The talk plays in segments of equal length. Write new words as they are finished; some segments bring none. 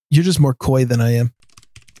You're just more coy than I am.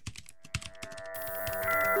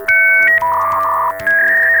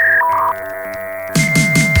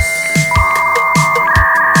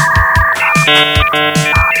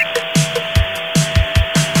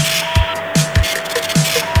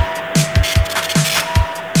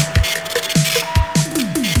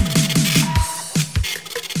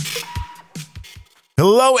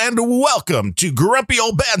 Hello and welcome to Grumpy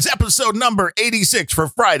Old Bands episode number 86 for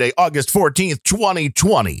Friday, August 14th,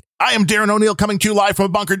 2020. I am Darren O'Neill coming to you live from a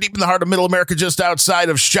bunker deep in the heart of Middle America just outside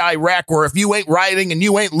of Chirac, where if you ain't rioting and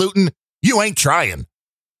you ain't looting, you ain't trying.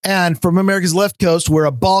 And from America's left coast, where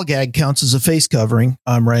a ball gag counts as a face covering,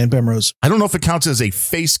 I'm Ryan Bemrose. I don't know if it counts as a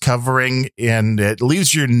face covering and it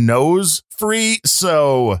leaves your nose free,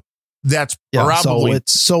 so that's probably...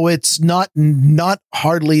 So it's not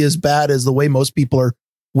hardly as bad as the way most people are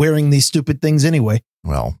wearing these stupid things anyway.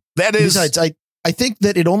 Well, that is... Besides, I think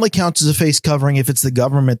that it only counts as a face covering if it's the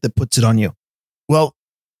government that puts it on you. Well,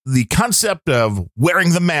 the concept of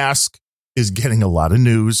wearing the mask is getting a lot of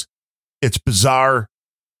news. It's bizarre.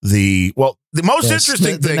 The most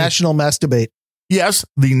interesting thing... The national mask debate. Yes,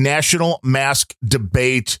 the national mask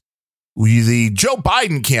debate. The Joe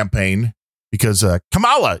Biden campaign, because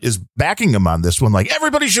Kamala is backing him on this one. Like,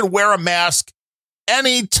 everybody should wear a mask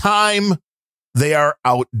anytime they are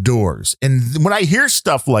outdoors. And when I hear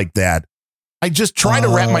stuff like that, I just try to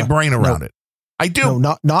wrap my brain around it. I do.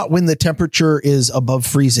 No, not when the temperature is above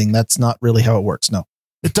freezing. That's not really how it works. No,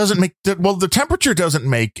 it doesn't make the temperature doesn't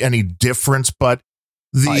make any difference, but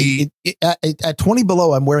at 20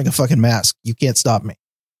 below, I'm wearing a fucking mask. You can't stop me.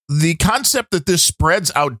 The concept that this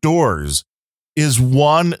spreads outdoors is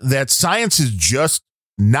one that science is just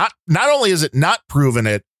not only is it not proven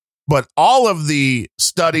it, but all of the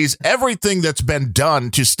studies, everything that's been done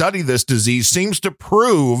to study this disease seems to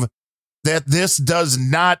prove that this does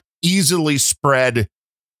not easily spread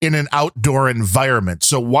in an outdoor environment.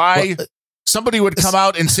 So why somebody would come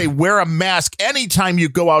out and say, wear a mask anytime you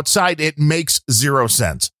go outside, it makes zero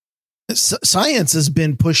sense. Science has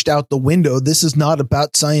been pushed out the window. This is not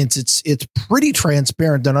about science. It's pretty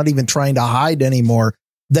transparent. They're not even trying to hide anymore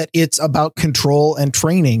that it's about control and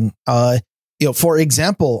training. For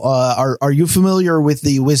example, are you familiar with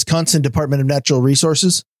the Wisconsin Department of Natural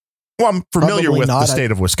Resources? Well, I'm familiar with the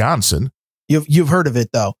state of Wisconsin. You've heard of it,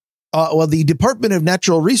 though. The Department of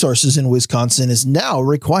Natural Resources in Wisconsin is now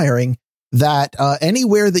requiring that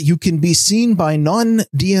anywhere that you can be seen by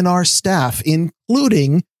non-DNR staff,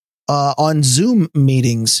 including on Zoom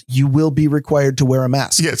meetings, you will be required to wear a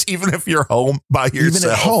mask. Yes, even if you're home by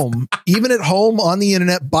yourself. Even at home on the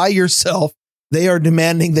internet by yourself, they are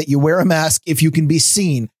demanding that you wear a mask if you can be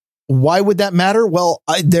seen. Why would that matter? Well,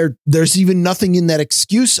 there's even nothing in that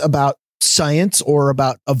excuse about science or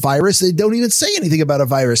about a virus. They don't even say anything about a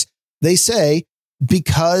virus. They say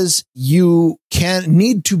because you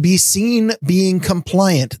need to be seen being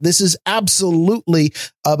compliant. This is absolutely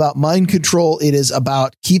about mind control. It is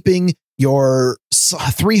about keeping your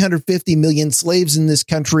 350 million slaves in this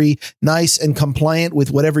country nice and compliant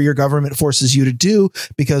with whatever your government forces you to do,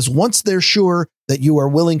 because once they're sure that you are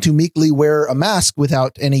willing to meekly wear a mask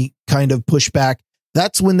without any kind of pushback,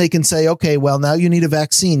 that's when they can say, okay, well, now you need a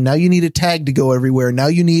vaccine. Now you need a tag to go everywhere. Now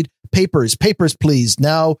you need papers, please.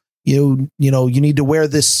 Now you need to wear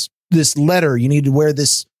this letter. You need to wear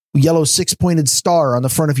this yellow 6-pointed star on the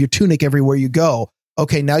front of your tunic everywhere you go.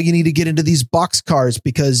 Okay, now you need to get into these boxcars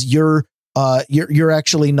because you're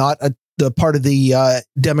actually not the part of the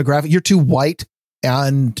demographic. You're too white,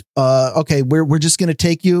 and okay, we're just going to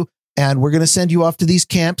take you and we're going to send you off to these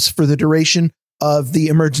camps for the duration of the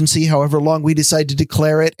emergency, however long we decide to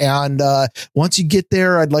declare it. And once you get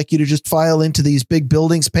there, I'd like you to just file into these big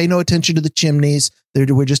buildings. Pay no attention to the chimneys.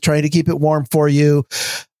 We're just trying to keep it warm for you.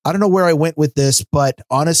 I don't know where I went with this, but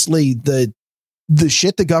honestly, the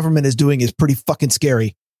shit the government is doing is pretty fucking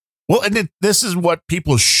scary. Well, and this is what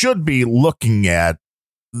people should be looking at.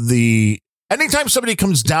 Anytime somebody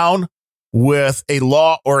comes down with a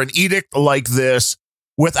law or an edict like this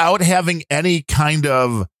without having any kind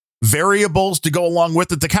of variables to go along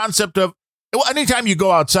with it, the concept of, well, anytime you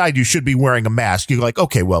go outside, you should be wearing a mask. You're like,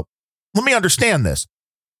 okay, well, let me understand this.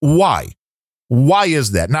 Why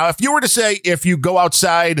is that? Now, if you were to say, if you go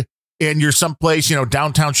outside and you're someplace,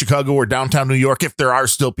 downtown Chicago or downtown New York, if there are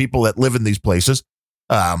still people that live in these places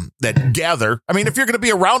that gather, I mean, if you're going to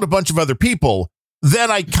be around a bunch of other people,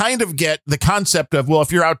 then I kind of get the concept of, well,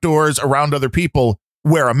 if you're outdoors around other people,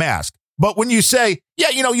 wear a mask. But when you say, yeah,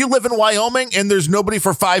 you live in Wyoming and there's nobody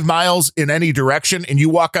for 5 miles in any direction and you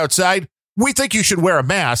walk outside, we think you should wear a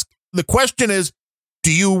mask. The question is,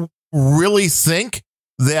 do you really think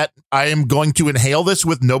that I am going to inhale this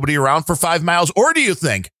with nobody around for 5 miles? Or do you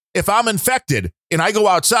think if I'm infected and I go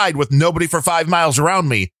outside with nobody for 5 miles around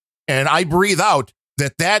me and I breathe out,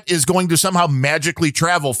 that is going to somehow magically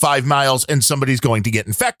travel 5 miles and somebody's going to get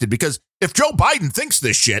infected. Because if Joe Biden thinks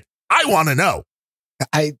this shit, I want to know.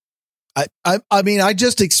 I mean, I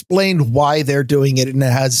just explained why they're doing it, and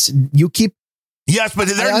Yes, but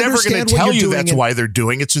they're never going to tell you that's why they're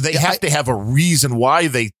doing it. So they have to have a reason why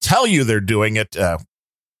they tell you they're doing it.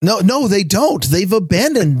 No, they don't. They've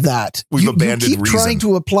abandoned that. You keep reason. Trying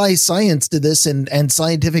to apply science to this and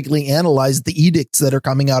scientifically analyze the edicts that are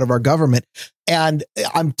coming out of our government. And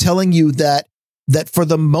I'm telling you that for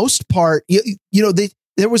the most part,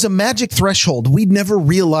 there was a magic threshold. We'd never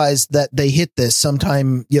realized that they hit this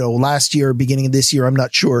sometime, last year, beginning of this year. I'm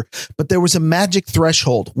not sure, but there was a magic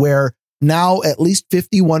threshold where now at least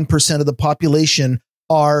 51% of the population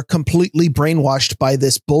are completely brainwashed by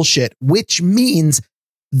this bullshit, which means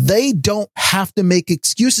they don't have to make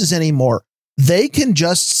excuses anymore. They can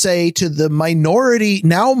just say to the minority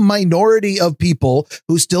of people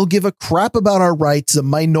who still give a crap about our rights, a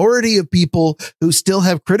minority of people who still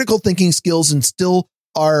have critical thinking skills and still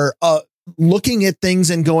are looking at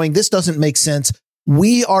things and going, this doesn't make sense.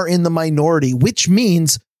 We are in the minority, which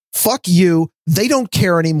means fuck you. They don't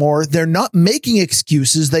care anymore. They're not making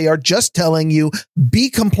excuses. They are just telling you, be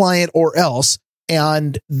compliant or else.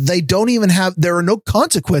 And they don't even there are no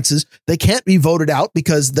consequences. They can't be voted out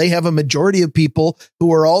because they have a majority of people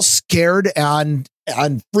who are all scared and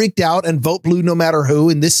freaked out and vote blue no matter who,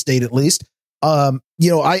 in this state at least.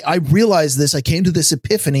 I realized this. I came to this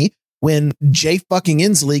epiphany when Jay fucking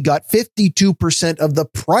Inslee got 52% of the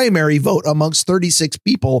primary vote amongst 36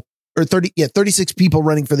 people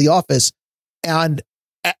running for the office. And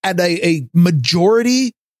a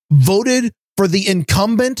majority voted for the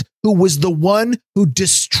incumbent who was the one who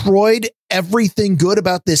destroyed everything good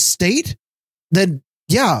about this state. Then,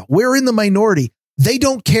 yeah, we're in the minority. They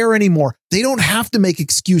don't care anymore. They don't have to make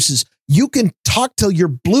excuses. You can talk till you're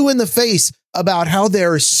blue in the face about how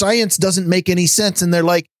their science doesn't make any sense. And they're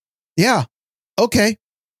like, yeah, okay,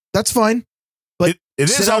 that's fine. But it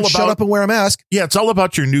is all about, shut up and wear a mask. Yeah, it's all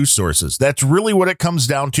about your news sources. That's really what it comes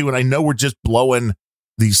down to. And I know we're just blowing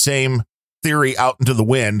the same theory out into the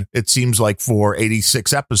wind, it seems like, for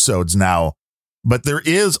 86 episodes now. But there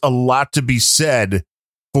is a lot to be said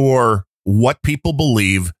for what people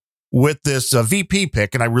believe with this VP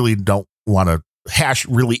pick. And I really don't want to hash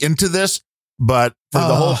really into this, but for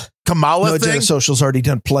the whole Kamala thing, Social's already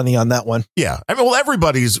done plenty on that one. Yeah. I mean, well,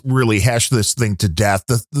 everybody's really hashed this thing to death.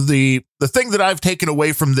 The thing that I've taken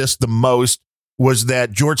away from this the most was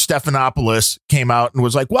that George Stephanopoulos came out and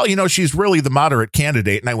was like, well, she's really the moderate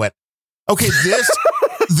candidate. And I went, okay,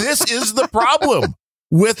 this is the problem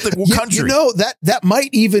with the country. That might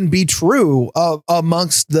even be true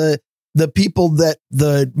amongst the people that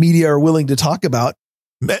the media are willing to talk about.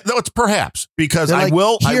 No, it's perhaps because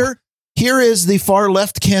Here is the far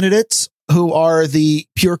left candidates who are the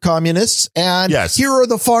pure communists. And Here are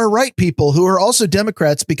the far right people who are also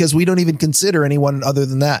Democrats, because we don't even consider anyone other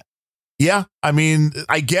than that. Yeah. I mean,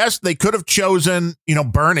 I guess they could have chosen,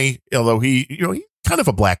 Bernie, although he's kind of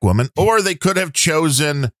a black woman, or they could have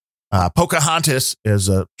chosen Pocahontas,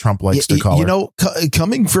 as Trump likes to call her.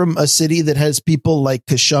 Coming from a city that has people like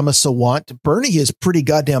Kashama Sawant, Bernie is pretty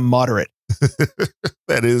goddamn moderate.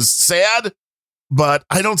 That is sad, but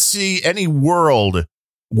I don't see any world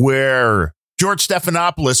where George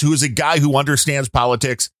Stephanopoulos, who is a guy who understands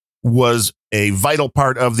politics, was a vital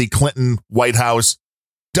part of the Clinton White House,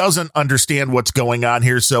 doesn't understand what's going on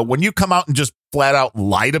here. So when you come out and just flat out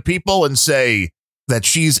lie to people and say that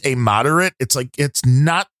she's a moderate, it's like, it's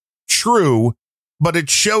not true, but it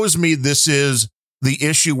shows me this is the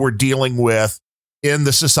issue we're dealing with in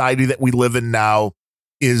the society that we live in now,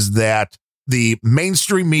 is that the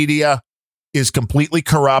mainstream media is completely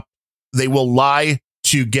corrupt. They will lie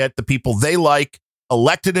to get the people they like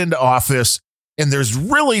elected into office. And there's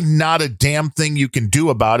really not a damn thing you can do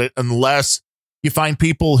about it unless you find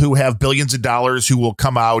people who have billions of dollars who will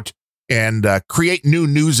come out and create new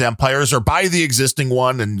news empires or buy the existing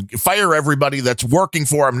one and fire everybody that's working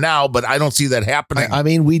for them now. But I don't see that happening. I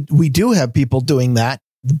mean, we do have people doing that,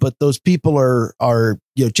 but those people are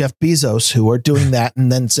Jeff Bezos, who are doing that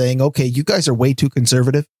and then saying, okay, you guys are way too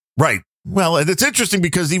conservative. Right. Well, and it's interesting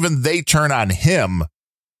because even they turn on him.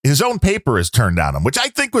 His own paper is turned on him, which I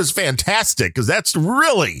think was fantastic, because that's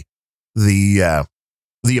really the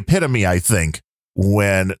epitome, I think,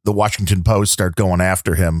 when the Washington Post start going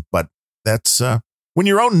after him. But that's when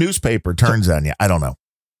your own newspaper turns on you. I don't know.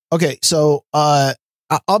 Okay, so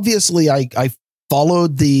obviously I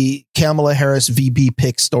followed the Kamala Harris VP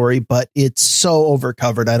pick story, but it's so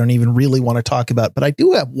overcovered I don't even really want to talk about. But I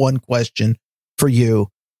do have one question for you.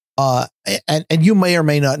 And you may or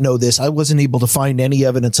may not know this. I wasn't able to find any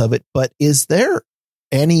evidence of it, but is there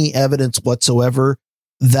any evidence whatsoever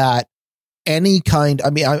that any kind,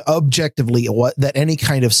 objectively, that any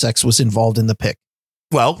kind of sex was involved in the pick?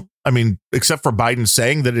 Well, I mean, except for Biden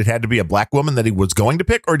saying that it had to be a black woman that he was going to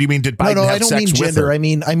pick, or do you mean did Biden have I don't sex mean with gender. her? I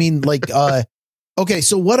mean like, okay.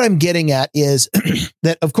 So what I'm getting at is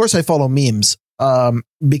that, of course, I follow memes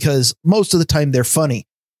because most of the time they're funny.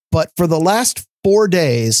 But for the last 4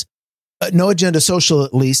 days, No Agenda Social,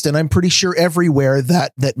 at least, and I'm pretty sure everywhere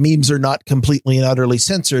that memes are not completely and utterly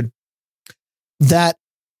censored, that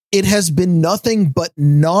it has been nothing but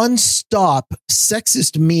nonstop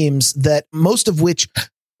sexist memes, that most of which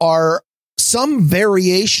are some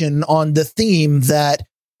variation on the theme that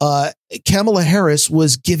Kamala Harris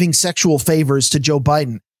was giving sexual favors to Joe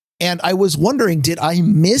Biden. And I was wondering, did I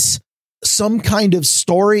miss some kind of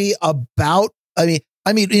story about, in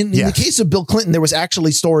the case of Bill Clinton, there was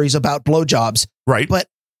actually stories about blowjobs. Right. But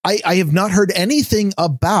I have not heard anything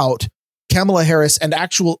about Kamala Harris and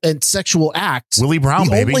sexual acts. Willie Brown,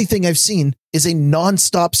 the only thing I've seen is a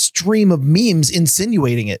nonstop stream of memes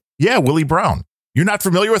insinuating it. Yeah, Willie Brown. You're not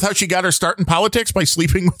familiar with how she got her start in politics by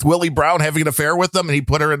sleeping with Willie Brown, having an affair with him, and he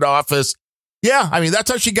put her into office. Yeah, I mean,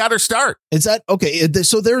 that's how she got her start. Is that okay?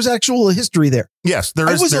 So there's actual history there. Yes,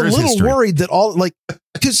 there is. I was a little worried that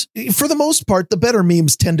because for the most part, the better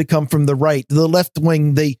memes tend to come from the right. The left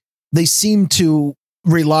wing, they seem to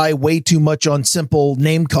rely way too much on simple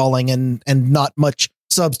name calling and not much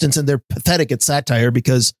substance, and they're pathetic at satire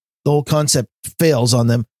because the whole concept fails on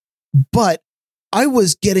them. But I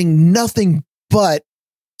was getting nothing but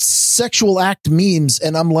sexual act memes,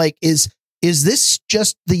 and I'm like, is this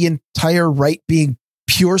just the entire right being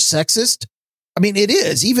pure sexist? I mean, it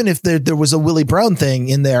is. Even if there was a Willie Brown thing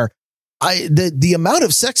in there, the amount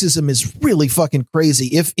of sexism is really fucking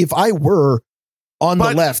crazy. If I were on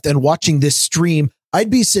the left and watching this stream, I'd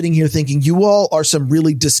be sitting here thinking, you all are some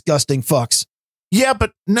really disgusting fucks. Yeah,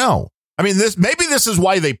 but no. I mean, maybe this is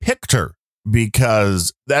why they picked her,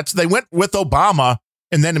 because they went with Obama,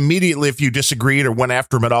 and then immediately, if you disagreed or went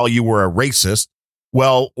after him at all, you were a racist.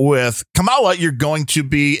 Well, with Kamala, you're going to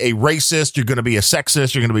be a racist, you're going to be a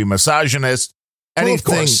sexist, you're going to be a misogynist,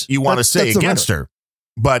 anything you want to say against her.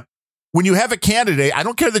 But when you have a candidate, I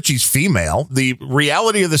don't care that she's female. The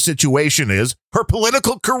reality of the situation is her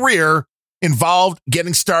political career involved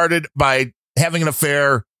getting started by having an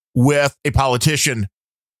affair with a politician.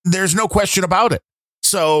 There's no question about it.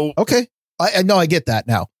 So, okay. I know, I get that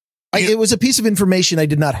now. It was a piece of information I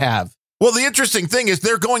did not have. Well, the interesting thing is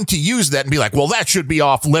they're going to use that and be like, well, that should be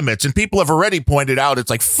off limits. And people have already pointed out, it's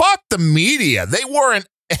like, fuck the media. They weren't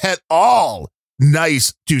at all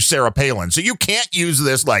nice to Sarah Palin. So you can't use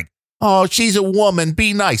this like, oh, she's a woman,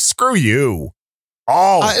 be nice. Screw you.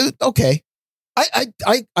 Oh, okay.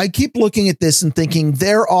 I keep looking at this and thinking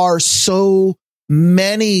there are so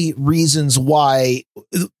many reasons why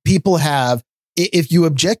people have, if you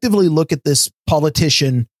objectively look at this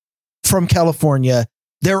politician from California,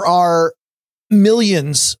 there are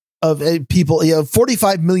millions of people,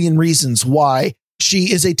 45 million reasons why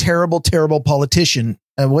she is a terrible, terrible politician.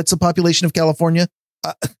 And what's the population of California?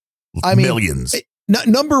 Millions.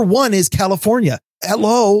 Number one is California.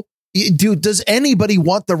 Hello, dude. Does anybody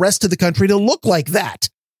want the rest of the country to look like that?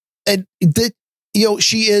 And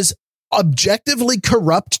she is objectively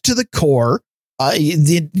corrupt to the core.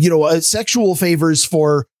 Sexual favors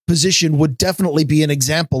for position would definitely be an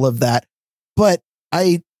example of that. But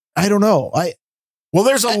I don't know.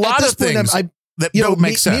 There's a lot of things that don't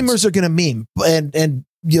make sense. Memers are going to meme and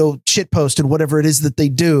shit post and whatever it is that they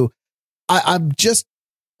do.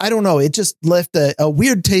 I don't know. It just left a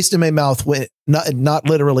weird taste in my mouth. When not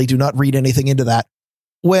literally, do not read anything into that.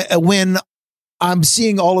 When I'm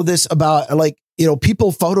seeing all of this about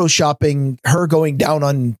people photoshopping her going down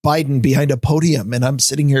on Biden behind a podium, and I'm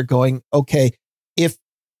sitting here going, okay,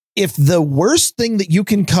 if the worst thing that you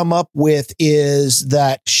can come up with is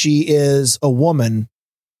that she is a woman,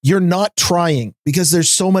 you're not trying, because there's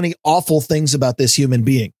so many awful things about this human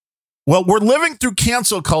being. Well, we're living through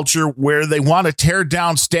cancel culture where they want to tear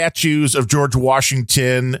down statues of George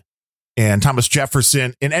Washington and Thomas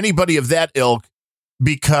Jefferson and anybody of that ilk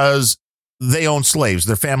because they own slaves.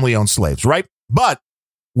 Their family owned slaves, right? But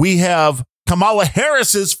we have Kamala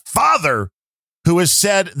Harris's father, who has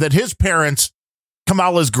said that his parents,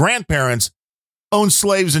 Kamala's grandparents, owned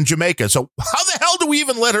slaves in Jamaica. So how the hell do we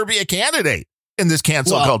even let her be a candidate in this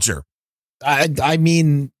cancel culture? I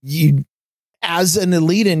mean, as an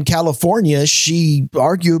elite in California, she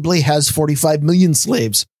arguably has 45 million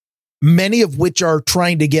slaves. many of which are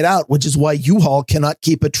trying to get out, which is why U-Haul cannot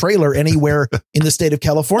keep a trailer anywhere in the state of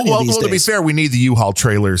California these days. To be fair, we need the U-Haul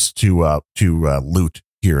trailers to loot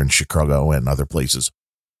here in Chicago and other places.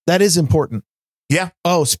 That is important. Yeah.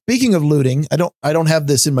 Oh, speaking of looting, I don't have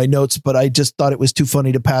this in my notes, but I just thought it was too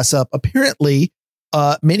funny to pass up. Apparently,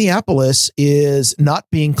 Minneapolis is not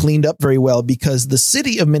being cleaned up very well because the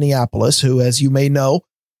city of Minneapolis, who, as you may know,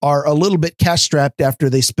 are a little bit cash strapped after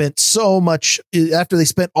they spent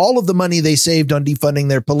all of the money they saved on defunding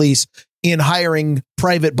their police in hiring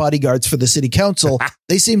private bodyguards for the city council.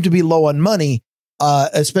 They seem to be low on money,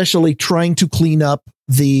 especially trying to clean up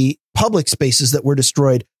the public spaces that were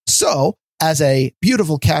destroyed. So, as a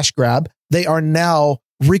beautiful cash grab, they are now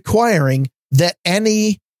requiring that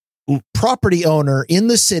any property owner in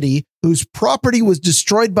the city whose property was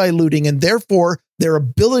destroyed by looting and therefore their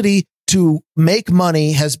ability to make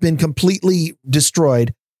money has been completely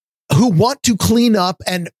destroyed, who want to clean up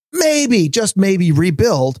and maybe, just maybe,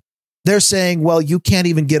 rebuild, they're saying, well, you can't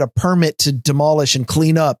even get a permit to demolish and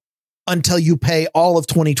clean up until you pay all of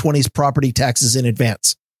 2020's property taxes in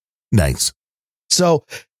advance. Nice. So,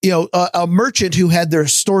 a merchant who had their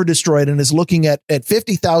store destroyed and is looking at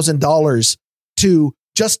 $50,000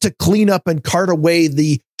 to clean up and cart away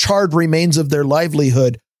the charred remains of their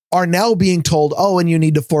livelihood are now being told, oh, and you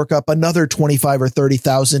need to fork up another 25 or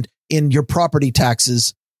 30,000 in your property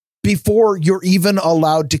taxes before you're even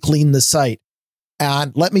allowed to clean the site.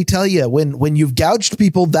 And let me tell you, when you've gouged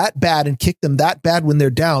people that bad and kicked them that bad when they're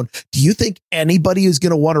down, do you think anybody is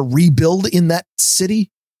going to want to rebuild in that city?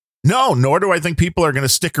 No, nor do I think people are going to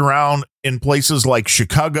stick around in places like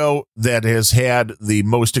Chicago that has had the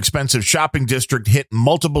most expensive shopping district hit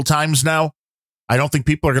multiple times now. I don't think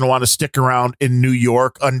people are going to want to stick around in New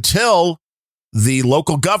York until the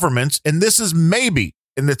local governments, and this is maybe,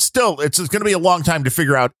 and it's going to be a long time to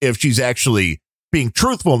figure out if she's actually being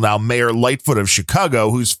truthful now, Mayor Lightfoot of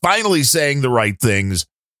Chicago, who's finally saying the right things.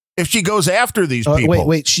 If she goes after these people.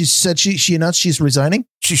 Wait, she said she announced she's resigning?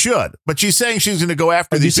 She should, but she's saying she's going to go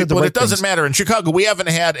after these people. But it doesn't matter. In Chicago, we haven't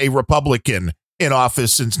had a Republican in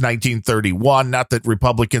office since 1931. Not that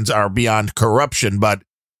Republicans are beyond corruption, but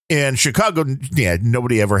in Chicago,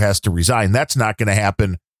 nobody ever has to resign. That's not going to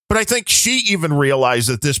happen. But I think she even realized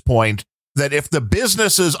at this point that if the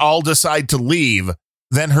businesses all decide to leave,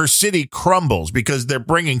 then her city crumbles because they're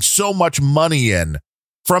bringing so much money in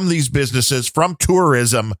from these businesses, from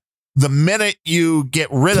tourism. The minute you get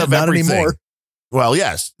rid of everything, anymore. Well,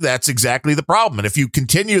 yes, that's exactly the problem. And if you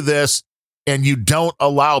continue this and you don't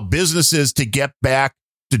allow businesses to get back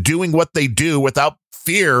to doing what they do without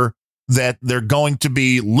fear that they're going to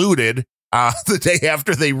be looted the day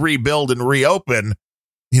after they rebuild and reopen,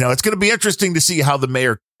 it's going to be interesting to see how the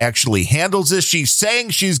mayor actually handles this. She's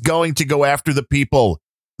saying she's going to go after the people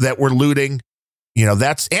that were looting.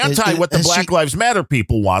 That's anti what the Black Lives Matter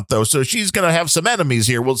people want, though. So she's going to have some enemies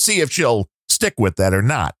here. We'll see if she'll stick with that or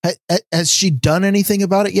not. Has she done anything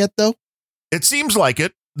about it yet, though? It seems like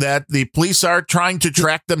it, that the police are trying to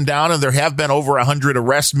track them down, and there have been over 100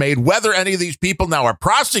 arrests made. Whether any of these people now are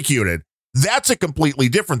prosecuted, that's a completely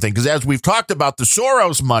different thing. Because as we've talked about, the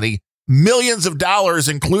Soros money, millions of dollars,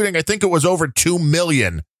 including I think it was over $2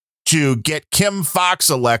 million to get Kim Foxx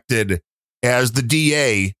elected as the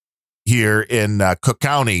DA here in Cook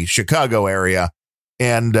County, Chicago area.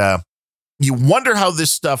 And you wonder how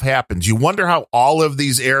this stuff happens. You wonder how all of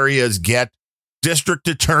these areas get district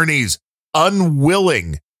attorneys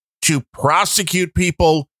unwilling to prosecute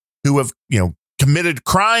people who have, committed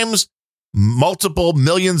crimes, multiple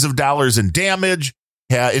millions of dollars in damage.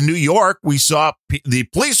 In New York, we saw the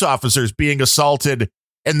police officers being assaulted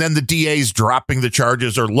and then the DAs dropping the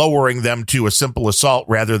charges or lowering them to a simple assault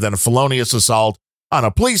rather than a felonious assault on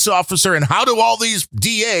a police officer. And how do all these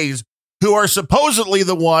DAs, who are supposedly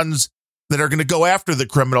the ones that are going to go after the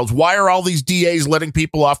criminals, why are all these DAs letting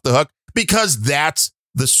people off the hook? Because that's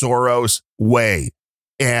the Soros way.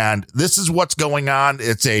 And this is what's going on.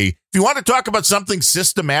 If you want to talk about something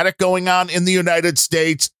systematic going on in the United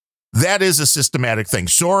States, that is a systematic thing.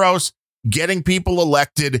 Soros getting people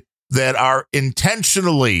elected that are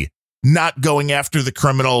intentionally not going after the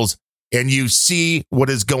criminals. And you see what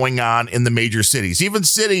is going on in the major cities. Even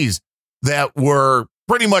cities that were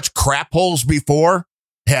pretty much crap holes before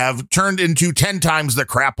have turned into 10 times the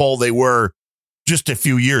crap hole they were just a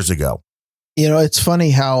few years ago. It's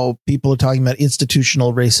funny how people are talking about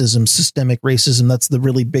institutional racism, systemic racism. That's the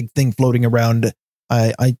really big thing floating around.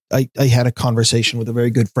 I had a conversation with a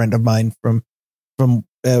very good friend of mine from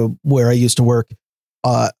where I used to work.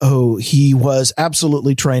 Who he was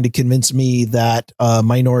absolutely trying to convince me that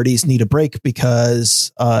minorities need a break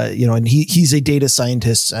because, and he's a data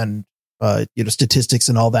scientist and statistics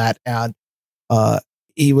and all that. And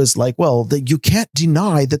he was like, well, you can't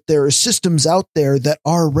deny that there are systems out there that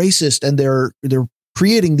are racist and they're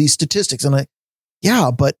creating these statistics. And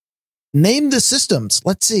yeah, but name the systems.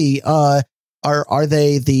 Let's see. Are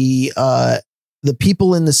they the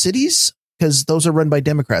people in the cities? Because those are run by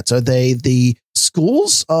Democrats. Are they the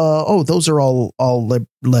schools? Those are all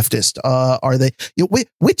leftist. Are they?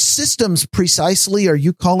 Which systems precisely are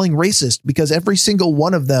you calling racist? Because every single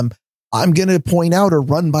one of them, I'm going to point out, are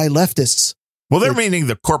run by leftists. Well, they're meaning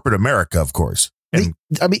the corporate America, of course. And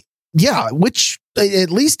yeah, which at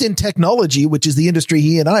least in technology, which is the industry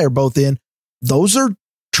he and I are both in, those are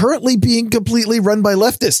currently being completely run by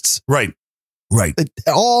leftists. Right.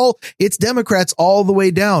 It's Democrats all the way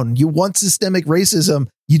down. You want systemic racism,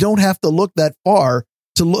 you don't have to look that far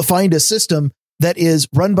to find a system that is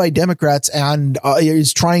run by Democrats and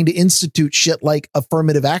is trying to institute shit like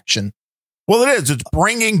affirmative action. Well, it is. It's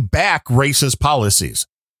bringing back racist policies.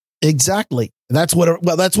 Exactly. That's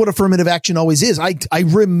what affirmative action always is. I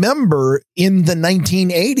remember in the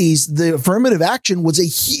 1980s, the affirmative action was a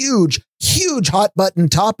huge hot button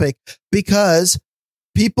topic because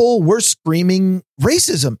people were screaming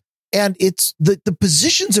racism, and it's the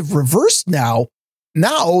positions have reversed now.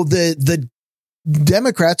 Now the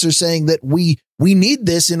Democrats are saying that we need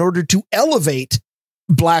this in order to elevate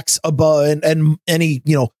blacks above and any,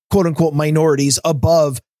 quote unquote minorities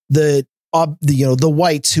above the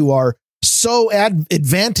whites who are so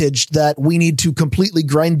advantaged that we need to completely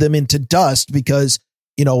grind them into dust because,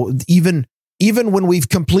 even when we've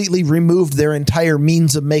completely removed their entire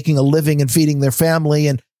means of making a living and feeding their family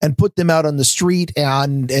and put them out on the street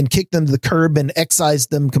and kick them to the curb and excise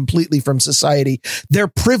them completely from society, their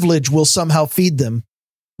privilege will somehow feed them.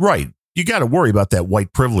 Right. You got to worry about that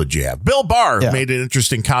white privilege you have. Bill Barr made an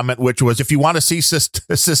interesting comment, which was, if you want to see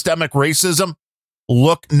systemic racism,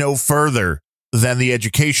 look no further than the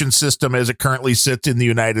education system as it currently sits in the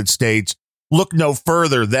United States. Look no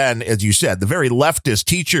further than, as you said, the very leftist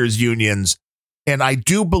teachers unions. And I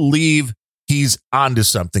do believe he's onto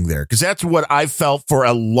something there, because that's what I've felt for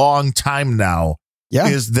a long time now. Yeah,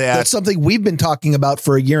 is that's something we've been talking about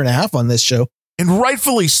for a year and a half on this show. And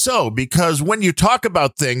rightfully so, because when you talk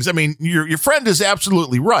about things, I mean, your friend is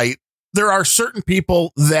absolutely right. There are certain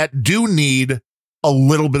people that do need a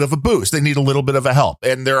little bit of a boost. They need a little bit of a help.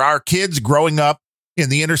 And there are kids growing up in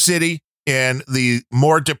the inner city and the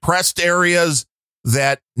more depressed areas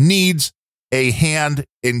that needs a hand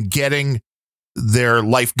in getting their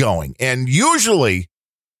life going. And usually,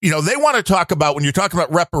 they want to talk about, when you're talking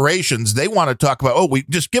about reparations, they want to talk about, we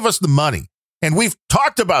just give us the money. And we've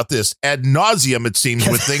talked about this ad nauseum, it seems,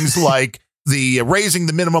 with things like the raising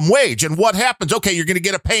the minimum wage. And what happens? Okay, you're going to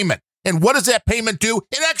get a payment. And what does that payment do?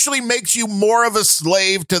 It actually makes you more of a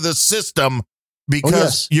slave to the system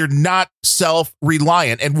because you're not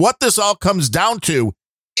self-reliant. And what this all comes down to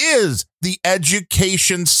is the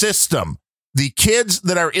education system. The kids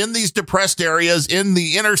that are in these depressed areas, in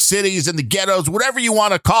the inner cities, in the ghettos, whatever you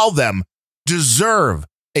want to call them, deserve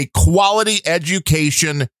a quality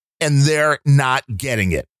education, and they're not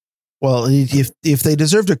getting it. Well, if they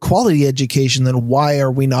deserved a quality education, then why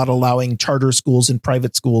are we not allowing charter schools and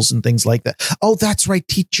private schools and things like that? Oh, that's right.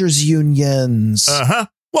 Teachers unions.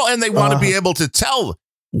 Well, and they want to be able to tell,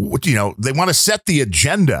 they want to set the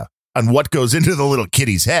agenda on what goes into the little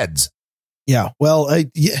kiddies' heads. Yeah. Well,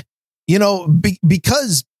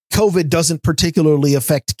 because COVID doesn't particularly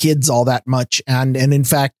affect kids all that much. And in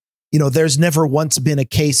fact, there's never once been a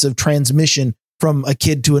case of transmission from a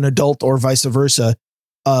kid to an adult or vice versa.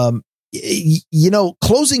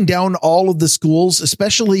 Closing down all of the schools,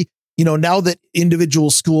 especially, now that individual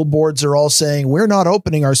school boards are all saying we're not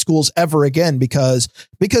opening our schools ever again because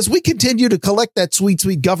we continue to collect that sweet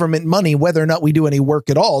government money, whether or not we do any work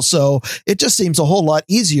at all. So it just seems a whole lot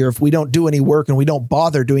easier if we don't do any work and we don't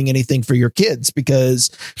bother doing anything for your kids because,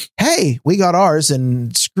 hey, we got ours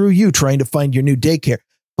and screw you trying to find your new daycare.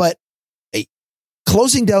 But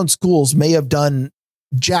closing down schools may have done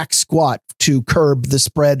jack squat to curb the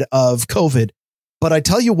spread of COVID. But I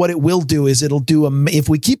tell you what it will do is it'll do, if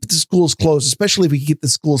we keep the schools closed, especially if we keep the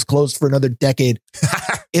schools closed for another decade,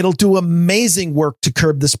 it'll do amazing work to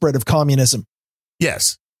curb the spread of communism.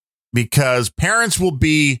 Yes, because parents will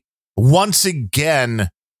be once again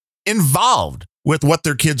involved with what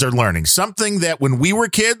their kids are learning. Something that when we were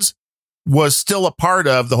kids was still a part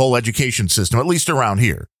of the whole education system, at least around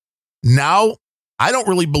here. Now, I don't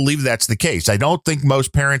really believe that's the case. I don't think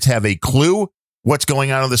most parents have a clue what's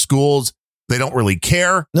going on in the schools. They don't really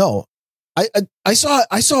care. No, I saw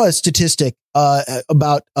a statistic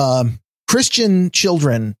about Christian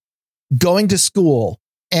children going to school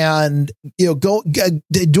and,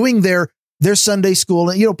 doing their Sunday school.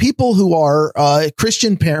 And, people who are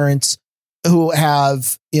Christian parents who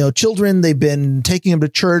have, children, they've been taking them to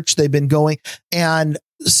church, they've been going, and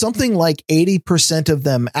something like 80% of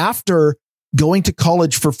them, after going to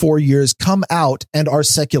college for 4 years, come out and are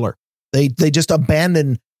secular. They just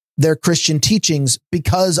abandon their Christian teachings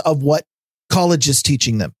because of what college is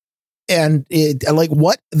teaching them. And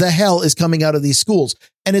what the hell is coming out of these schools?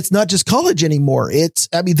 And it's not just college anymore.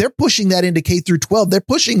 They're pushing that into K through 12. They're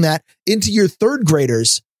pushing that into your third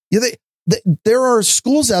graders. There are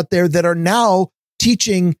schools out there that are now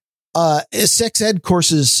teaching sex ed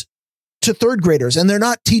courses to third graders, and they're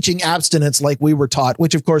not teaching abstinence like we were taught,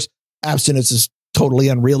 which of course abstinence is totally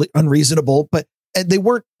unreasonable, but they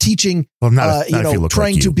weren't teaching,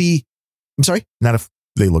 trying to be, I'm sorry? Not if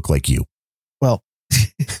they look like you. Well,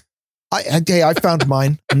 I found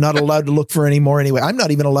mine. I'm not allowed to look for any more anyway. I'm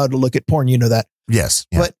not even allowed to look at porn. You know that. Yes.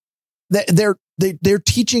 Yeah. But they're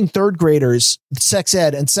teaching third graders sex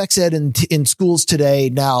ed, and sex ed in schools today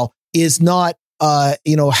now is not,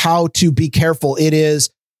 how to be careful. It is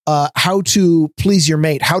how to please your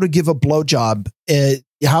mate, how to give a blowjob,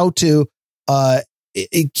 how to, I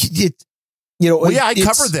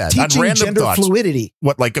covered that on Random gender Thoughts. Fluidity.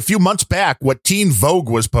 Like a few months back, what Teen Vogue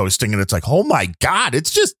was posting, and it's like, oh my God,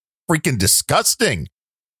 it's just freaking disgusting.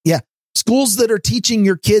 Yeah. Schools that are teaching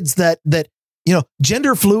your kids that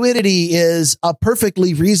gender fluidity is a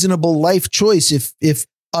perfectly reasonable life choice. If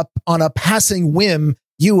up on a passing whim,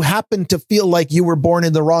 you happen to feel like you were born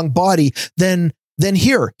in the wrong body, then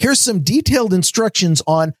here's some detailed instructions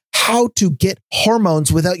on how to get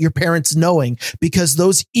hormones without your parents knowing, because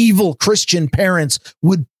those evil Christian parents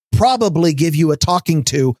would probably give you a talking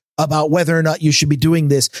to about whether or not you should be doing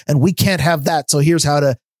this. And we can't have that. So here's how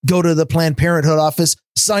to go to the Planned Parenthood office,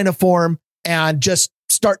 sign a form, and just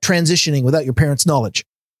start transitioning without your parents' knowledge.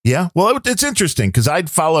 Yeah. Well, it's interesting because I'd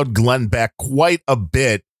followed Glenn Beck quite a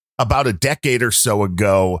bit about a decade or so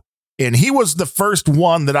ago. And he was the first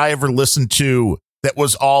one that I ever listened to that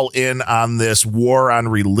was all in on this war on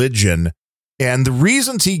religion. And the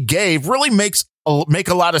reasons he gave really make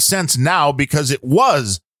a lot of sense now, because it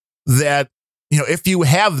was that, if you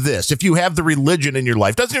have the religion in your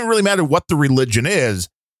life, doesn't even really matter what the religion is,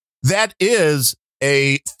 that is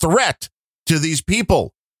a threat to these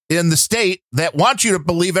people in the state that want you to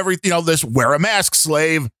believe everything, this wear a mask,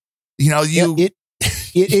 slave,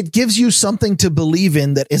 it gives you something to believe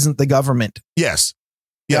in that isn't the government. Yes.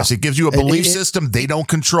 Yes. Yeah. It gives you a belief system they don't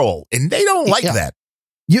control, and they don't like that.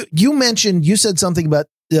 You said something about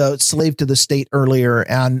slave to the state earlier.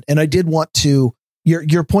 And I did want to,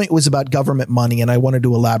 your point was about government money, and I wanted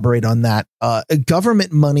to elaborate on that.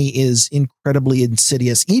 Government money is incredibly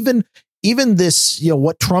insidious. Even this,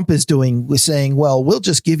 what Trump is doing was saying, well, we'll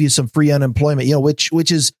just give you some free unemployment,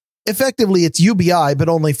 which is effectively it's UBI, but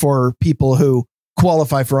only for people who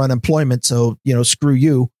qualify for unemployment. So, screw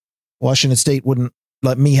you. Washington State wouldn't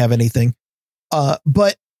let me have anything.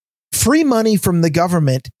 But free money from the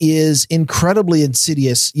government is incredibly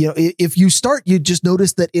insidious. If you start, you just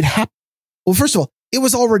notice that it happened. Well, first of all, it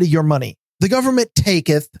was already your money. The government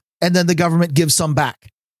taketh, and then the government gives some back.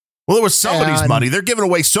 Well, it was somebody's money. They're giving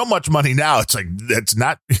away so much money now. It's like, it's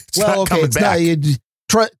not coming back.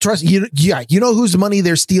 Trust you. Yeah. You know whose money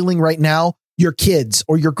they're stealing right now? Your kids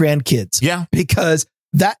or your grandkids. Yeah. Because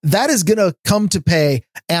that is going to come to pay.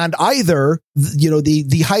 And either,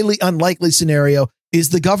 the highly unlikely scenario is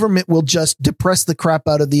the government will just depress the crap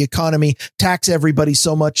out of the economy, tax everybody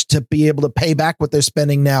so much to be able to pay back what they're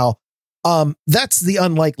spending now. That's the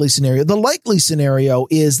unlikely scenario. The likely scenario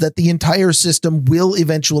is that the entire system will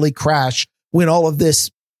eventually crash when all of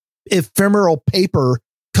this ephemeral paper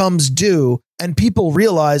comes due and people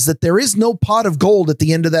realize that there is no pot of gold at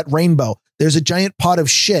the end of that rainbow. There's a giant pot of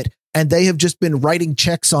shit, and they have just been writing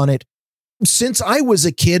checks on it since I was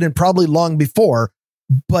a kid and probably long before.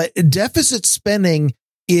 But deficit spending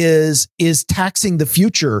is taxing the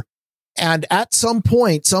future. And at some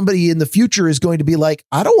point, somebody in the future is going to be like,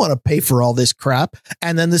 I don't want to pay for all this crap.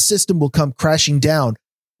 And then the system will come crashing down.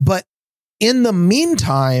 But in the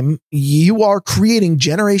meantime, you are creating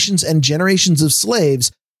generations and generations of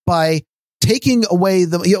slaves by taking away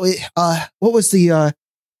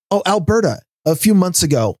Alberta a few months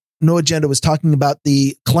ago. No Agenda was talking about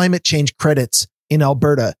the climate change credits in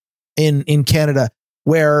Alberta in Canada,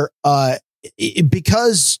 where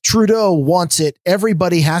because Trudeau wants it,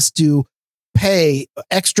 everybody has to pay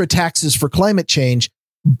extra taxes for climate change.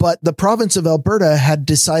 But the province of Alberta had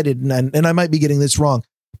decided, and I might be getting this wrong,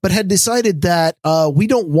 but had decided that we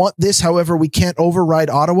don't want this. However, we can't override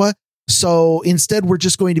Ottawa. So instead, we're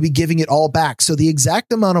just going to be giving it all back. So the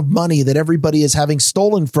exact amount of money that everybody is having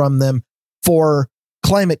stolen from them for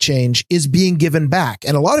climate change is being given back.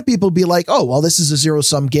 And a lot of people be like, oh, well, this is a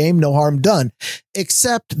zero-sum game, no harm done.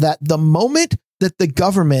 Except that the moment that the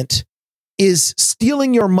government is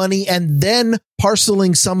stealing your money and then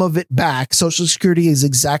parceling some of it back, Social Security is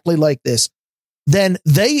exactly like this, then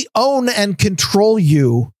they own and control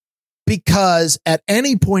you, because at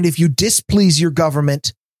any point, if you displease your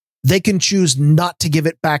government, they can choose not to give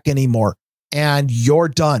it back anymore, and you're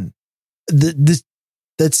done.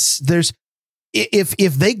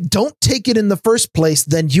 If they don't take it in the first place,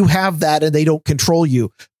 then you have that and they don't control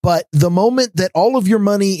you. But the moment that all of your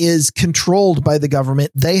money is controlled by the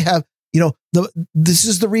government, they have, this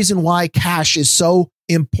is the reason why cash is so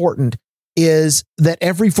important, is that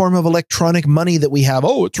every form of electronic money that we have,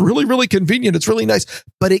 it's really, really convenient. It's really nice,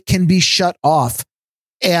 but it can be shut off.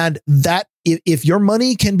 And that if your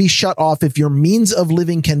money can be shut off, if your means of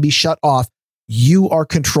living can be shut off, you are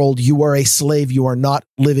controlled. You are a slave. You are not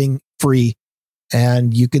living free.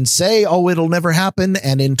 And you can say, it'll never happen.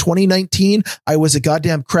 And in 2019, I was a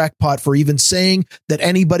goddamn crackpot for even saying that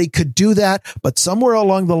anybody could do that. But somewhere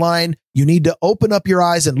along the line, you need to open up your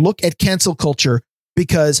eyes and look at cancel culture,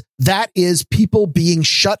 because that is people being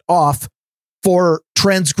shut off for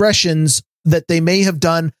transgressions that they may have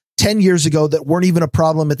done 10 years ago that weren't even a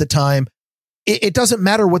problem at the time. It doesn't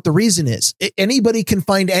matter what the reason is. Anybody can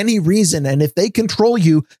find any reason. And if they control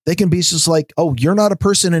you, they can be just like, you're not a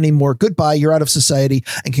person anymore. Goodbye. You're out of society.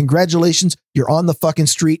 And congratulations. You're on the fucking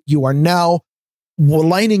street. You are now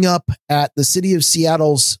lining up at the city of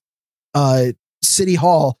Seattle's city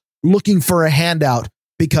hall looking for a handout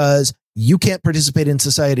because you can't participate in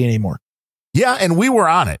society anymore. Yeah. And we were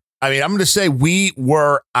on it. I mean, I'm going to say we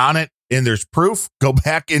were on it, and there's proof. Go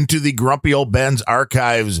back into the Grumpy Old Ben's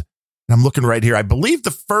archives. I'm looking right here. I believe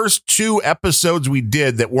the first 2 episodes we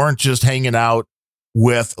did that weren't just hanging out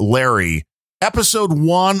with Larry. Episode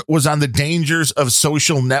 1 was on the dangers of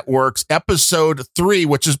social networks. Episode 3,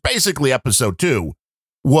 which is basically episode 2,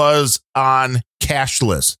 was on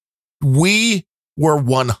cashless. We were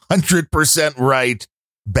 100% right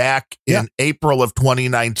back in April of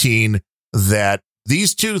 2019 that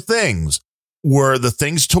these 2 things were the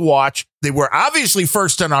things to watch. They were obviously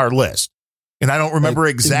first on our list. And I don't remember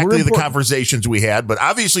exactly the conversations we had, but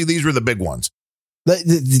obviously these were the big ones.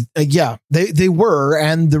 They were.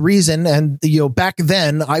 And the reason, and back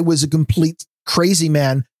then I was a complete crazy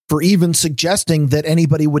man for even suggesting that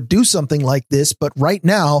anybody would do something like this. But right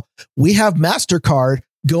now we have MasterCard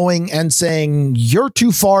going and saying, you're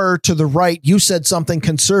too far to the right. You said something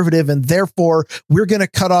conservative, and therefore we're going to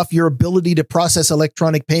cut off your ability to process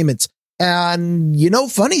electronic payments. And,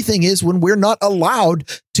 funny thing is, when we're not allowed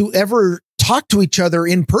to ever talk to each other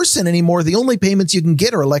in person anymore, the only payments you can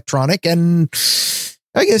get are electronic, and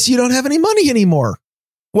I guess you don't have any money anymore.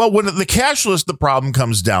 Well, when the cashless, the problem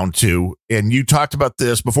comes down to, and you talked about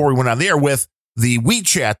this before we went on the air with the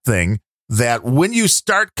WeChat thing, that when you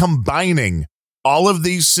start combining all of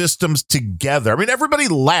these systems together, I mean, everybody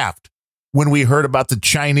laughed when we heard about the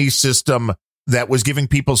Chinese system that was giving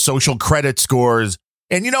people social credit scores.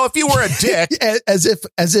 And, if you were a dick, as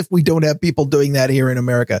if we don't have people doing that here in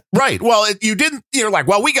America. Right. Well, you're like,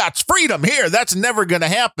 well, we got freedom here. That's never going to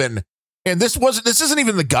happen. And this isn't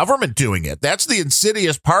even the government doing it. That's the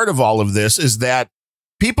insidious part of all of this, is that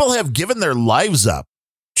people have given their lives up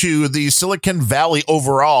to the Silicon Valley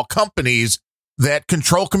overall companies that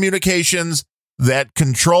control communications, that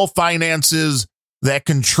control finances, that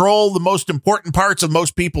control the most important parts of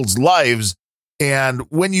most people's lives. And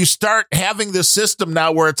when you start having this system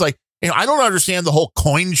now where it's like, I don't understand the whole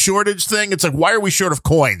coin shortage thing. It's like, why are we short of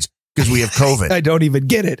coins? Because we have COVID. I don't even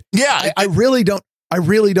get it. Yeah. I really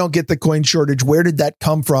don't get the coin shortage. Where did that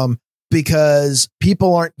come from? Because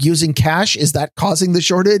people aren't using cash. Is that causing the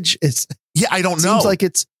shortage? I don't know. Seems like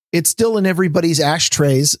it's still in everybody's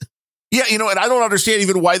ashtrays. Yeah. And I don't understand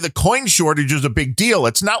even why the coin shortage is a big deal.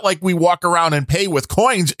 It's not like we walk around and pay with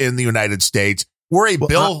coins in the United States. We're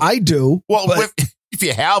bill. I do. Well, if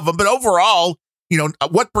you have them, but overall,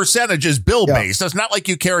 what percentage is bill based? It's not like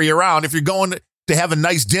you carry around. If you're going to have a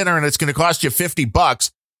nice dinner and it's going to cost you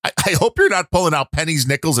 $50, I hope you're not pulling out pennies,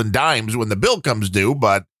 nickels, and dimes when the bill comes due.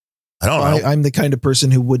 But I don't know. I'm the kind of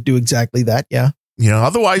person who would do exactly that. Yeah.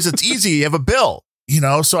 Otherwise it's easy. You have a bill.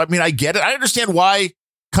 So I mean, I get it. I understand why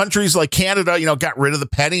countries like Canada, got rid of the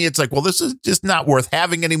penny. It's like, well, this is just not worth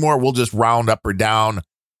having anymore. We'll just round up or down.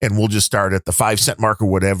 And we'll just start at the 5-cent mark or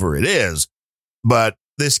whatever it is. But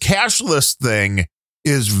this cashless thing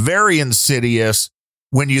is very insidious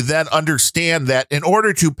when you then understand that in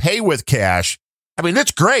order to pay with cash, I mean,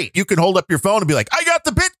 it's great. You can hold up your phone and be like, I got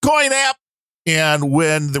the Bitcoin app. And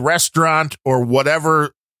when the restaurant or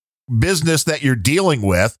whatever business that you're dealing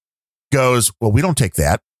with goes, well, we don't take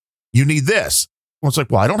that. You need this. Well, it's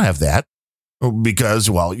like, well, I don't have that because,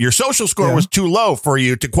 well, your social score was too low for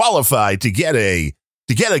you to qualify to get a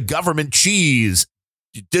government cheese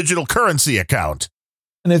digital currency account.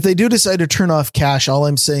 And if they do decide to turn off cash, all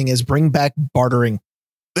I'm saying is bring back bartering.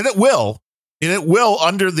 Then it will. And it will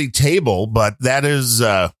under the table. But that is,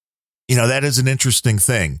 that is an interesting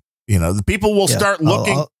thing. The people will start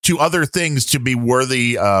looking to other things to be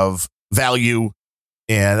worthy of value.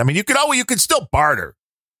 And I mean, you can still barter.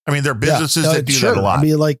 I mean, there are businesses that do that a lot. I'd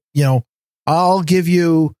be like, I'll give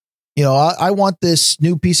you, I want this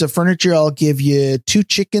new piece of furniture. I'll give you 2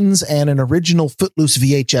 chickens and an original Footloose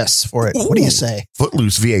VHS for it. Ooh, what do you say?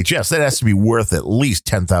 Footloose VHS. That has to be worth at least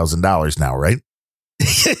 $10,000 now, right?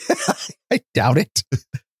 I doubt it.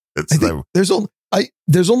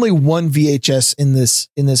 There's only one VHS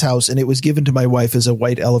in this house, and it was given to my wife as a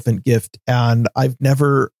white elephant gift. And I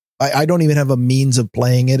don't even have a means of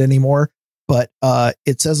playing it anymore. But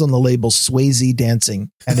it says on the label Swayze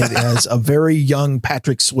dancing, and it has a very young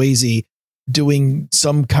Patrick Swayze doing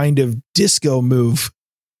some kind of disco move.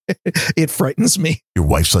 It frightens me. Your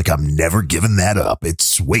wife's like, I'm never giving that up.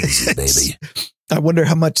 It's Swayze, baby. I wonder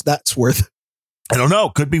how much that's worth. I don't know.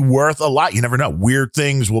 Could be worth a lot. You never know. Weird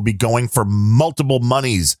things will be going for multiple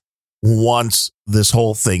monies once this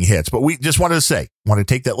whole thing hits. But we just wanted to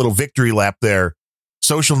take that little victory lap there.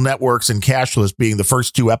 Social networks and cashless being the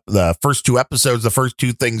first two episodes, the first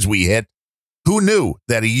 2 things we hit. Who knew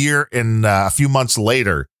that a year and a few months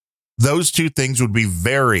later, those 2 things would be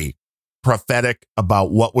very prophetic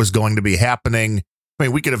about what was going to be happening. I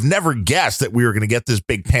mean, we could have never guessed that we were going to get this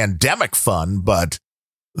big pandemic fun, but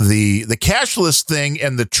the cashless thing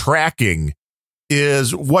and the tracking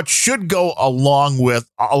is what should go along with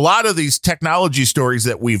a lot of these technology stories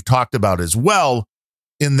that we've talked about as well,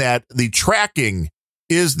 in that the tracking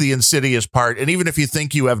is the insidious part. And even if you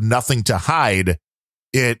think you have nothing to hide,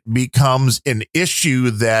 it becomes an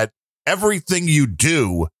issue that everything you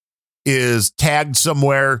do is tagged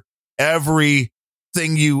somewhere. Everything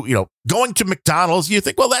going to McDonald's, you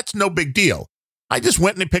think, well, that's no big deal. I just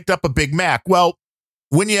went and picked up a Big Mac. Well,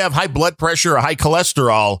 when you have high blood pressure or high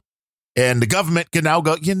cholesterol, and the government can now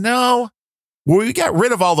go, we got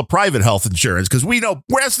rid of all the private health insurance because we know,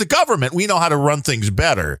 whereas the government, we know how to run things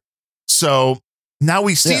better. So now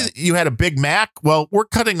we see that you had a Big Mac. Well, we're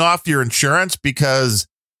cutting off your insurance because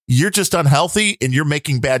you're just unhealthy and you're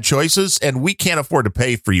making bad choices, and we can't afford to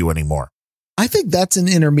pay for you anymore. I think that's an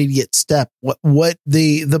intermediate step. What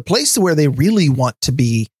the place where they really want to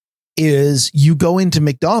be is you go into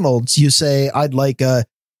McDonald's, you say, I'd like a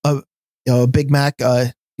Big Mac.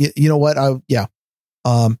 You know what? You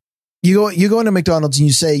go into McDonald's and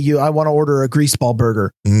you say, I want to order a greaseball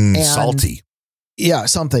burger. Salty. Yeah,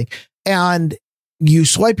 something. And you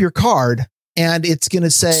swipe your card and it's going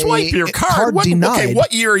to say, swipe your card denied. Okay,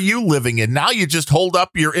 what year are you living in? Now you just hold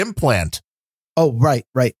up your implant. Oh, right.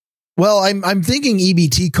 Well, I'm thinking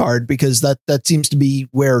EBT card because that seems to be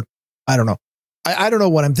where, I don't know. I don't know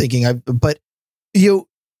what I'm thinking. But you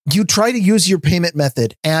try to use your payment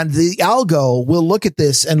method and the algo will look at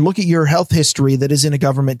this and look at your health history that is in a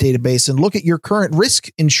government database and look at your current risk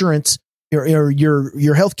insurance, your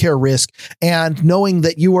healthcare risk, and knowing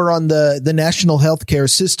that you are on the national healthcare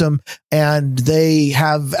system and they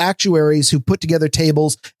have actuaries who put together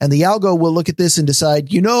tables, and the algo will look at this and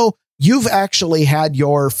decide, you've actually had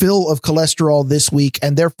your fill of cholesterol this week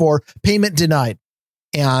and therefore payment denied.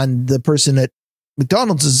 And the person at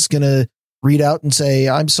McDonald's is going to read out and say,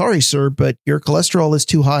 I'm sorry, sir, but your cholesterol is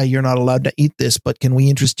too high. You're not allowed to eat this, but can we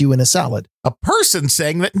interest you in a salad? A person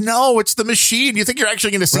saying that, no, it's the machine. You think you're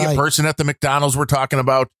actually going to see a person at the McDonald's we're talking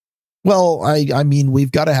about? Well, I mean,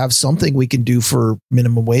 we've got to have something we can do for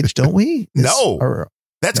minimum wage, don't we?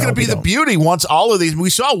 That's going to be the beauty. Once all of these, we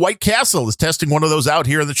saw White Castle is testing one of those out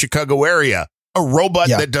here in the Chicago area, a robot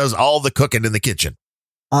that does all the cooking in the kitchen.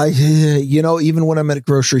 Even when I'm at a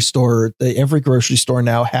grocery store, every grocery store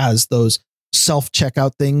now has those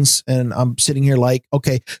self-checkout things. And I'm sitting here like,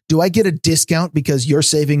 okay, do I get a discount because you're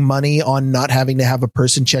saving money on not having to have a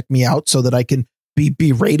person check me out so that I can be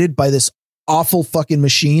berated by this awful fucking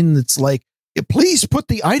machine that's like, please put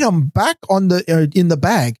the item back on in the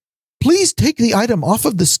bag. Please take the item off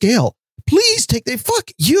of the scale. Please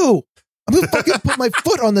fuck you. I'm going to fucking put my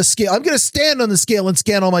foot on the scale. I'm going to stand on the scale and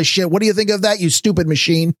scan all my shit. What do you think of that, you stupid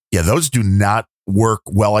machine? Yeah, those do not work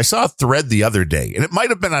well. I saw a thread the other day, and it might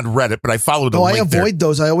have been on Reddit, but I followed I avoid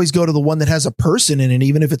those. I always go to the one that has a person in it,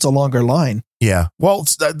 even if it's a longer line. Yeah. Well,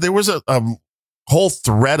 there was whole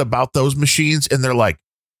thread about those machines, and they're like,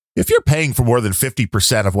 if you're paying for more than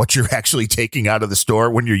 50% of what you're actually taking out of the store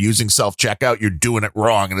when you're using self-checkout, you're doing it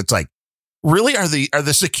wrong. And it's like, really? Are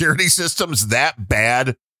the security systems that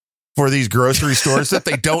bad for these grocery stores that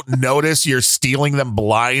they don't notice you're stealing them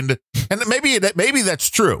blind? And maybe that's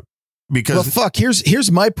true. Because well, fuck,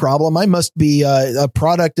 here's my problem. I must be a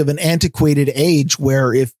product of an antiquated age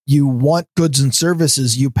where if you want goods and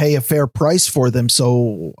services, you pay a fair price for them.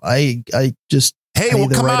 So I just pay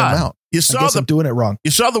the come right on. amount. I'm doing it wrong.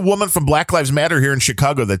 You saw the woman from Black Lives Matter here in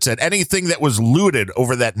Chicago that said anything that was looted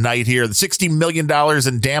over that night here, the $60 million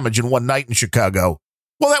in damage in one night in Chicago.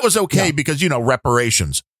 Well, that was okay because,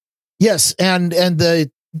 reparations. Yes. And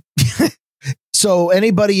the so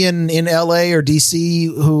anybody in LA or DC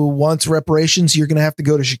who wants reparations, you're going to have to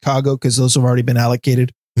go to Chicago because those have already been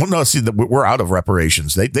allocated. Well, no, see, we're out of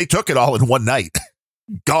reparations. They took it all in one night.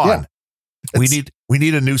 Gone. Yeah. We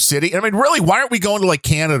need a new city. I mean, really, why aren't we going to like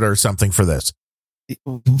Canada or something for this?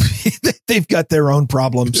 They've got their own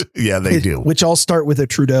problems. Yeah, they do. Which all start with a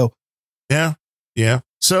Trudeau. Yeah. Yeah.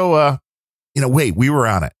 So, we were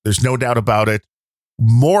on it. There's no doubt about it.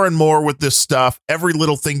 More and more with this stuff, every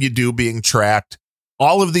little thing you do being tracked,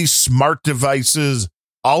 all of these smart devices,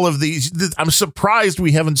 all of these. I'm surprised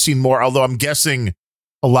we haven't seen more, although I'm guessing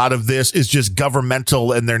a lot of this is just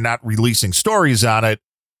governmental and they're not releasing stories on it.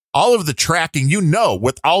 All of the tracking,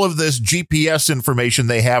 with all of this GPS information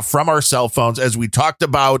they have from our cell phones, as we talked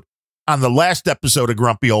about on the last episode of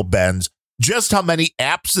Grumpy Old Ben's, just how many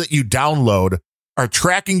apps that you download are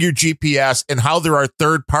tracking your GPS and how there are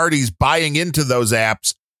third parties buying into those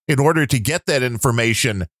apps in order to get that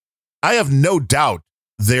information. I have no doubt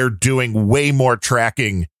they're doing way more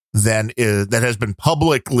tracking than that has been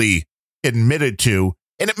publicly admitted to.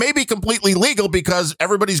 And it may be completely legal because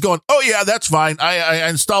everybody's going, oh, yeah, that's fine. I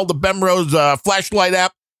installed the Bemrose flashlight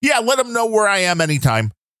app. Yeah, let them know where I am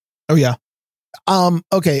anytime. Oh, yeah.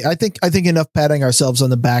 Okay, I think enough patting ourselves on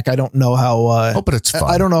the back. I don't know how but it's fun.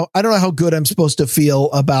 I don't know how good I'm supposed to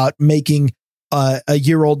feel about making a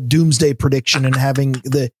year-old doomsday prediction and having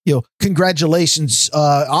the congratulations,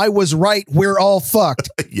 I was right, we're all fucked.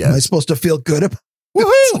 Yes. Am I supposed to feel good about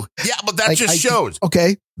woohoo? Yeah, but that shows.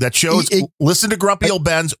 Okay. That shows. Listen to Grumpy Old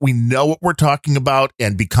Ben's. We know what we're talking about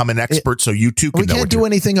and become an expert so you too can know. We can't do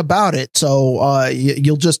anything about it. So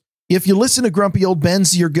you'll just, if you listen to Grumpy Old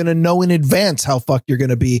Ben's, you're going to know in advance how fucked you're going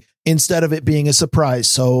to be instead of it being a surprise.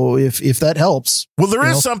 So if that helps. Well, there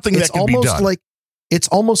is something that can be done. It's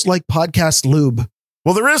almost like podcast lube.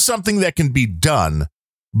 Well, there is something that can be done,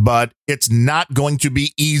 but it's not going to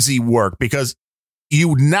be easy work because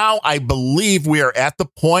I believe we are at the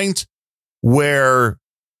point where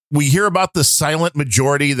we hear about the silent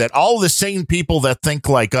majority, that all the sane people that think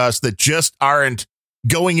like us, that just aren't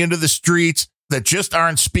going into the streets, that just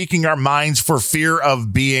aren't speaking our minds for fear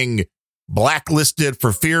of being blacklisted,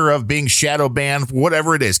 for fear of being shadow banned,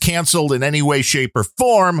 whatever it is, canceled in any way, shape, or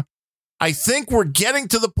form. I think we're getting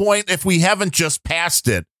to the point, if we haven't just passed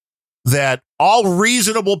it, that all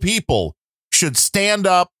reasonable people should stand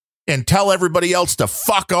up and tell everybody else to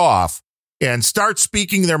fuck off and start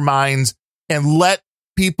speaking their minds and let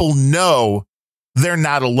people know they're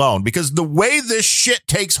not alone. Because the way this shit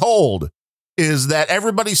takes hold is that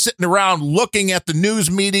everybody's sitting around looking at the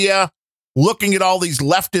news media, looking at all these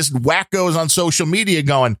leftist wackos on social media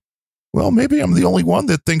going, well, maybe I'm the only one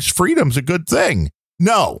that thinks freedom's a good thing.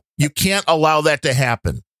 No, you can't allow that to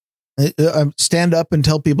happen. Stand up and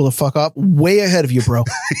tell people to fuck off. Way ahead of you, bro.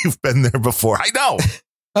 You've been there before. I know.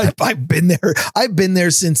 I've been there. I've been there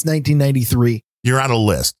since 1993. You're on a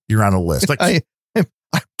list. Like I'm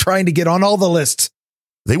trying to get on all the lists.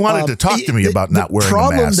 They wanted to talk to me about not wearing a mask.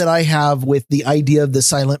 The problem that I have with the idea of the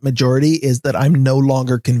silent majority is that I'm no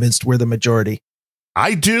longer convinced we're the majority.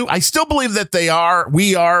 I do. I still believe that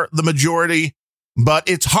we are the majority, but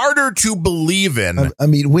it's harder to believe in. I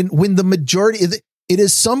mean, when the majority, it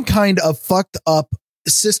is some kind of fucked up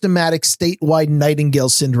systematic statewide Nightingale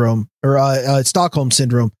syndrome or Stockholm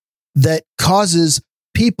syndrome that causes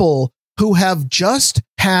people who have just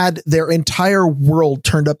had their entire world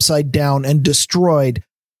turned upside down and destroyed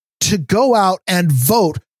to go out and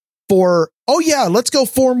vote for, oh yeah, let's go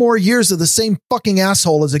 4 more years of the same fucking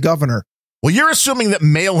asshole as a governor. Well, you're assuming that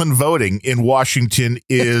mail-in voting in Washington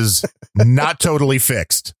is not totally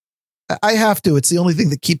fixed. I have to. It's the only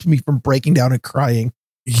thing that keeps me from breaking down and crying.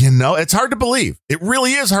 It's hard to believe. It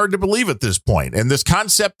really is hard to believe at this point. And this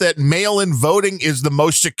concept that mail-in voting is the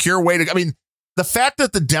most secure way to, I mean, the fact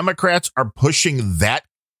that the Democrats are pushing that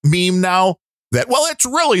meme now, that, well, it's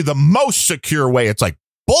really the most secure way. It's like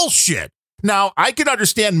bullshit. Now, I can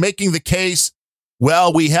understand making the case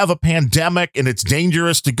well, we have a pandemic and it's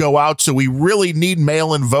dangerous to go out, so we really need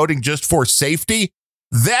mail-in voting just for safety.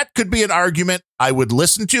 That could be an argument I would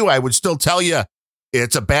listen to. I would still tell you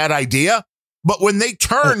it's a bad idea. But when they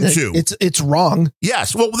turn to it's wrong.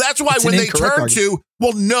 Yes. Well, that's why when they turn to,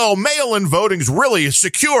 well, no, mail-in voting is really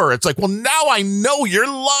secure. It's like, well, now I know you're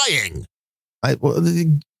lying.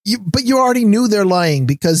 But you already knew they're lying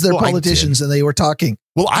because they're politicians and they were talking.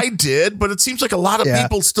 Well, I did, but it seems like a lot of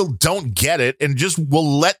people still don't get it and just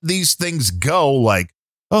will let these things go like,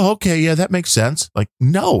 oh, okay, yeah, that makes sense. Like,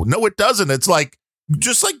 no, it doesn't. It's like,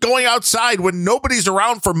 just like going outside when nobody's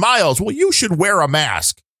around for miles. Well, you should wear a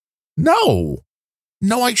mask. No,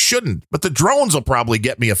 I shouldn't. But the drones will probably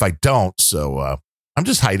get me if I don't. So I'm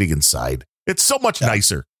just hiding inside. It's so much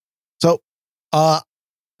nicer. So I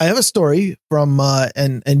have a story from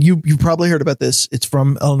and you probably heard about this. It's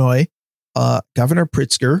from Illinois. Governor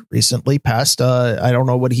Pritzker recently passed. I don't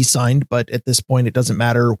know what he signed, but at this point, it doesn't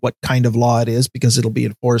matter what kind of law it is because it'll be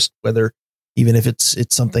enforced even if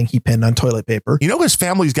it's something he penned on toilet paper. You know, his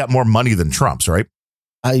family's got more money than Trump's, right?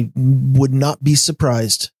 I would not be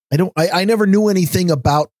surprised. I never knew anything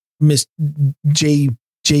about Miss JQ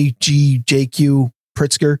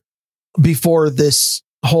Pritzker before this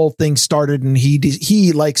whole thing started. And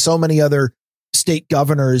he, like so many other state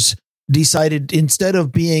governors, decided instead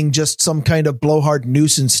of being just some kind of blowhard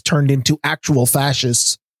nuisance turned into actual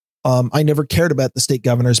fascists. I never cared about the state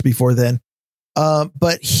governors before then.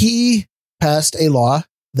 But he passed a law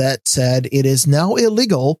that said it is now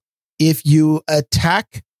illegal if you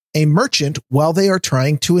attack a merchant while they are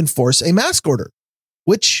trying to enforce a mask order,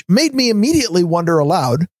 which made me immediately wonder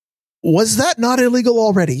aloud, was that not illegal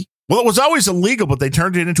already? Well, it was always illegal, but they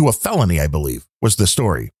turned it into a felony, I believe, was the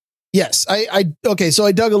story. Yes. Okay. So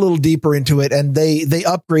I dug a little deeper into it and they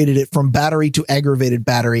upgraded it from battery to aggravated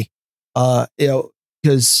battery.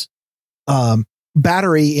 Because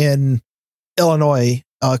battery in Illinois,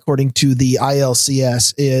 according to the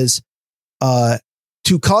ILCS, is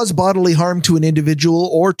to cause bodily harm to an individual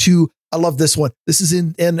or to, I love this one. This is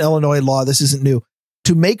in Illinois law. This isn't new.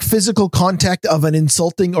 To make physical contact of an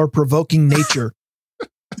insulting or provoking nature.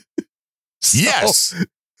 Yes.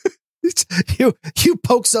 You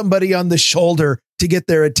poke somebody on the shoulder to get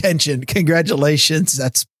their attention. Congratulations.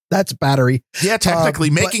 That's battery. Yeah, technically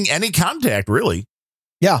making any contact, really.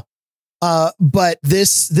 Yeah. But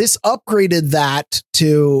this upgraded that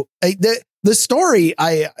to the story.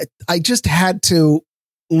 I just had to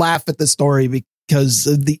laugh at the story because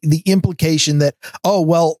of the implication that, oh,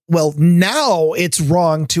 well, now it's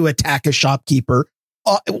wrong to attack a shopkeeper.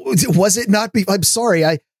 Was it not? I'm sorry.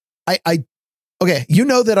 Okay, you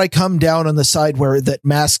know that I come down on the side where that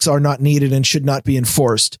masks are not needed and should not be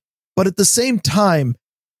enforced. But at the same time,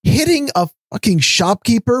 hitting a fucking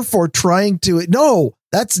shopkeeper for trying to, no,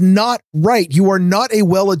 that's not right. You are not a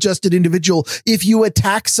well-adjusted individual if you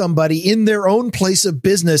attack somebody in their own place of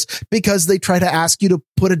business because they try to ask you to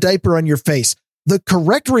put a diaper on your face. The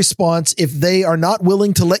correct response, if they are not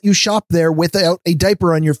willing to let you shop there without a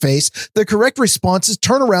diaper on your face, the correct response is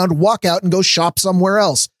turn around, walk out, and go shop somewhere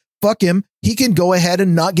else. Fuck him. He can go ahead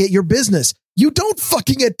and not get your business. You don't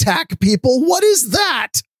fucking attack people. What is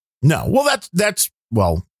that? No. Well,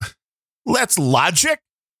 that's logic,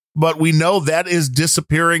 but we know that is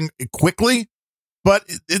disappearing quickly. But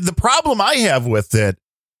the problem I have with it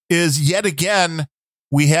is, yet again,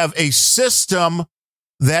 we have a system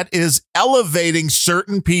that is elevating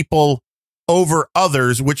certain people over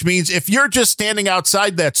others, which means if you're just standing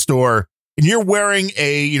outside that store and you're wearing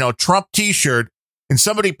a, Trump t-shirt, and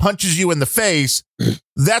somebody punches you in the face,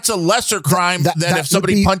 that's a lesser crime than if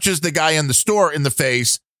somebody punches the guy in the store in the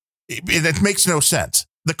face. It makes no sense.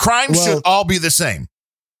 The crime should all be the same.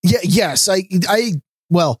 Yeah. Yes.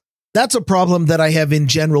 Well, that's a problem that I have in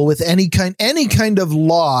general with any kind of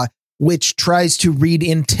law which tries to read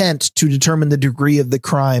intent to determine the degree of the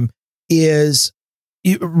crime. It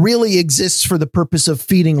really exists for the purpose of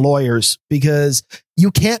feeding lawyers because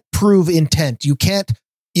you can't prove intent. You can't.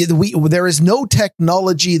 There is no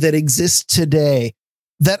technology that exists today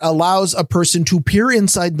that allows a person to peer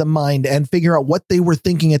inside the mind and figure out what they were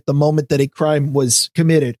thinking at the moment that a crime was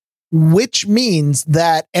committed, which means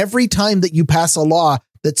that every time that you pass a law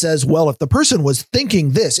that says, well, if the person was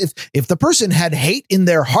thinking this, if the person had hate in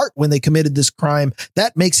their heart when they committed this crime,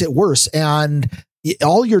 that makes it worse. And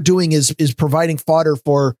all you're doing is providing fodder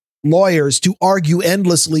for lawyers to argue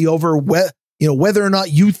endlessly over whether or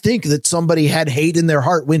not you think that somebody had hate in their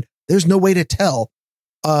heart when there's no way to tell.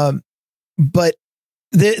 But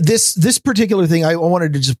this particular thing, I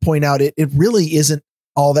wanted to just point out, it really isn't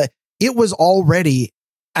all that. It was already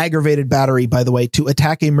aggravated battery, by the way, to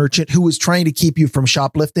attack a merchant who was trying to keep you from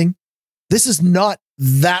shoplifting. This is not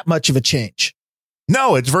that much of a change.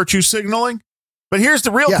 No, it's virtue signaling. But here's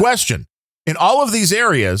the real question. In all of these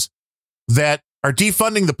areas that are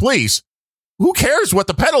defunding the police, who cares what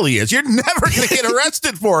the penalty is? You're never going to get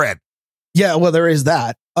arrested for it. Yeah, well, there is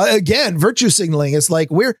that. Again, virtue signaling is like,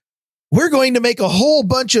 we're going to make a whole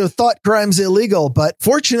bunch of thought crimes illegal, but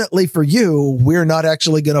fortunately for you, we're not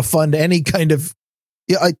actually going to fund any kind of,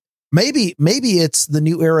 maybe it's the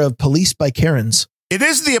new era of police by Karens. It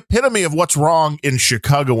is the epitome of what's wrong in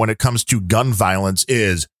Chicago when it comes to gun violence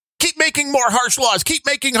is keep making more harsh laws, keep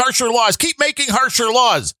making harsher laws, keep making harsher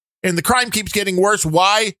laws. And the crime keeps getting worse.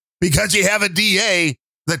 Why? Because you have a DA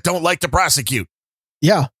that don't like to prosecute.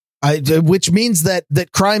 Yeah. Which means that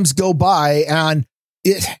crimes go by, and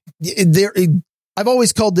I've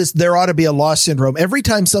always called this, there ought to be a law syndrome. Every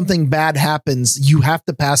time something bad happens, you have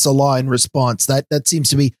to pass a law in response. That seems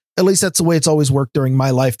to be, at least that's the way it's always worked during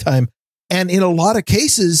my lifetime. And in a lot of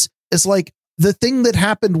cases, it's like the thing that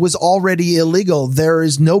happened was already illegal. There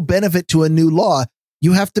is no benefit to a new law.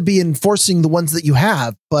 You have to be enforcing the ones that you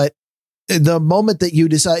have. But the moment that you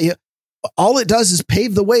decide, all it does is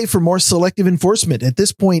pave the way for more selective enforcement. At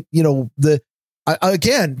this point,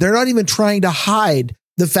 again, they're not even trying to hide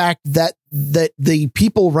the fact that the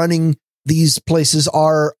people running these places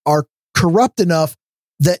are corrupt enough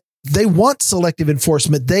that they want selective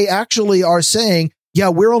enforcement. They actually are saying, yeah,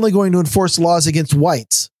 we're only going to enforce laws against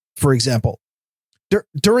whites, for example.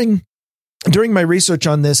 During my research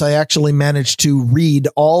on this, I actually managed to read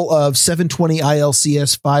all of 720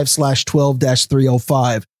 ILCS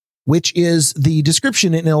 5/12-305, which is the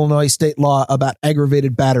description in Illinois state law about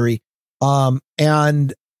aggravated battery.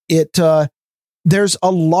 And there's a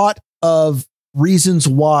lot of reasons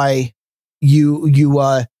why you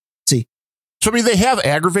see. So, I mean, they have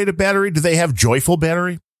aggravated battery. Do they have joyful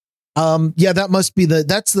battery? Yeah, that must be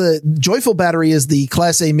that's the joyful battery is the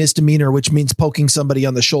class A misdemeanor, which means poking somebody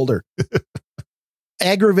on the shoulder.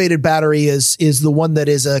 Aggravated battery is the one that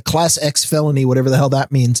is a class X felony, whatever the hell that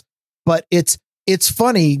means. But it's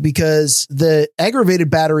funny because the aggravated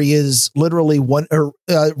battery is literally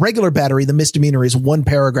regular battery. The misdemeanor is one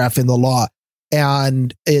paragraph in the law,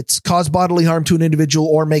 and it's cause bodily harm to an individual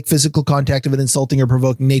or make physical contact of an insulting or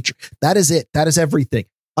provoking nature. That is it. That is everything.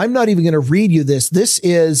 I'm not even going to read you this. This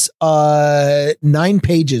is 9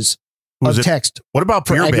 pages of text. What about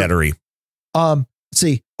pure battery?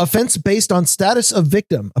 See, offense based on status of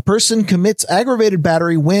victim. A person commits aggravated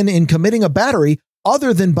battery when in committing a battery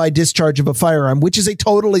other than by discharge of a firearm, which is a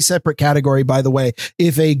totally separate category, by the way.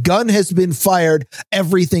 If a gun has been fired,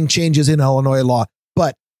 everything changes in Illinois law.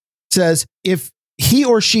 But it says if he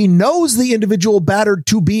or she knows the individual battered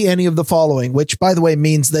to be any of the following, which, by the way,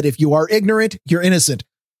 means that if you are ignorant, you're innocent.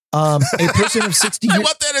 A person of 60 years. I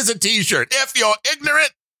want that as a t-shirt. If you're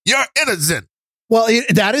ignorant, you're innocent. Well,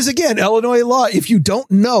 that is, again, Illinois law. If you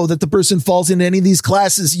don't know that the person falls into any of these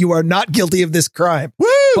classes, you are not guilty of this crime. Woo!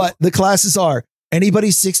 But the classes are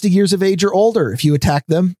anybody 60 years of age or older. If you attack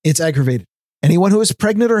them, it's aggravated. Anyone who is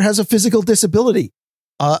pregnant or has a physical disability,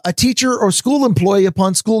 a teacher or school employee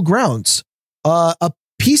upon school grounds, a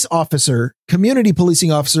peace officer, community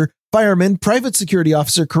policing officer, fireman, private security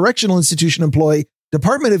officer, correctional institution employee,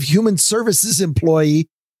 Department of Human Services employee,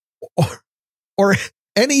 or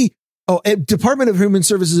any Department of Human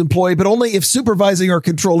Services employee, but only if supervising or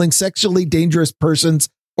controlling sexually dangerous persons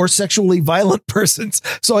or sexually violent persons.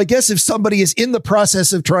 So I guess if somebody is in the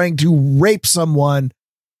process of trying to rape someone,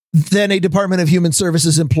 then a Department of Human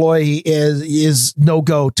Services employee is no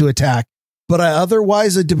go to attack. But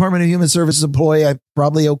otherwise, a Department of Human Services employee, I'm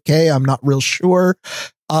probably okay. I'm not real sure.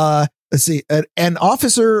 Let's see, an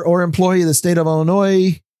officer or employee of the state of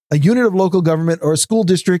Illinois, a unit of local government or a school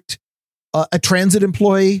district, a transit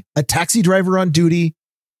employee, a taxi driver on duty.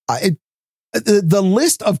 The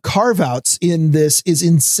list of carve-outs in this is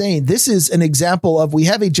insane. This is an example of, we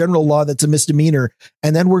have a general law that's a misdemeanor,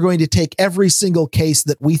 and then we're going to take every single case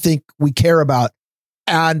that we think we care about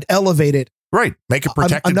and elevate it. Right. Make a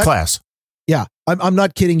protected class. Yeah. I'm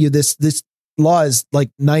not kidding you. This law is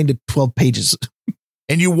like 9 to 12 pages.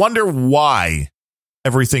 And you wonder why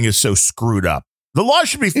everything is so screwed up. The law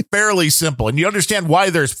should be fairly simple, and you understand why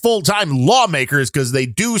there's full-time lawmakers, because they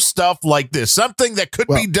do stuff like this, something that could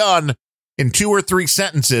be done in 2 or 3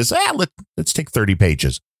 sentences. Let's take 30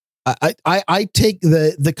 pages. I take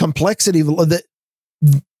the complexity of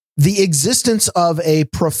the existence of a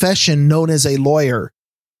profession known as a lawyer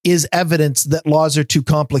is evidence that laws are too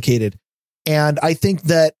complicated. And I think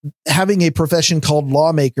that having a profession called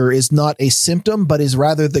lawmaker is not a symptom, but is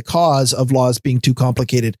rather the cause of laws being too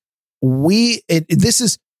complicated. This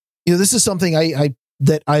is something I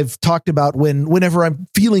that I've talked about whenever I'm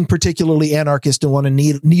feeling particularly anarchist and want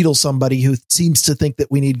to needle somebody who seems to think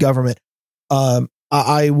that we need government.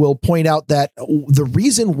 I will point out that the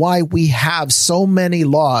reason why we have so many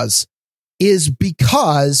laws is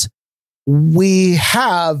because we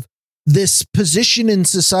have this position in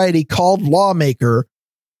society called lawmaker.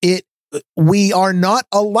 We are not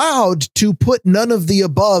allowed to put none of the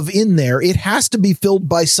above in there. It has to be filled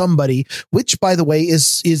by somebody, which, by the way,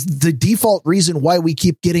 is the default reason why we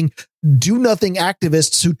keep getting do nothing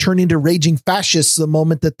activists who turn into raging fascists the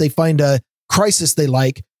moment that they find a crisis they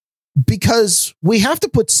like, because we have to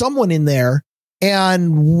put someone in there.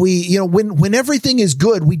 And when everything is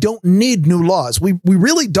good, we don't need new laws. We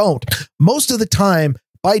really don't. Most of the time,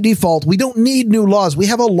 by default, we don't need new laws. We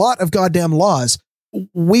have a lot of goddamn laws.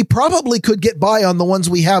 We probably could get by on the ones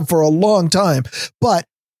we have for a long time, but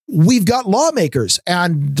we've got lawmakers,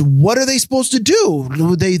 and what are they supposed to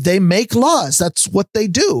do? They make laws. That's what they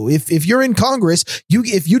do. If you're in Congress,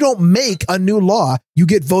 if you don't make a new law, you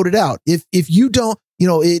get voted out. If you don't,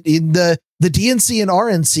 in the DNC and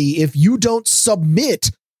RNC, if you don't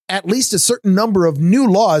submit at least a certain number of new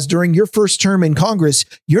laws during your first term in Congress,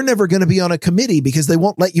 you're never going to be on a committee because they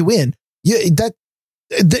won't let you in.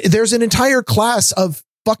 There's an entire class of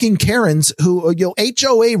fucking Karens who,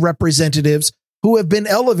 HOA representatives who have been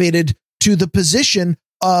elevated to the position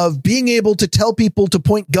of being able to tell people to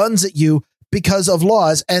point guns at you because of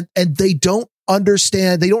laws. And they don't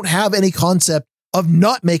understand. They don't have any concept of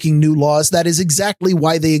not making new laws. That is exactly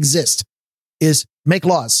why they exist, is make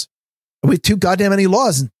laws. We have too goddamn many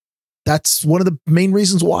laws. And that's one of the main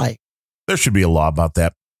reasons why. There should be a law about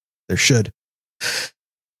that. There should.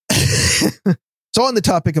 So on the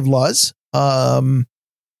topic of laws,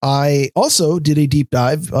 I also did a deep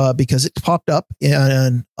dive because it popped up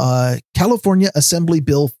in California Assembly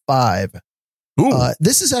Bill 5.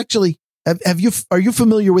 This is actually, are you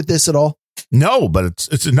familiar with this at all? No, but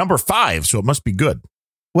it's a number 5, so it must be good.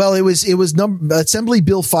 Well, it was Assembly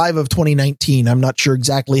Bill 5 of 2019. I'm not sure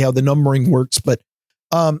exactly how the numbering works, but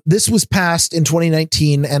this was passed in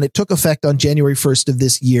 2019 and it took effect on January 1st of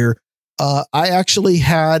this year. I actually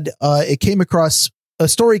had a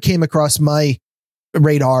story came across my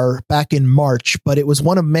radar back in March, but it was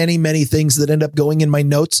one of many, many things that end up going in my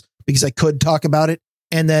notes because I could talk about it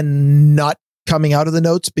and then not coming out of the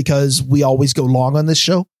notes because we always go long on this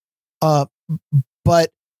show.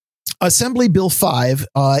 But Assembly Bill 5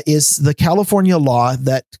 is the California law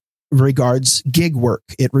that regards gig work.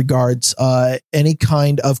 It regards any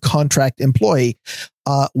kind of contract employee.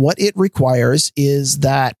 What it requires is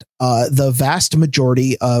that the vast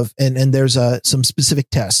majority of, and there's some specific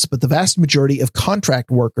tests, but the vast majority of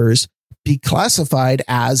contract workers be classified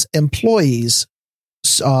as employees,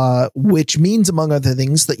 which means, among other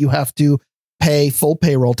things, that you have to pay full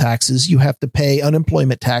payroll taxes. You have to pay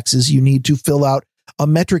unemployment taxes. You need to fill out a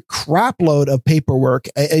metric crap load of paperwork,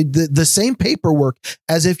 the same paperwork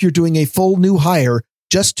as if you're doing a full new hire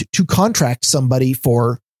just to contract somebody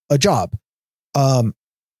for a job.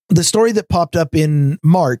 The story that popped up in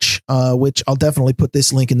March, which I'll definitely put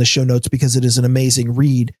this link in the show notes because it is an amazing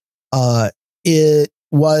read. It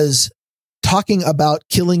was talking about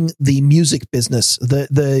killing the music business,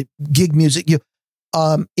 the gig music.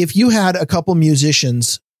 If you had a couple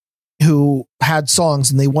musicians who had songs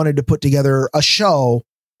and they wanted to put together a show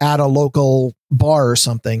at a local bar or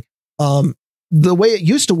something, the way it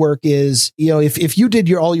used to work is, if you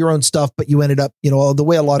did all your own stuff, but you ended up, the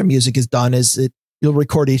way a lot of music is done is you'll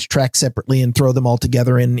record each track separately and throw them all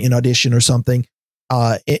together in Audition or something,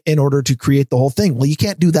 in order to create the whole thing. Well, you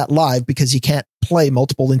can't do that live because you can't play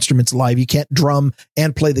multiple instruments live. You can't drum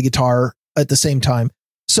and play the guitar at the same time.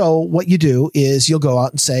 So what you do is you'll go out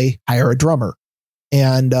and say, hire a drummer.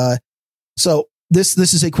 And, so this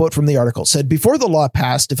is a quote from the article. Said, before the law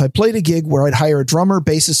passed, if I played a gig where I'd hire a drummer,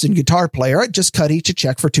 bassist, and guitar player, I'd just cut each a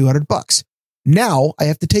check for $200. Now I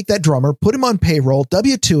have to take that drummer, put him on payroll,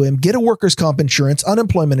 W-2 him, get a workers' comp insurance,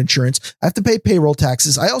 unemployment insurance. I have to pay payroll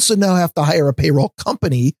taxes. I also now have to hire a payroll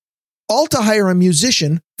company, all to hire a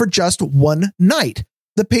musician for just one night.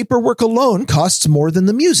 The paperwork alone costs more than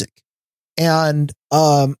the music. And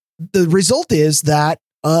the result is that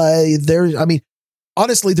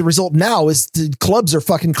honestly, the result now is the clubs are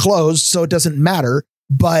fucking closed, so it doesn't matter.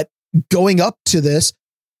 But going up to this,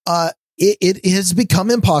 it has become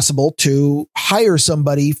impossible to hire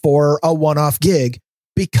somebody for a one-off gig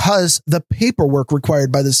because the paperwork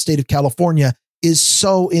required by the state of California is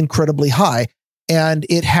so incredibly high. And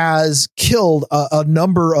it has killed a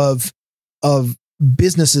number of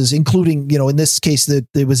businesses, including, in this case, that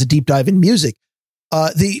there was a deep dive in music.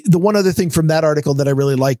 The one other thing from that article that I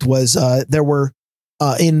really liked was there were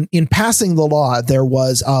in passing the law, there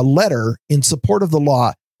was a letter in support of the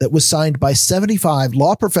law that was signed by 75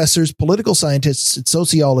 law professors, political scientists, and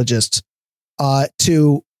sociologists.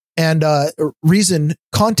 Reason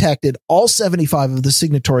contacted all 75 of the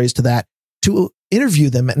signatories to that to interview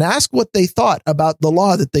them and ask what they thought about the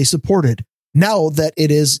law that they supported, now that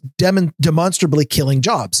it is demonstrably killing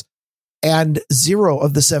jobs. And 0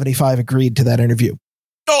 of the 75 agreed to that interview.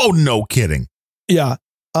 Oh, no kidding. Yeah.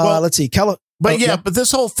 Let's see. But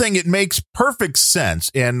this whole thing, it makes perfect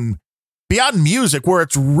sense. And beyond music, where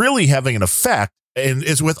it's really having an effect, and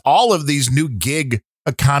is with all of these new gig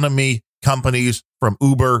economy companies, from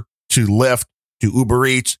Uber to Lyft to Uber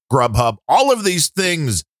Eats, Grubhub, all of these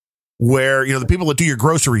things where, the people that do your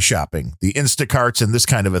grocery shopping, the Instacarts and this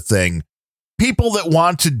kind of a thing, people that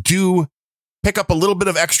want to pick up a little bit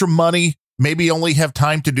of extra money, maybe only have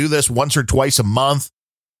time to do this once or twice a month.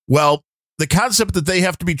 Well, the concept that they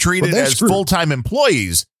have to be treated as full-time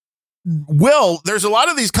employees. There's a lot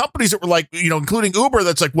of these companies that were like, including Uber,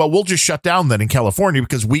 that's like, well, we'll just shut down then in California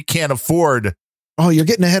because we can't afford. Oh, you're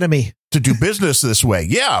getting ahead of me. To do business this way.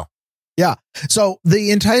 Yeah. Yeah. So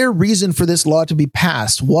the entire reason for this law to be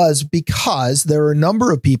passed was because there are a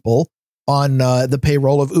number of people on the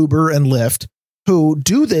payroll of Uber and Lyft who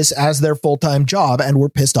do this as their full-time job and were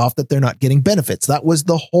pissed off that they're not getting benefits. That was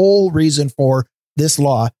the whole reason for this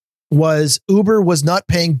law, was Uber was not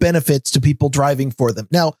paying benefits to people driving for them.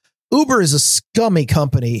 Now, Uber is a scummy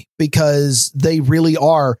company because they really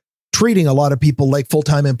are treating a lot of people like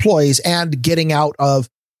full-time employees and getting out of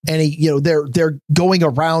any, they're going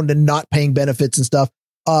around and not paying benefits and stuff.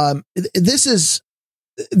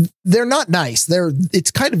 They're not nice. It's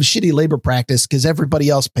kind of a shitty labor practice because everybody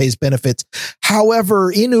else pays benefits.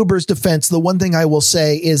 However, in Uber's defense, the one thing I will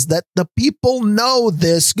say is that the people know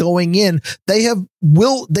this going in. They have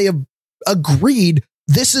agreed.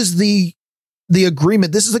 This is the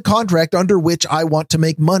agreement. This is a contract under which I want to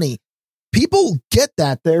make money. People get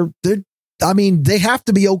that. They have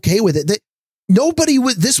to be okay with it.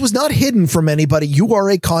 This was not hidden from anybody. You are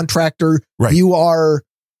a contractor. Right. You are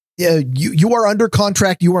under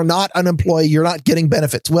contract. You are not an employee. You're not getting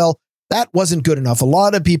benefits. Well, that wasn't good enough. A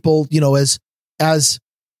lot of people, as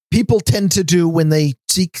people tend to do when they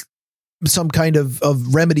seek some kind of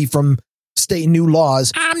remedy from state new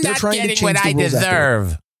laws, I'm not getting what I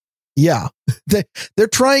deserve. Yeah, they're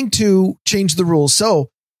trying to change the rules.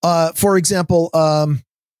 So, for example,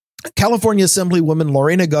 California Assemblywoman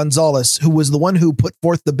Lorena Gonzalez, who was the one who put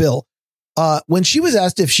forth the bill, when she was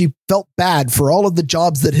asked if she felt bad for all of the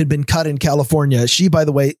jobs that had been cut in California, she, by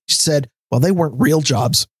the way, said, well, they weren't real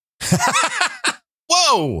jobs.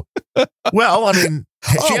 Whoa. Well, I mean,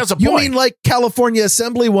 she has a point. You mean like California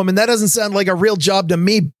Assemblywoman? That doesn't sound like a real job to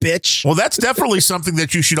me, bitch. Well, that's definitely something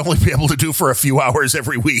that you should only be able to do for a few hours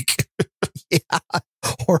every week. Yeah.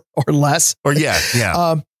 Or less. Or yeah.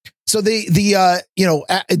 So the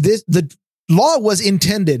law was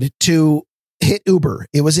intended to hit Uber.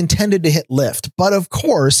 It was intended to hit Lyft. But of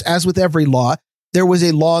course, as with every law, there was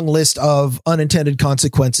a long list of unintended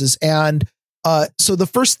consequences. And so the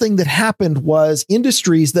first thing that happened was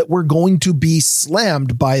industries that were going to be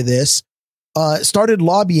slammed by this started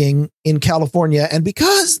lobbying in California. And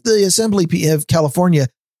because the Assembly of California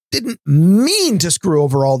didn't mean to screw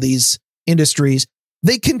over all these industries,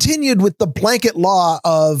 they continued with the blanket law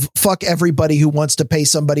of fuck everybody who wants to pay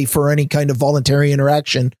somebody for any kind of voluntary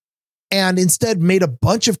interaction, and instead made a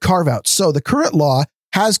bunch of carve-outs. So the current law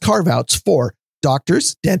has carve-outs for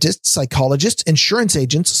doctors, dentists, psychologists, insurance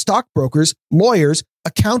agents, stockbrokers, lawyers,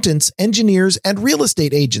 accountants, engineers, and real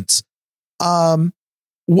estate agents.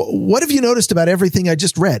 What have you noticed about everything I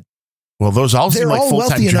just read? Well, those all seem like full-time jobs. They're all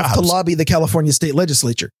wealthy enough to lobby the California state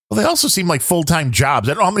legislature. Well, they also seem like full-time jobs.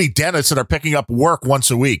 I don't know how many dentists that are picking up work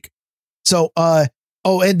once a week. So,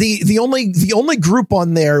 and the only group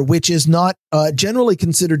on there which is not generally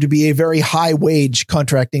considered to be a very high wage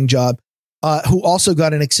contracting job, who also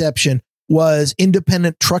got an exception, was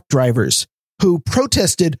independent truck drivers who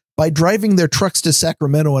protested by driving their trucks to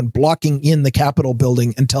Sacramento and blocking in the Capitol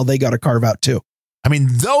building until they got a carve out too. I mean,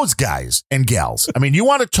 those guys and gals, I mean, you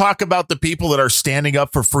want to talk about the people that are standing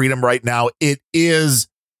up for freedom right now. It is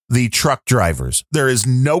the truck drivers. There is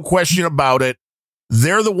no question about it.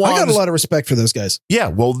 They're the ones. I got a lot of respect for those guys. Yeah.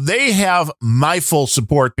 Well, they have my full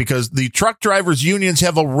support because the truck drivers unions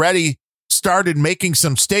have already started making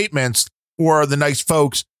some statements for the nice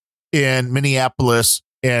folks in Minneapolis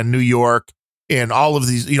and New York and all of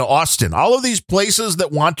these, Austin, all of these places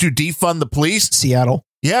that want to defund the police. Seattle.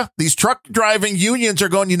 Yeah, these truck driving unions are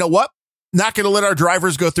going, you know what? Not going to let our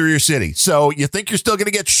drivers go through your city. So you think you're still going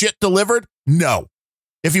to get shit delivered? No.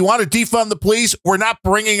 if you want to defund the police, we're not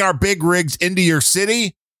bringing our big rigs into your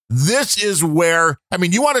city. This is where, I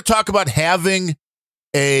mean, you want to talk about having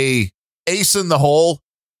a ace in the hole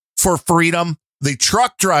for freedom. The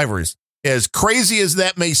truck drivers, as crazy as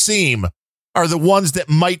that may seem, are the ones that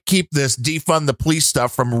might keep this defund the police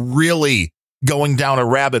stuff from really going down a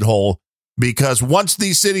rabbit hole. Because once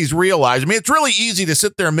these cities realize, I mean, it's really easy to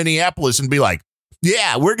sit there in Minneapolis and be like,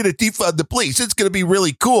 yeah, we're going to defund the police. It's going to be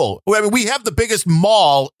really cool. I mean, we have the biggest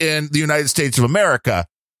mall in the United States of America.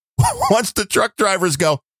 Once the truck drivers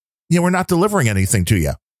go, yeah, we're not delivering anything to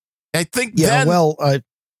you. I think. Yeah,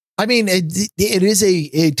 I mean, it is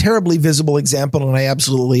a terribly visible example, and I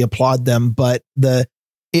absolutely applaud them. But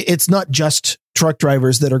it's not just truck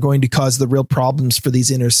drivers that are going to cause the real problems for these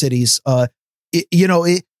inner cities.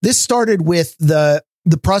 This started with the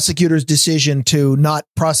prosecutor's decision to not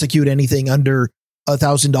prosecute anything under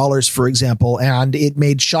 $1,000, for example, and it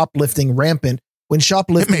made shoplifting rampant. When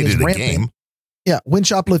shoplifting is rampant, when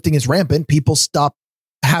shoplifting is rampant, people stop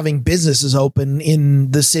having businesses open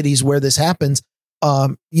in the cities where this happens.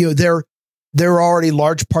 There are already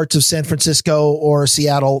large parts of San Francisco or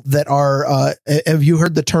Seattle that are. Have you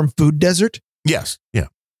heard the term food desert? Yes. Yeah.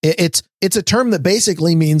 It's a term that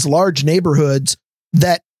basically means large neighborhoods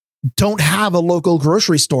that don't have a local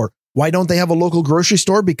grocery store. Why don't they have a local grocery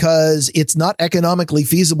store? Because it's not economically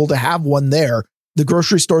feasible to have one there. The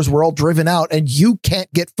grocery stores were all driven out, and you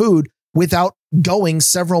can't get food without going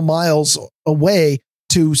several miles away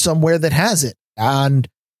to somewhere that has it. And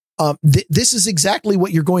this is exactly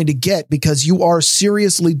what you're going to get, because you are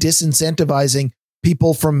seriously disincentivizing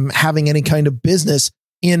people from having any kind of business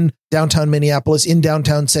in downtown Minneapolis, in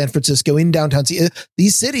downtown San Francisco, in downtown.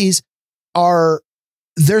 These cities are,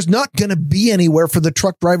 there's not going to be anywhere for the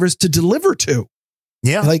truck drivers to deliver to.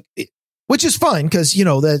 Yeah. Which is fine, because,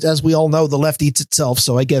 as we all know, the left eats itself.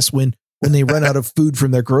 So I guess when they run out of food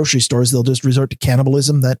from their grocery stores, they'll just resort to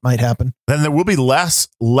cannibalism. That might happen. Then there will be less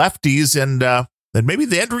lefties, and then maybe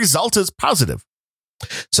the end result is positive.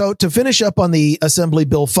 So to finish up on the Assembly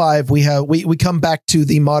Bill 5, we come back to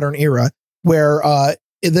the modern era where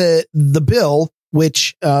the bill,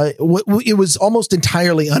 which it was almost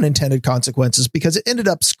entirely unintended consequences, because it ended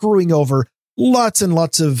up screwing over lots and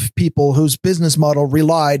lots of people whose business model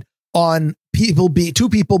relied on two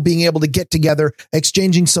people being able to get together,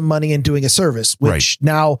 exchanging some money and doing a service, which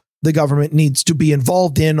now the government needs to be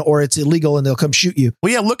involved in, or it's illegal and they'll come shoot you.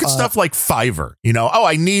 Well, yeah, look at stuff like Fiverr.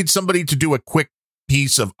 I need somebody to do a quick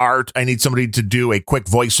piece of art. I need somebody to do a quick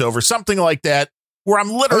voiceover, something like that, where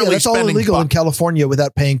I'm literally that's all illegal in California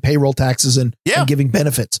without paying payroll taxes and giving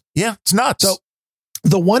benefits. Yeah, it's nuts. So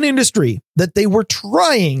the one industry that they were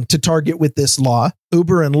trying to target with this law,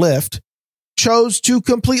 Uber and Lyft, chose to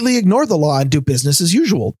completely ignore the law and do business as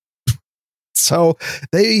usual. So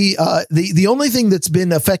they the only thing that's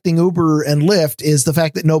been affecting Uber and Lyft is the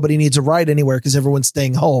fact that nobody needs a ride anywhere because everyone's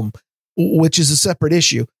staying home, which is a separate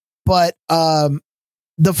issue. But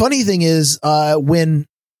the funny thing is, when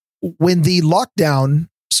the lockdown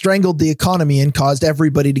strangled the economy and caused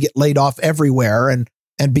everybody to get laid off everywhere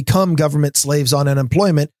and become government slaves on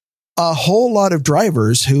unemployment, a whole lot of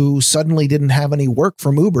drivers who suddenly didn't have any work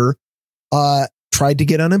from Uber tried to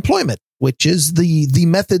get unemployment, which is the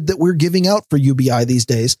method that we're giving out for UBI these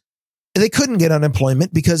days. They couldn't get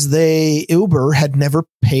unemployment because Uber had never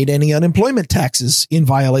paid any unemployment taxes in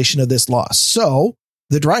violation of this law. So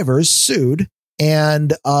the drivers sued.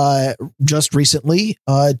 And just recently,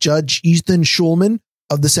 Judge Ethan Schulman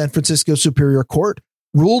of the San Francisco Superior Court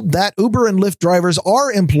ruled that Uber and Lyft drivers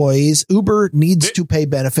are employees. Uber needs to pay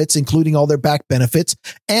benefits, including all their back benefits,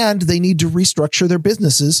 and they need to restructure their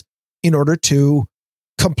businesses in order to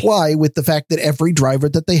comply with the fact that every driver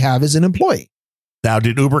that they have is an employee. Now,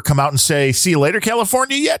 did Uber come out and say, see you later,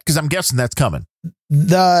 California yet? Because I'm guessing that's coming.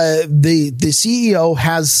 The CEO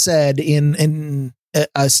has said in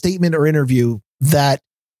a statement or interview that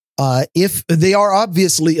if they are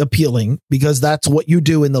obviously appealing, because that's what you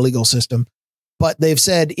do in the legal system, but they've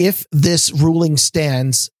said if this ruling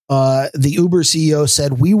stands, the Uber CEO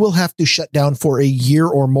said, we will have to shut down for a year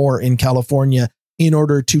or more in California in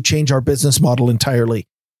order to change our business model entirely.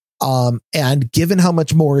 And given how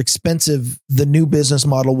much more expensive the new business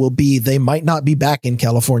model will be, they might not be back in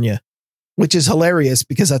California, which is hilarious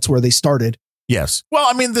because that's where they started. Yes. Well,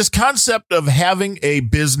 I mean, this concept of having a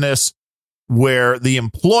business where the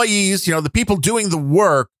employees, the people doing the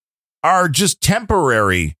work are just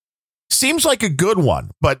temporary seems like a good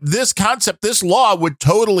one. But this concept, this law would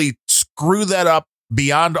totally screw that up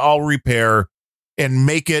beyond all repair and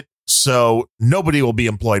make it so nobody will be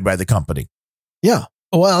employed by the company. Yeah.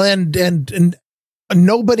 Well, and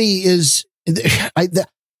nobody is.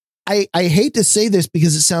 I I hate to say this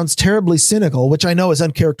because it sounds terribly cynical, which I know is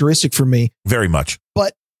uncharacteristic for me. Very much.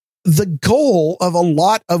 But the goal of a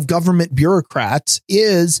lot of government bureaucrats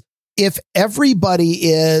is if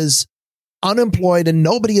everybody is unemployed and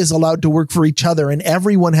nobody is allowed to work for each other and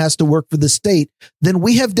everyone has to work for the state, then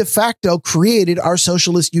we have de facto created our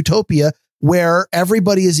socialist utopia where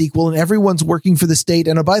everybody is equal and everyone's working for the state.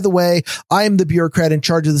 And by the way, I am the bureaucrat in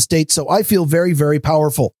charge of the state, so I feel very, very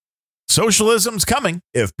powerful. Socialism's coming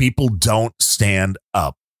if people don't stand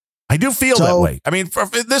up. I do feel that way. I mean,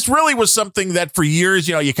 this really was something that for years,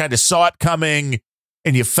 you kind of saw it coming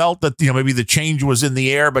and you felt that, maybe the change was in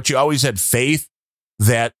the air, but you always had faith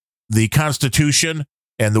that the Constitution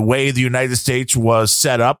and the way the United States was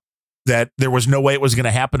set up, that there was no way it was going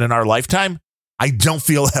to happen in our lifetime. I don't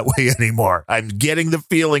feel that way anymore. I'm getting the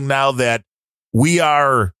feeling now that we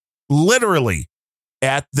are literally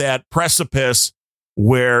at that precipice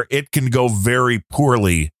where it can go very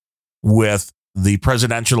poorly with the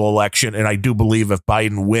presidential election. And I do believe if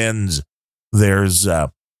Biden wins, there's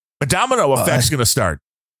a domino effect's going to start.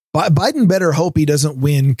 Biden better hope he doesn't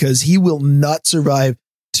win because he will not survive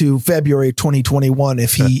to February 2021.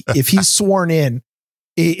 If he's sworn in,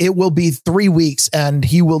 it will be 3 weeks and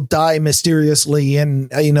he will die mysteriously in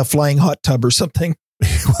a flying hot tub or something.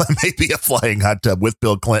 Well, maybe a flying hot tub with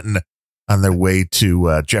Bill Clinton on their way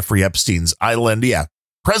to Jeffrey Epstein's island. Yeah.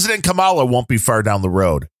 President Kamala won't be far down the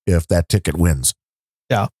road if that ticket wins.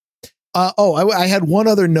 Yeah. I had one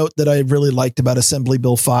other note that I really liked about Assembly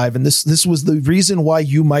Bill 5, and this was the reason why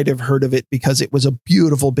you might have heard of it, because it was a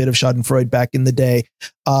beautiful bit of Schadenfreude back in the day.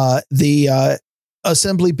 The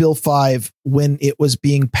Assembly Bill 5, when it was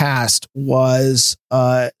being passed, was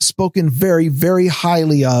spoken very, very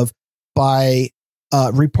highly of by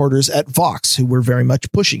reporters at Vox, who were very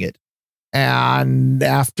much pushing it. And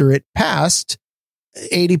after it passed,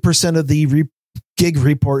 80% of the gig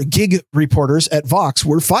reporters at Vox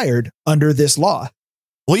were fired under this law.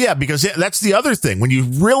 Well, yeah, because that's the other thing. When you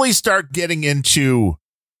really start getting into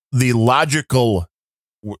the logical,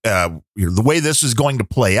 the way this is going to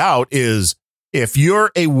play out is if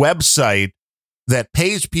you're a website that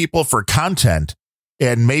pays people for content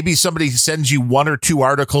and maybe somebody sends you 1 or 2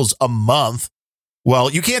 articles a month,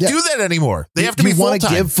 well, you can't do that anymore. They have to be full-time. You want to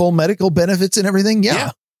give full medical benefits and everything?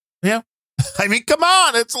 Yeah. I mean, come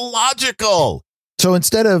on. It's logical. So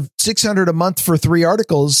instead of $600 a month for 3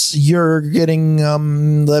 articles, you're getting,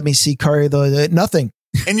 nothing.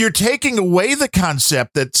 And you're taking away the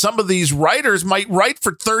concept that some of these writers might write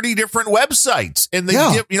for 30 different websites and they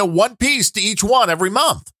give, one piece to each one every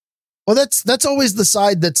month. Well, that's always the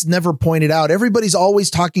side that's never pointed out. Everybody's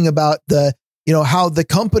always talking about how the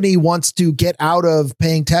company wants to get out of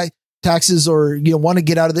paying taxes or, want to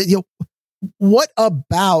get out of it. What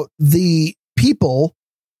about the people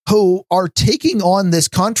who are taking on this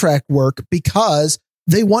contract work because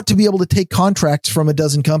they want to be able to take contracts from a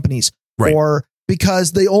dozen companies, right? Or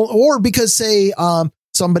because say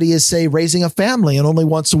somebody is raising a family and only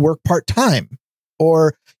wants to work part time,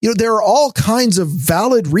 or there are all kinds of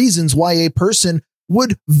valid reasons why a person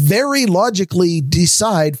would very logically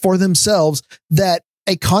decide for themselves that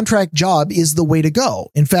a contract job is the way to go.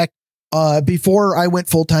 In fact, before I went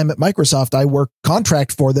full time at Microsoft, I worked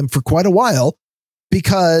contract for them for quite a while.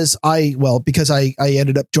 Because I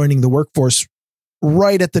ended up joining the workforce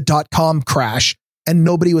right at the .com crash and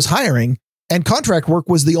nobody was hiring, and contract work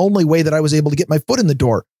was the only way that I was able to get my foot in the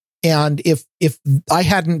door. And if I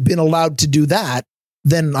hadn't been allowed to do that,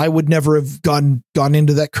 then I would never have gone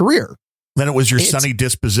into that career. Then it was your sunny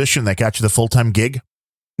disposition that got you the full-time gig?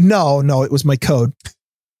 No, it was my code.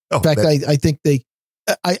 In fact, I think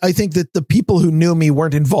that the people who knew me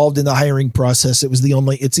weren't involved in the hiring process. It's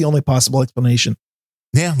the only possible explanation.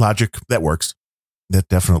 Yeah, logic. That works. That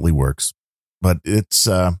definitely works. But it's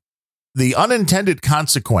the unintended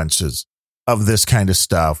consequences of this kind of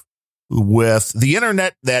stuff with the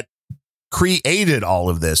internet that created all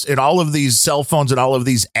of this and all of these cell phones and all of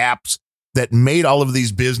these apps that made all of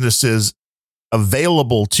these businesses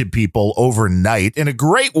available to people overnight in a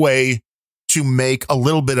great way to make a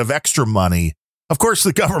little bit of extra money. Of course,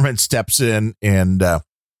 the government steps in and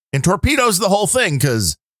torpedoes the whole thing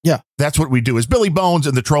because that's what we do. As Billy Bones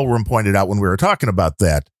in the Troll Room pointed out when we were talking about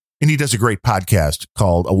that. And he does a great podcast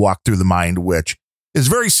called A Walk Through the Mind, which is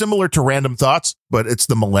very similar to Random Thoughts, but it's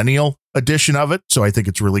the millennial edition of it. So I think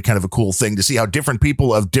it's really kind of a cool thing to see how different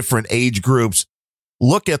people of different age groups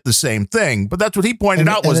look at the same thing. But that's what he pointed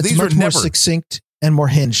out was these were never more succinct and more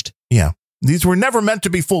hinged. Yeah. These were never meant to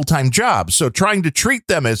be full-time jobs. So trying to treat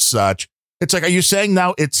them as such, it's like, are you saying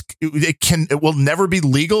now it will never be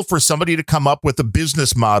legal for somebody to come up with a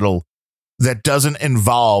business model that doesn't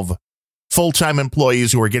involve full-time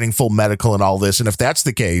employees who are getting full medical and all this. And if that's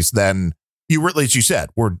the case, then as you said,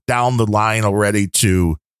 we're down the line already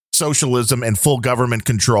to socialism and full government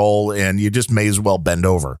control, and you just may as well bend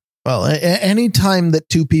over. Well, any time that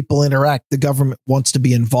two people interact, the government wants to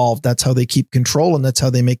be involved. That's how they keep control, and that's how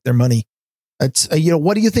they make their money. It's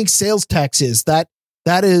what do you think sales tax is? That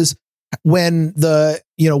is when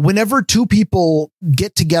whenever two people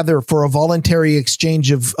get together for a voluntary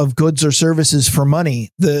exchange of goods or services for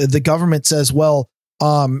money, the government says, well,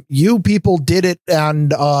 you people did it,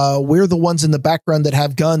 and we're the ones in the background that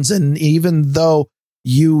have guns, and even though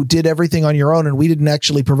you did everything on your own and we didn't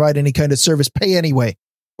actually provide any kind of service, pay anyway,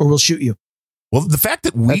 or we'll shoot you. Well, the fact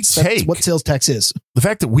that that's what sales tax is. The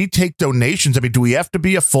fact that we take donations. I mean, do we have to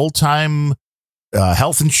be a full-time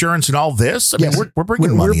health insurance and all this? I mean, we're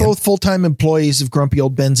bringing money. We're both full-time employees of Grumpy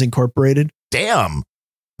Old Ben's Incorporated. Damn.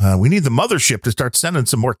 We need the mothership to start sending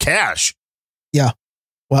some more cash. Yeah.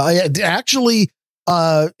 Well, actually,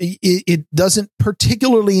 it doesn't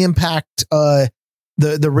particularly impact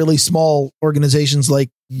the really small organizations like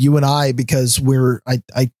you and I, because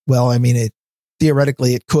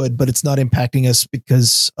theoretically it could, but it's not impacting us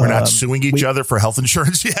because we're not suing each other for health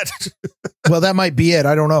insurance yet. Well, that might be it.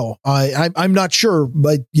 I don't know. I'm not sure,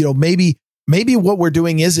 but maybe what we're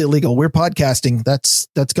doing is illegal. We're podcasting. That's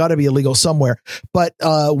got to be illegal somewhere. But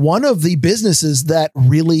one of the businesses that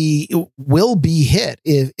really will be hit,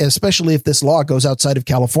 especially if this law goes outside of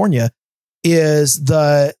California, is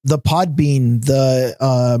the Podbean,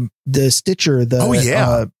 the Stitcher,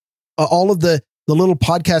 all of the little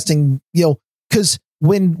podcasting, because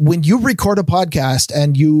when you record a podcast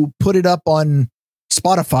and you put it up on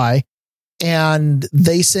Spotify and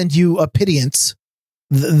they send you a pittance,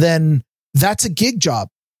 then that's a gig job.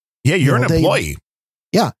 Yeah, you're an employee.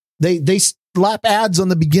 Yeah, they slap ads on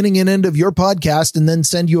the beginning and end of your podcast and then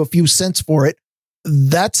send you a few cents for it.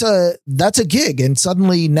 That's a gig, and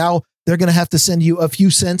suddenly now they're going to have to send you a few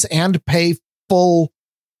cents and pay full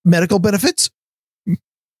medical benefits.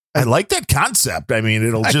 I like that concept. I mean,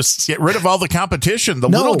 it'll just get rid of all the competition. The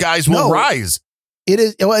little guys will rise. It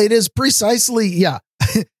is precisely,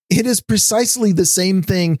 it is precisely the same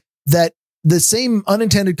thing, that the same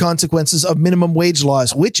unintended consequences of minimum wage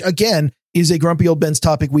laws, which again is a Grumpy Old Ben's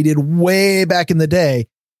topic we did way back in the day,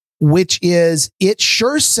 which is, it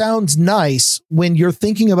sure sounds nice when you're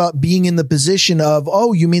thinking about being in the position of,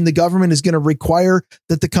 oh, you mean the government is going to require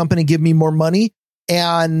that the company give me more money?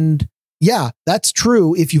 And yeah, that's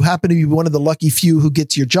true if you happen to be one of the lucky few who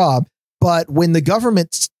gets your job. But when the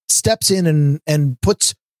government steps in and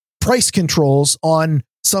puts price controls on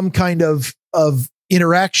some kind of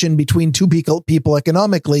interaction between two people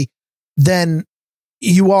economically, then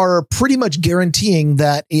you are pretty much guaranteeing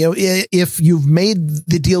that, if you've made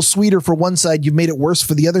the deal sweeter for one side, you've made it worse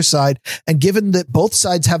for the other side. And given that both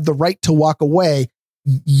sides have the right to walk away,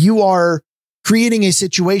 you are creating a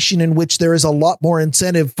situation in which there is a lot more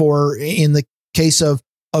incentive for, in the case of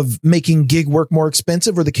making gig work more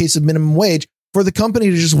expensive, or the case of minimum wage, for the company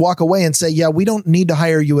to just walk away and say, yeah, we don't need to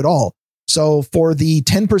hire you at all. So for the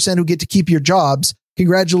 10% who get to keep your jobs,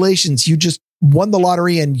 congratulations, you just won the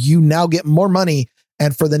lottery and you now get more money.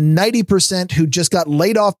 And for the 90% who just got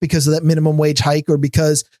laid off because of that minimum wage hike, or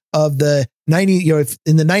because of the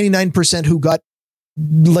 99% who got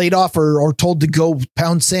laid off or told to go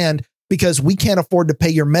pound sand because we can't afford to pay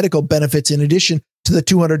your medical benefits in addition to the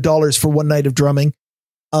 $200 for one night of drumming.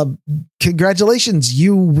 Congratulations.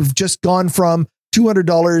 You've just gone from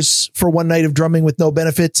 $200 for one night of drumming with no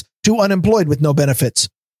benefits to unemployed with no benefits.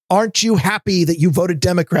 Aren't you happy that you voted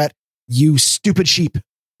Democrat, you stupid sheep?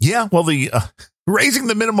 Yeah, well, the raising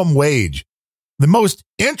the minimum wage, the most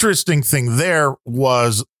interesting thing there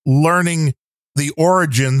was learning the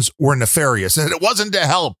origins were nefarious. And it wasn't to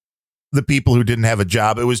help the people who didn't have a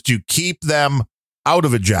job. It was to keep them out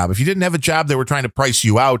of a job. If you didn't have a job, they were trying to price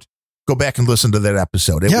you out. Go back and listen to that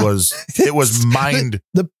episode. It was mind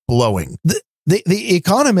blowing. The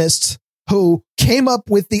economists who came up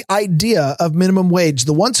with the idea of minimum wage,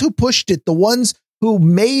 the ones who pushed it, the ones who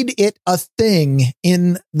made it a thing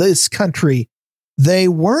in this country, they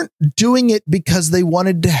weren't doing it because they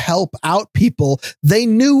wanted to help out people. They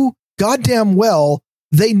knew goddamn well,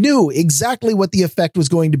 they knew exactly what the effect was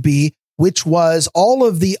going to be, which was all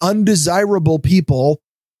of the undesirable people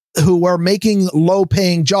who are making low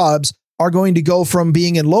paying jobs are going to go from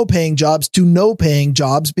being in low paying jobs to no paying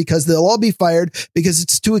jobs because they'll all be fired because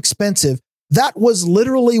it's too expensive. That was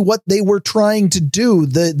literally what they were trying to do.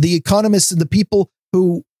 The economists and the people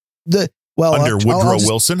who under Woodrow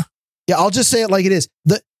Wilson. Yeah, I'll just say it like it is.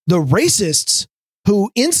 The racists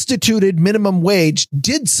who instituted minimum wage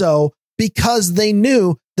did so because they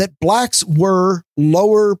knew that blacks were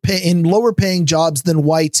lower paying jobs than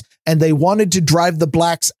whites, and they wanted to drive the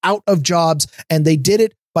blacks out of jobs, and they did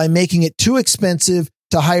it by making it too expensive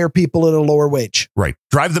to hire people at a lower wage. Right.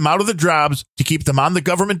 Drive them out of the jobs to keep them on the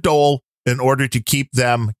government dole in order to keep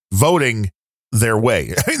them voting their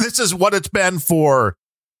way. I mean, this is what it's been for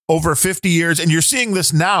over 50 years. And you're seeing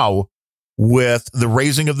this now with the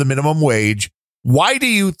raising of the minimum wage. Why do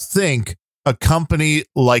you think a company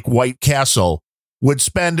like White Castle would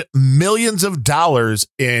spend millions of dollars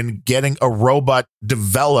in getting a robot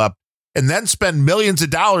developed and then spend millions of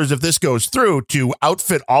dollars, if this goes through, to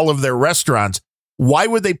outfit all of their restaurants? Why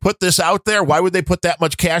would they put this out there? Why would they put that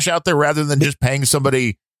much cash out there rather than just paying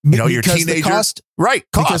somebody, your teenager? Cost.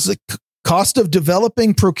 Because the cost of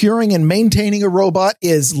developing, procuring, and maintaining a robot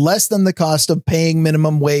is less than the cost of paying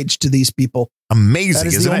minimum wage to these people.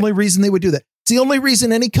 Amazing. That is the only reason they would do that. It's the only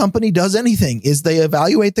reason any company does anything is they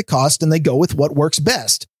evaluate the cost and they go with what works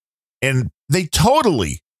best. And they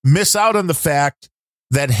totally miss out on the fact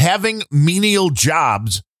that having menial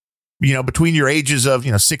jobs, between your ages of,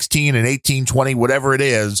 16 and 18, 20, whatever it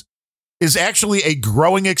is actually a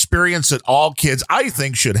growing experience that all kids, I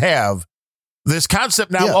think, should have. This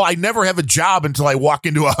concept now, I never have a job until I walk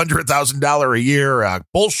into $100,000 a year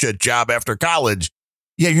bullshit job after college.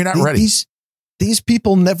 Yeah, you're not ready. These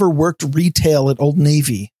people never worked retail at Old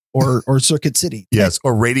Navy or Circuit City. Yes,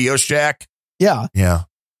 or Radio Shack. Yeah. Yeah.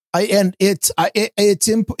 It's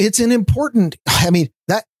an important. I mean,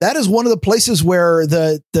 that is one of the places where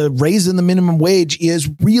the raise in the minimum wage is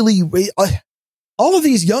really all of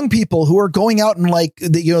these young people who are going out and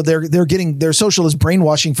they're getting their socialist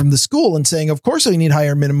brainwashing from the school and saying, of course, I need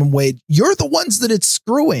higher minimum wage. You're the ones that it's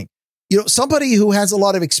screwing. Somebody who has a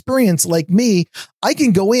lot of experience like me, I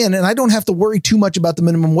can go in and I don't have to worry too much about the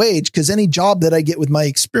minimum wage because any job that I get with my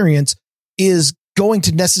experience is going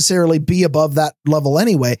to necessarily be above that level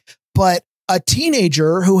anyway. But a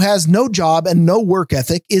teenager who has no job and no work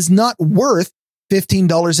ethic is not worth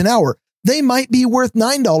 $15 an hour. They might be worth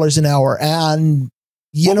 $9 an hour. And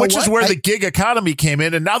which is where the gig economy came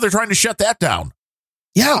in. And now they're trying to shut that down.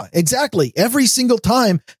 Yeah, exactly. Every single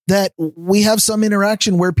time that we have some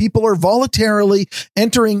interaction where people are voluntarily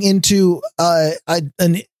entering into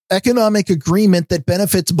an economic agreement that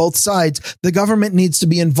benefits both sides, the government needs to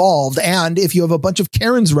be involved. And if you have a bunch of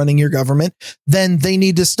Karens running your government, then they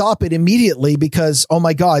need to stop it immediately because, oh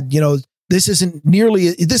my God, this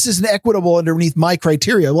isn't equitable underneath my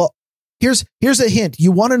criteria. Well, here's a hint.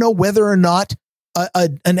 You want to know whether or not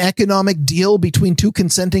an economic deal between two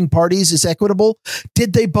consenting parties is equitable?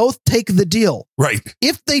 Did they both take the deal? Right.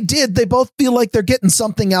 If they did, they both feel like they're getting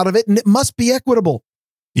something out of it and it must be equitable.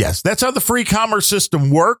 Yes, that's how the free commerce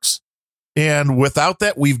system works. And without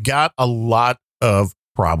that, we've got a lot of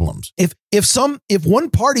problems. If one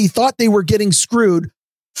party thought they were getting screwed,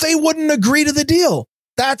 they wouldn't agree to the deal.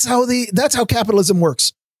 That's how capitalism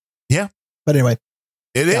works. Yeah. But anyway,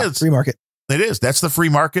 it is free market. It is. That's the free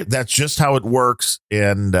market. That's just how it works.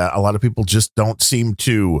 And a lot of people just don't seem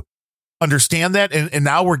to understand that. And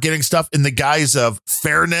now we're getting stuff in the guise of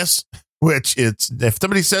fairness, which if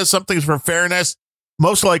somebody says something's for fairness,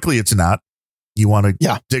 most likely it's not. You want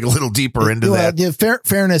to dig a little deeper into that. Yeah,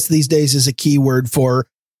 fairness these days is a key word for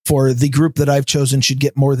the group that I've chosen should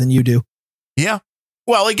get more than you do. Yeah.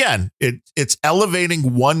 Well, again, it's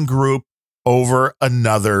elevating one group over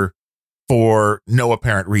another for no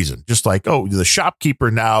apparent reason. Just like, the shopkeeper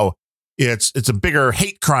now, it's a bigger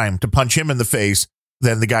hate crime to punch him in the face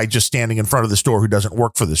than the guy just standing in front of the store who doesn't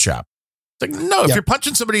work for the shop. It's like, no, if you're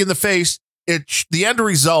punching somebody in the face, the end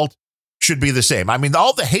result should be the same. I mean,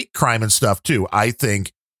 all the hate crime and stuff too, I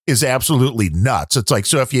think is absolutely nuts. It's like,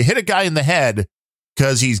 so if you hit a guy in the head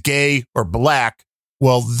because he's gay or black,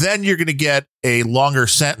 well, then you're going to get a longer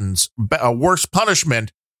sentence, a worse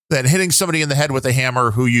punishment than hitting somebody in the head with a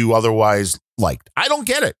hammer who you otherwise liked. I don't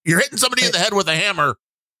get it. You're hitting somebody in the head with a hammer.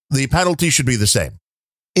 The penalty should be the same.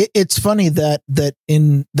 It's funny that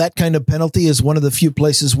in that kind of penalty is one of the few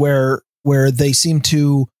places where they seem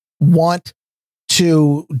to want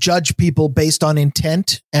to judge people based on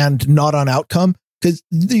intent and not on outcome. Because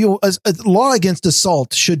a law against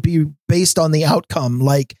assault should be based on the outcome.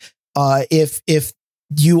 Like if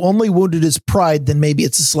you only wounded his pride, then maybe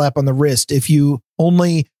it's a slap on the wrist. If you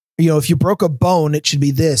only if you broke a bone, it should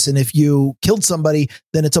be this. And if you killed somebody,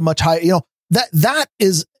 then it's a much higher, that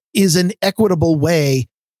is an equitable way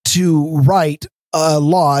to write a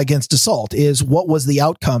law against assault is what was the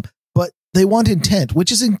outcome. But they want intent,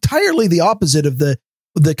 which is entirely the opposite of the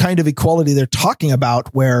kind of equality they're talking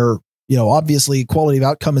about, where, obviously equality of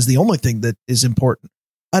outcome is the only thing that is important.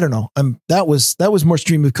 I don't know. That was more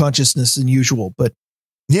stream of consciousness than usual, but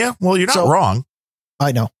yeah, well, you're not wrong.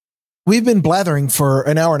 I know. We've been blathering for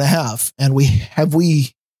an hour and a half, and have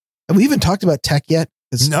we even talked about tech yet?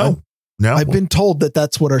 No. I've been told that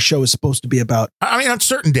that's what our show is supposed to be about. I mean, on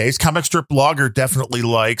certain days, Comic Strip Blogger definitely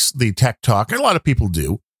likes the tech talk, and a lot of people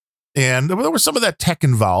do. And there was some of that tech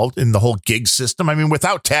involved in the whole gig system. I mean,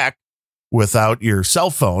 without tech, without your cell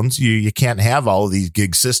phones, you can't have all of these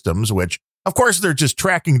gig systems, which, of course, they're just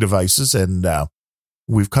tracking devices. And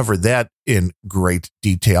we've covered that in great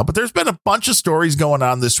detail. But there's been a bunch of stories going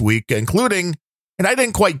on this week, including, and I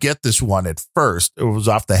didn't quite get this one at first. It was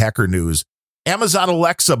off the Hacker News. Amazon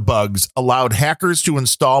Alexa bugs allowed hackers to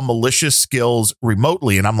install malicious skills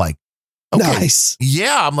remotely. And I'm like, okay, nice.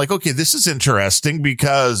 Yeah, I'm like, okay, this is interesting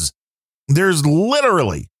because there's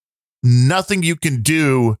literally nothing you can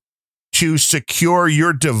do to secure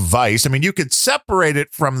your device. I mean, you could separate it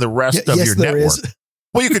from the rest of your network. Is.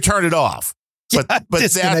 Well, you could turn it off. But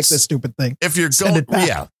disconnect the stupid thing. If you're going,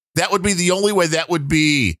 that would be the only way. That would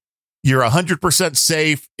be you're 100%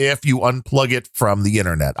 safe if you unplug it from the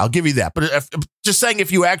internet. I'll give you that. But just saying,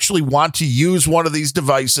 if you actually want to use one of these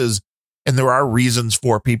devices, and there are reasons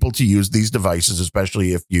for people to use these devices,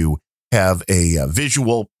 especially if you have a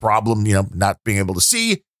visual problem, not being able to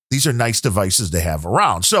see, these are nice devices to have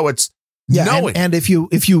around. So it's knowing. And if you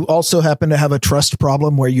also happen to have a trust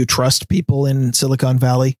problem where you trust people in Silicon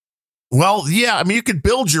Valley. Well, yeah, I mean, you could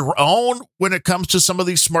build your own when it comes to some of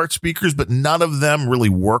these smart speakers, but none of them really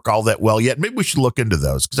work all that well yet. Maybe we should look into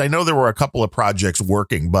those because I know there were a couple of projects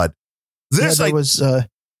working, but this was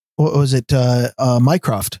what was it?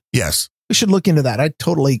 Mycroft. Yes, we should look into that.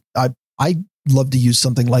 I'd love to use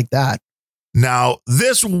something like that. Now,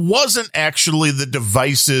 this wasn't actually the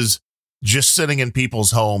devices just sitting in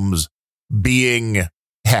people's homes being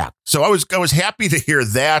hacked. So I was happy to hear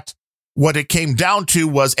that. What it came down to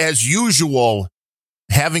was, as usual,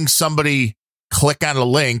 having somebody click on a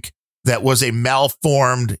link that was a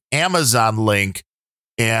malformed Amazon link.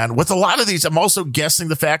 And with a lot of these, I'm also guessing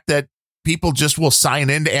the fact that people just will sign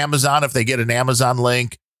into Amazon if they get an Amazon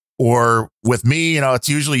link. Or with me, it's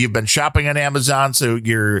usually you've been shopping on Amazon, so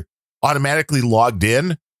you're automatically logged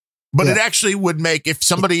in. But it actually would make, if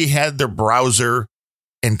somebody had their browser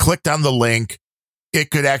and clicked on the link, it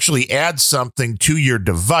could actually add something to your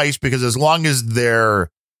device, because as long as they're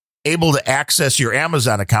able to access your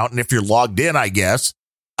Amazon account, and if you're logged in, I guess,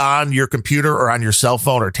 on your computer or on your cell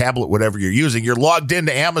phone or tablet, whatever you're using, you're logged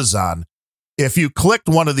into Amazon. If you clicked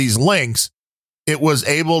one of these links, it was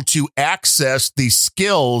able to access the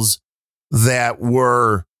skills that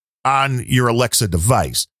were on your Alexa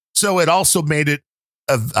device. So it also made it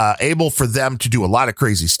able for them to do a lot of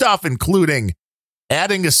crazy stuff, including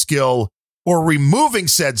adding a skill or removing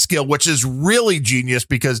said skill, which is really genius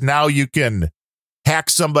because now you can hack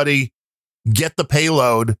somebody, get the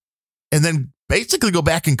payload, and then basically go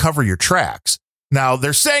back and cover your tracks. Now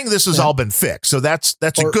they're saying this has all been fixed, so that's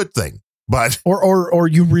a good thing. But or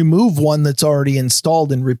you remove one that's already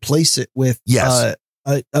installed and replace it with a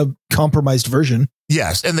compromised version.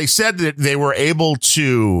 Yes, and they said that they were able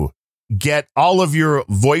to get all of your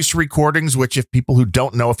voice recordings, which, if people who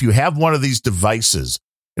don't know, if you have one of these devices,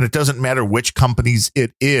 and it doesn't matter which companies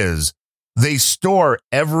it is, they store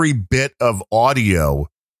every bit of audio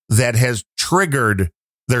that has triggered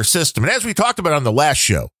their system. And as we talked about on the last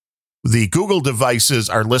show, the Google devices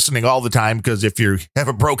are listening all the time, because if you have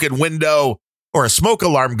a broken window or a smoke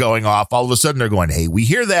alarm going off, all of a sudden they're going, hey, we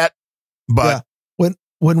hear that. But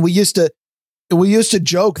when we used to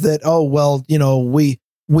joke that, oh, well,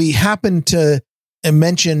 we happened to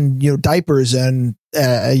mention, diapers and,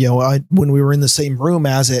 when we were in the same room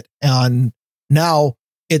as it, and now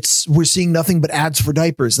we're seeing nothing but ads for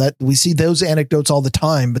diapers. That we see those anecdotes all the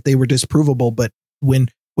time, but they were disprovable. But when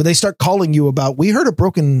they start calling you about, we heard a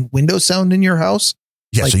broken window sound in your house.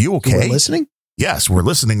 Yes. Are you okay? We're listening? Yes, we're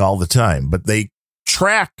listening all the time, but they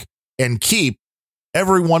track and keep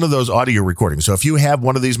every one of those audio recordings. So if you have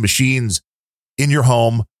one of these machines in your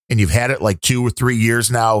home and you've had it like 2 or 3 years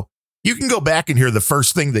now, you can go back and hear the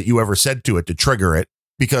first thing that you ever said to it to trigger it,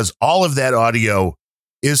 because all of that audio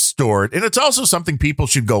is stored. And it's also something people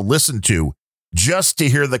should go listen to just to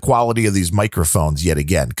hear the quality of these microphones yet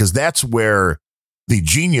again, because that's where the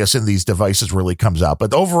genius in these devices really comes out.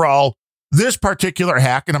 But overall, this particular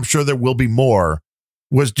hack, and I'm sure there will be more,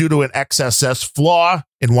 was due to an XSS flaw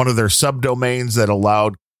in one of their subdomains that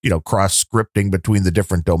allowed, cross scripting between the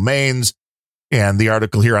different domains. And the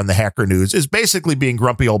article here on the Hacker News is basically being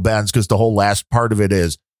grumpy old Ben's, because the whole last part of it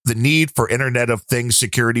is the need for Internet of Things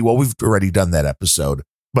security. Well, we've already done that episode,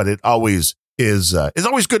 but it always is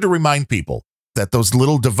always good to remind people that those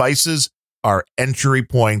little devices are entry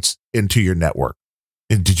points into your network.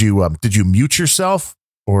 And did you mute yourself?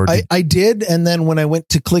 Or I did, and then when I went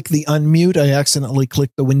to click the unmute, I accidentally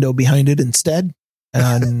clicked the window behind it instead.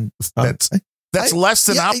 And that's less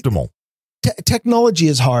than optimal. Technology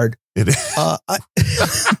is hard. It is.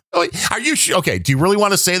 Are you okay? Do you really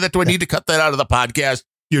want to say that? Do I need to cut that out of the podcast?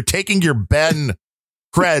 You're taking your Ben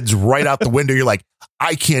creds right out the window. You're like,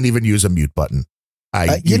 I can't even use a mute button.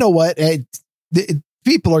 You know what?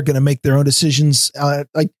 People are going to make their own decisions.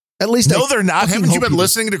 At least no, they're not. Haven't you been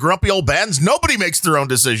listening to Grumpy Old Bens? Nobody makes their own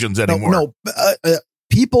decisions anymore. No.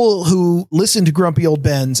 People who listen to Grumpy Old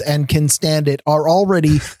Bens and can stand it are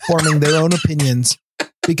already forming their own opinions.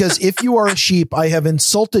 Because if you are a sheep, I have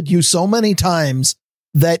insulted you so many times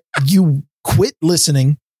that you quit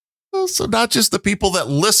listening. Well, so not just the people that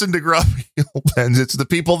listen to Grumpy Old Bens, it's the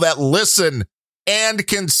people that listen and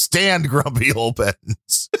can stand Grumpy Old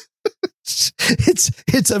Bens.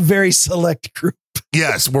 It's a very select group.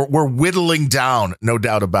 Yes, we're whittling down, no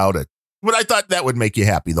doubt about it. But I thought that would make you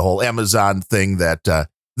happy, the whole Amazon thing, that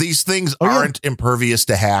these things aren't impervious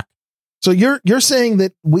to hack. So you're saying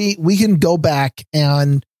that we can go back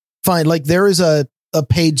and find, like, there is a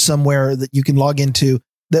page somewhere that you can log into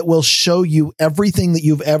that will show you everything that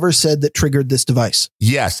you've ever said that triggered this device.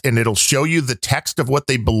 Yes, and it'll show you the text of what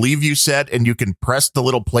they believe you said, and you can press the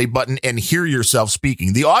little play button and hear yourself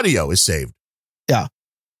speaking. The audio is saved. Yeah.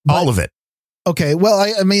 All of it. Okay, well,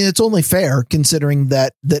 I mean, it's only fair considering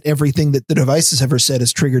that everything that the device has ever said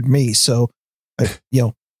has triggered me. So, it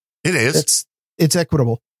is. It's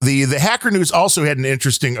equitable. The Hacker News also had an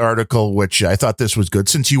interesting article, which I thought this was good,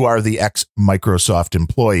 since you are the ex-Microsoft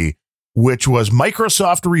employee, which was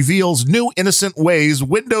Microsoft reveals new innocent ways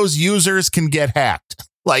Windows users can get hacked.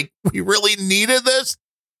 Like, we really needed this?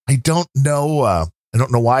 I don't know. I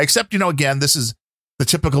don't know why, except, again, this is the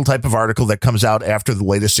typical type of article that comes out after the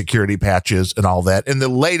latest security patches and all that. And the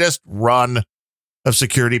latest run of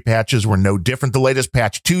security patches were no different. The latest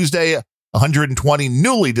patch Tuesday, 120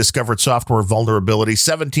 newly discovered software vulnerabilities,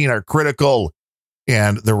 17 are critical,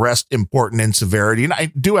 and the rest important in severity. And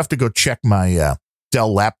I do have to go check my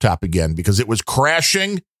Dell laptop again because it was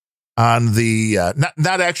crashing on the,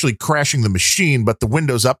 not actually crashing the machine, but the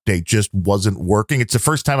Windows update just wasn't working. It's the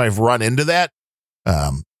first time I've run into that.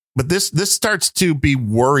 But this starts to be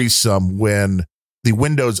worrisome when the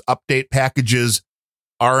Windows update packages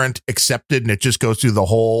aren't accepted and it just goes through the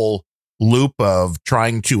whole loop of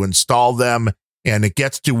trying to install them. And it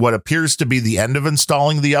gets to what appears to be the end of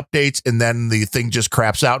installing the updates. And then the thing just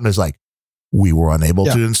craps out and is like, we were unable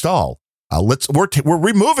to install. We're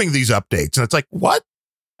removing these updates. And it's like, what?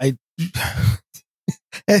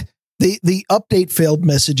 The update failed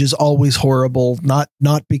message is always horrible, not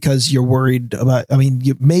because you're worried about,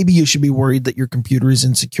 maybe you should be worried that your computer is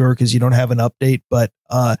insecure because you don't have an update. But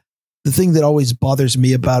the thing that always bothers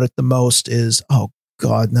me about it the most is, oh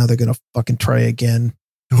God, now they're going to fucking try again.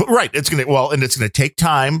 Right. It's going to take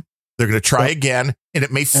time. They're going to try again and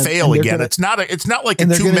it may fail again. It's not like a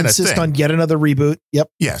 2-minute thing. Insist on yet another reboot. Yep.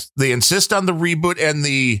 Yes. They insist on the reboot, and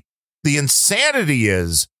the insanity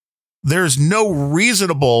is there's no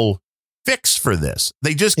reasonable fix for this.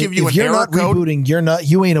 They just give you an error code. Rebooting,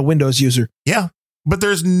 you ain't a Windows user. Yeah. But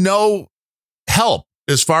there's no help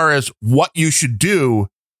as far as what you should do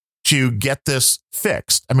to get this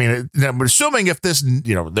fixed. I mean, I'm assuming if this,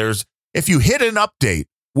 if you hit an update,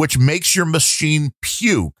 which makes your machine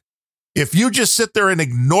puke, if you just sit there and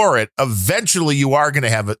ignore it, eventually you are going to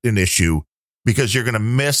have an issue because you're going to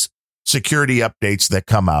miss security updates that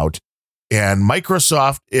come out. And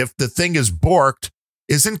Microsoft, if the thing is borked,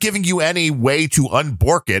 isn't giving you any way to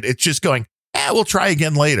unbork it. It's just going, we'll try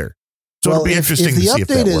again later. So it'll be interesting to see if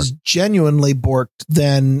that works. If the update is genuinely borked,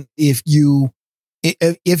 then if you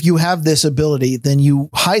have this ability, then you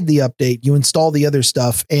hide the update, you install the other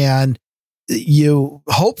stuff, and you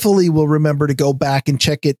hopefully will remember to go back and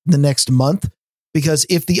check it the next month. Because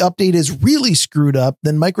if the update is really screwed up,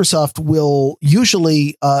 then Microsoft will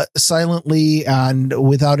usually silently and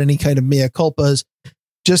without any kind of mea culpas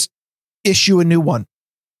just issue a new one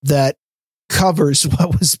that covers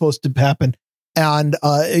what was supposed to happen. And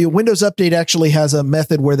Windows Update actually has a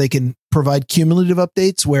method where they can provide cumulative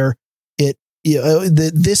updates where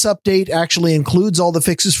this update actually includes all the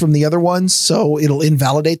fixes from the other ones. So it'll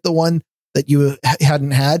invalidate the one that you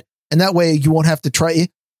hadn't had. And that way you won't have to try.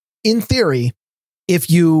 In theory, if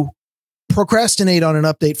you procrastinate on an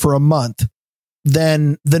update for a month,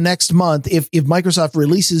 then the next month, if Microsoft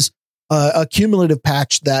releases a cumulative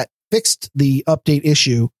patch that fixed the update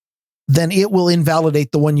issue, then it will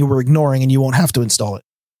invalidate the one you were ignoring and you won't have to install it.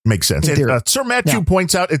 Makes sense. Sir Matthew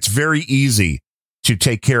points out it's very easy to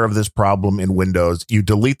take care of this problem in Windows. You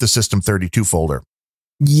delete the System32 folder.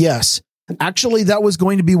 Yes. Actually, that was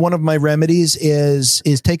going to be one of my remedies is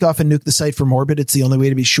take off and nuke the site from orbit. It's the only way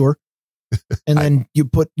to be sure. And then you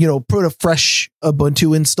put a fresh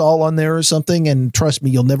Ubuntu install on there or something. And trust me,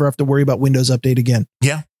 you'll never have to worry about Windows Update again.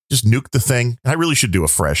 Yeah. Just nuke the thing. I really should do a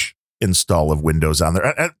fresh install of Windows on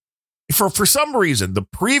there. For some reason, the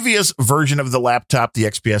previous version of the laptop, the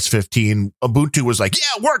XPS 15, Ubuntu was like,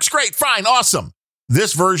 yeah, works great, fine, awesome.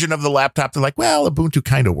 This version of the laptop, they're like, well, Ubuntu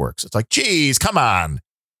kind of works. It's like, geez, come on.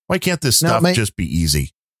 Why can't this stuff just be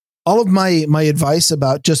easy? All of my advice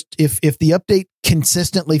about just if the update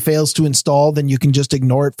consistently fails to install, then you can just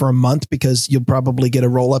ignore it for a month because you'll probably get a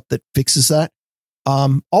roll up that fixes that.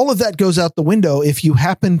 All of that goes out the window if you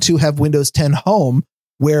happen to have Windows 10 Home,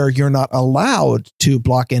 where you're not allowed to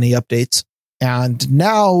block any updates. And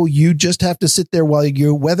now you just have to sit there while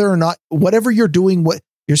whether or not, whatever you're doing, what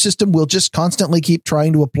your system will just constantly keep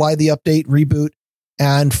trying to apply the update, reboot,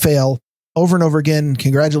 and fail over and over again.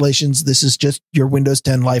 Congratulations. This is just your Windows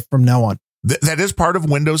 10 life from now on. That is part of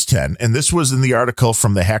Windows 10. And this was in the article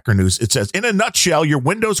from the Hacker News. It says, in a nutshell, your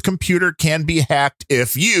Windows computer can be hacked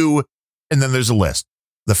if you, and then there's a list.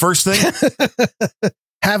 The first thing,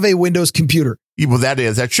 have a Windows computer. Well,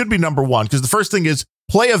 that should be number one, because the first thing is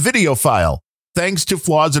play a video file, thanks to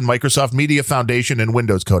flaws in Microsoft Media Foundation and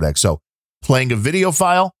Windows Codec. So playing a video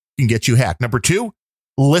file can get you hacked. Number two,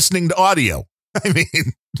 listening to audio. I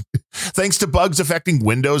mean, thanks to bugs affecting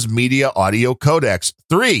Windows Media Audio Codecs.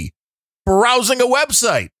 3, browsing a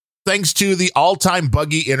website, thanks to the all-time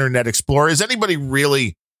buggy Internet Explorer. Is anybody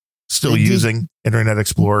really still using Internet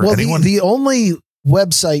Explorer? Well, anyone? The only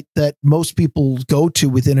website that most people go to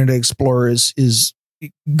with Internet Explorer is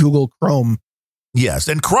Google Chrome. Yes,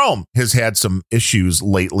 and Chrome has had some issues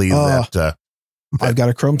lately I've got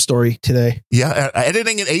a Chrome story today. Yeah,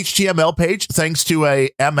 editing an HTML page thanks to a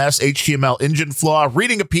MS HTML engine flaw,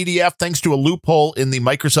 reading a PDF thanks to a loophole in the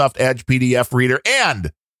Microsoft Edge PDF reader,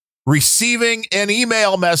 and receiving an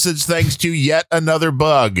email message thanks to yet another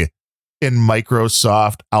bug in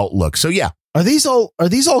Microsoft Outlook. So yeah. Are these all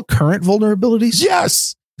current vulnerabilities?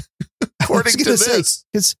 Yes. According to this.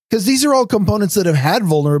 Because these are all components that have had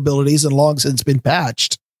vulnerabilities and long since been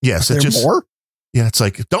patched. Yes. Is there more? Yeah, it's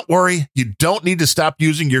like, don't worry. You don't need to stop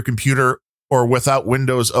using your computer or without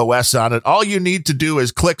Windows OS on it. All you need to do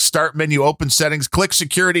is click Start Menu, open Settings, click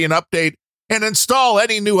Security and Update, and install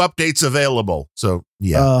any new updates available. So,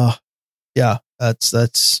 yeah. That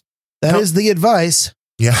is the advice.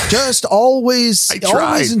 Yeah. Just always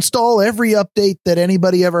install every update that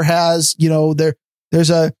anybody ever has.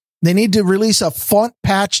 They need to release a font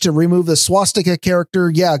patch to remove the swastika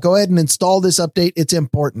character. Yeah, go ahead and install this update. It's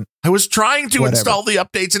important. I was trying to install the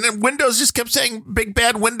updates, and then Windows just kept saying, big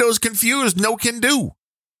bad Windows confused, no can do.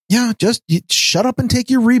 Yeah, just shut up and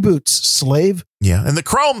take your reboots, slave. Yeah, and the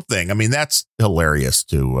Chrome thing, I mean, that's hilarious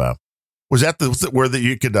too. Was that where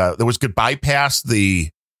you could bypass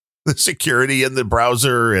the security in the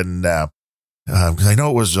browser? And because I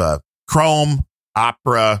know it was Chrome,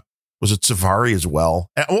 Opera, was it Safari as well?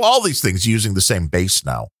 And all these things using the same base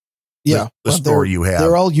now. Yeah. The store you have.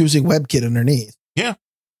 They're all using WebKit underneath. Yeah.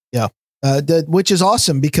 Yeah. Which is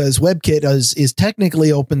awesome because WebKit is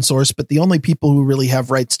technically open source, but the only people who really have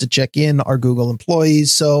rights to check in are Google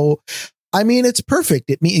employees. So, I mean, it's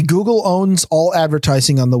perfect. Google owns all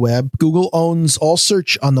advertising on the web. Google owns all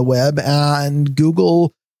search on the web, and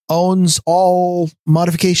Google owns all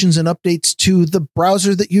modifications and updates to the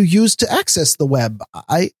browser that you use to access the web.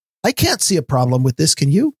 I can't see a problem with this.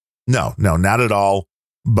 Can you? No, not at all.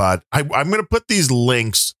 But I'm going to put these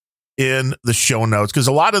links in the show notes because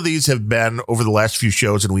a lot of these have been over the last few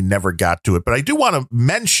shows and we never got to it. But I do want to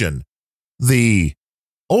mention the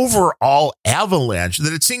overall avalanche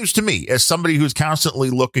that it seems to me, as somebody who's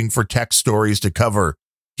constantly looking for tech stories to cover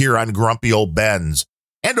here on Grumpy Old Ben's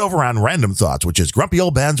and over on Random Thoughts, which is Grumpy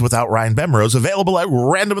Old Ben's without Ryan Bemrose, available at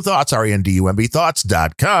Random Thoughts, RANDUMB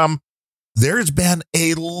Thoughts.com. There's been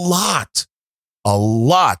a lot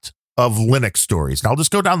of Linux stories. Now, I'll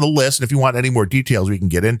just go down the list, and if you want any more details, we can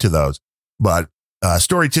get into those. But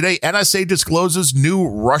story today, NSA discloses new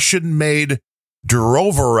Russian-made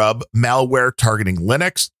Drovorub malware targeting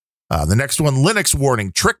Linux. The next one, Linux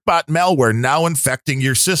warning, TrickBot malware now infecting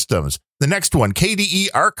your systems. The next one, KDE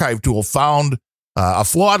archive tool found a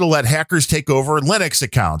flaw to let hackers take over Linux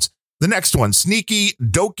accounts. The next one, sneaky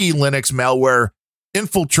Doki Linux malware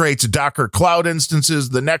infiltrates Docker cloud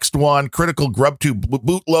instances. The next one, critical GrubTube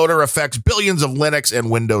bootloader affects billions of Linux and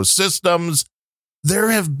Windows systems. There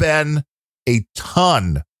have been a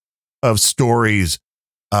ton of stories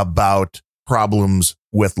about problems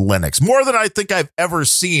with Linux, more than I think I've ever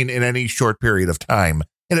seen in any short period of time.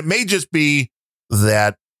 And it may just be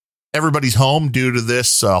that everybody's home due to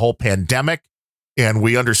this whole pandemic. And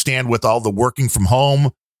we understand with all the working from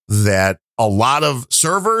home that a lot of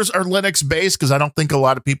servers are Linux based, because I don't think a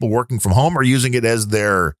lot of people working from home are using it as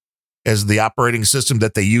the operating system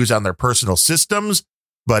that they use on their personal systems.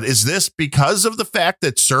 But is this because of the fact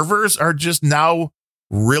that servers are just now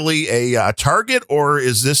really a target, or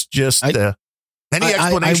is this just any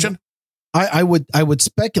explanation? I would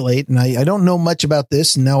speculate, and I don't know much about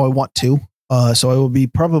this, and now I want to. So I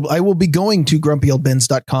will be going to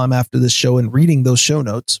grumpyoldbens.com after this show and reading those show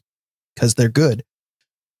notes because they're good.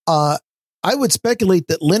 I would speculate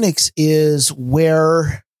that Linux is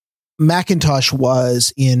where Macintosh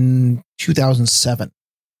was in 2007,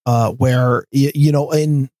 where,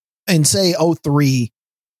 in say 03,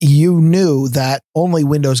 you knew that only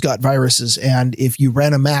Windows got viruses. And if you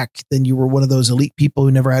ran a Mac, then you were one of those elite people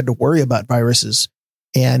who never had to worry about viruses.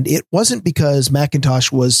 And it wasn't because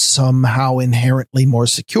Macintosh was somehow inherently more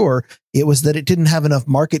secure. It was that it didn't have enough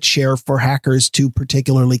market share for hackers to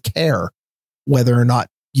particularly care whether or not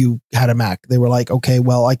you had a Mac. They were like, okay,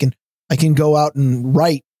 well, I can go out and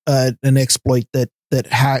write an exploit that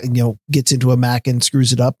gets into a Mac and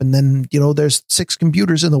screws it up. And then, there's 6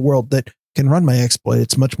 computers in the world that can run my exploit.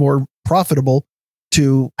 It's much more profitable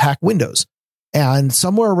to hack Windows. And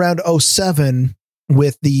somewhere around 07,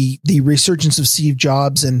 with the resurgence of Steve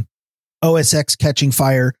Jobs and OS X catching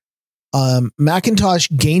fire, Macintosh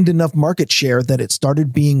gained enough market share that it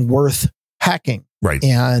started being worth hacking. Right.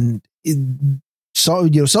 And so,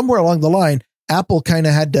 somewhere along the line, Apple kind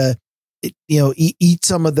of had to, eat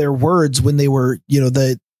some of their words when they were,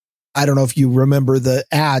 I don't know if you remember the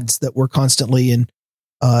ads that were constantly in,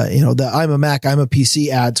 the I'm a Mac, I'm a PC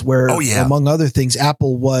ads, where, among other things,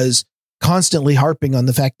 Apple was constantly harping on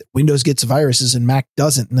the fact that Windows gets viruses and Mac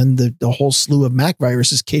doesn't. And then the whole slew of Mac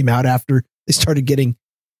viruses came out after they started getting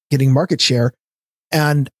market share.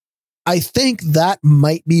 And I think that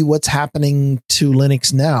might be what's happening to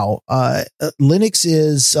Linux now. Linux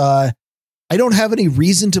is, I don't have any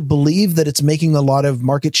reason to believe that it's making a lot of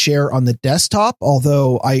market share on the desktop,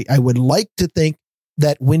 although I would like to think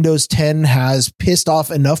that Windows 10 has pissed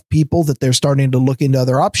off enough people that they're starting to look into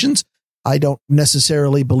other options. I don't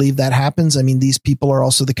necessarily believe that happens. I mean, these people are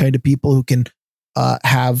also the kind of people who can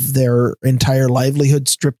have their entire livelihood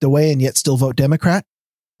stripped away and yet still vote Democrat.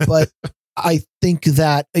 But I think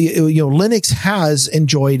that, Linux has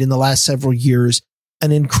enjoyed in the last several years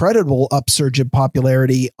an incredible upsurge of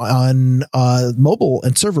popularity on mobile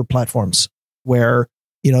and server platforms, where,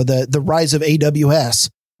 the rise of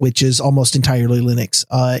AWS, which is almost entirely Linux.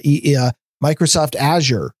 Microsoft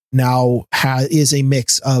Azure now is a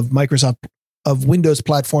mix of Windows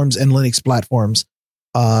platforms and Linux platforms.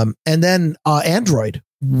 And then Android,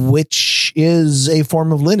 which is a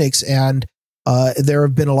form of Linux. And there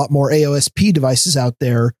have been a lot more AOSP devices out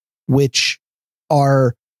there, which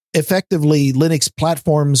are effectively Linux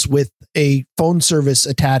platforms with a phone service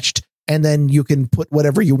attached. And then you can put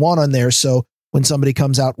whatever you want on there. So when somebody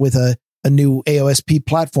comes out with a new AOSP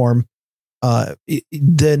platform,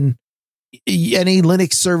 then any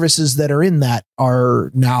Linux services that are in that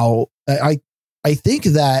are now, I think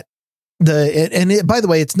that by the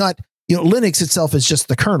way, it's not, Linux itself is just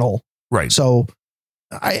the kernel. Right. So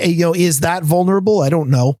is that vulnerable? I don't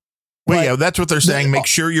know. Well, yeah, that's what they're saying. Make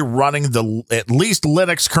sure you're running at least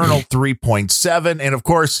Linux kernel 3.7. And of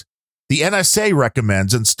course, the NSA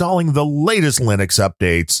recommends installing the latest Linux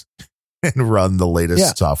updates and run the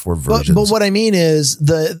latest software versions. But what I mean is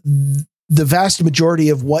the vast majority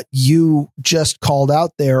of what you just called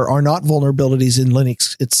out there are not vulnerabilities in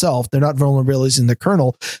Linux itself. They're not vulnerabilities in the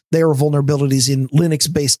kernel. They are vulnerabilities in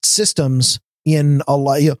Linux-based systems in a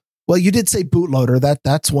lot. Well, you did say bootloader.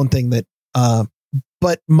 That's one thing that,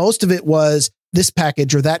 but most of it was this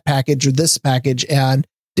package or that package or this package, and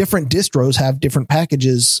different distros have different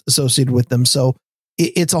packages associated with them. So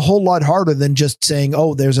it's a whole lot harder than just saying,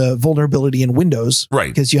 oh, there's a vulnerability in Windows, right?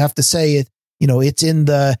 Because you have to say it, it's in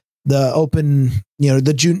the open,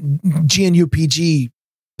 the GNU-PG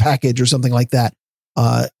package or something like that,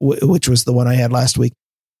 which was the one I had last week.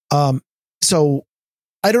 So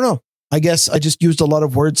I don't know. I guess I just used a lot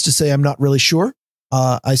of words to say I'm not really sure.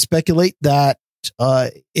 I speculate that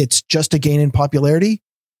it's just a gain in popularity.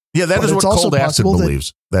 Yeah, that is what Cold Acid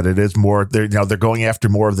believes, that it is more. They're going after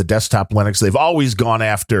more of the desktop Linux. They've always gone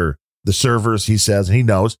after the servers, he says, and he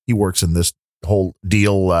knows. He works in this whole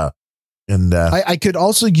deal. I could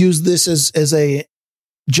also use this as a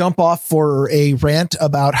jump off for a rant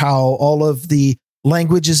about how all of the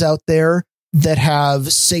languages out there that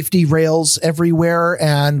have safety rails everywhere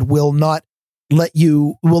and will not let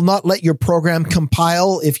your program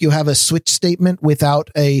compile if you have a switch statement without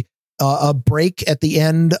a a break at the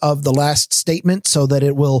end of the last statement so that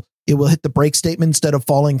it will hit the break statement instead of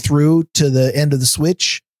falling through to the end of the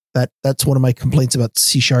switch. That's one of my complaints about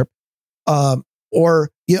C#. There's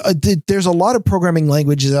a lot of programming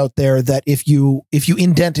languages out there that if you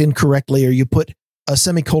indent incorrectly or you put a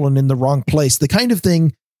semicolon in the wrong place, the kind of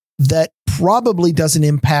thing that probably doesn't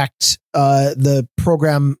impact the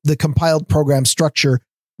compiled program structure,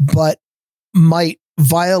 but might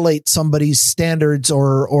violate somebody's standards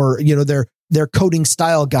or their coding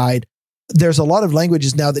style guide. There's a lot of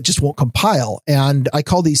languages now that just won't compile, and I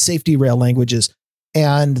call these safety rail languages.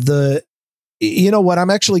 And I'm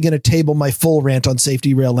actually going to table my full rant on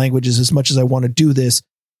safety rail languages as much as I want to do this.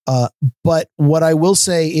 But what I will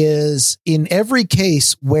say is, in every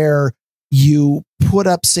case where you put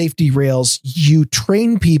up safety rails, you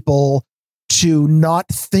train people to not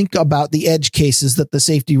think about the edge cases that the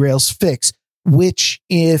safety rails fix, which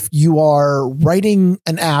if you are writing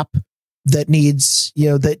an app that needs,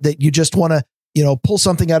 that you just want to, pull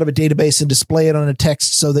something out of a database and display it on a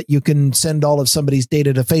text so that you can send all of somebody's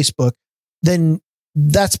data to Facebook, then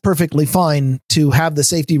that's perfectly fine to have the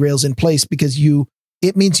safety rails in place, because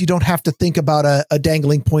it means you don't have to think about a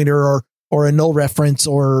dangling pointer or a null reference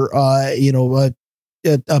or,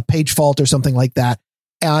 a page fault or something like that.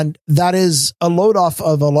 And that is a load off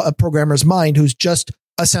of a programmer's mind who's just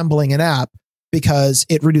assembling an app, because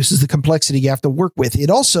it reduces the complexity you have to work with. It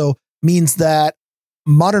also means that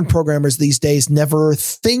modern programmers these days never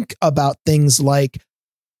think about things like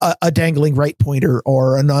a dangling right pointer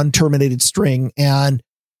or a non-terminated string. And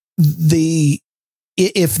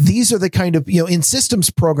if these are the kind of, in systems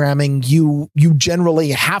programming, you generally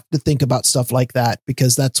have to think about stuff like that,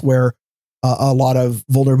 because that's where a lot of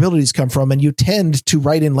vulnerabilities come from. And you tend to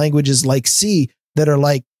write in languages like C that are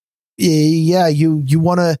like, yeah, you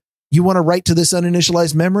want to write to this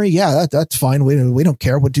uninitialized memory. Yeah, that's fine. We don't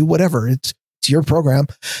care. We'll do whatever. It's your program.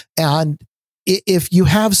 And if you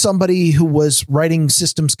have somebody who was writing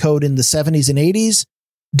systems code in the 70s and 80s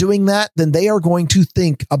doing that, then they are going to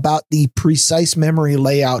think about the precise memory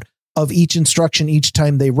layout of each instruction each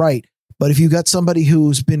time they write. But if you got somebody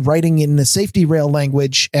who's been writing in the safety rail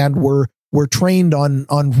language and were trained on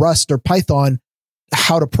Rust or Python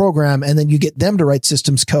how to program, and then you get them to write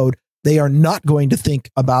systems code, they are not going to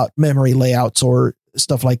think about memory layouts or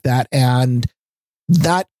stuff like that. And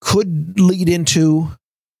that could lead into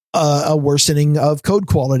a worsening of code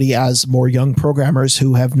quality as more young programmers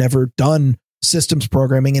who have never done systems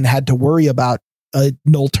programming and had to worry about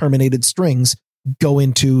null terminated strings go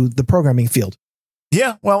into the programming field.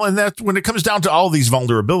 Yeah, well, and that's when it comes down to all these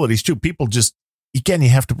vulnerabilities too, people just, again, you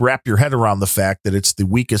have to wrap your head around the fact that it's the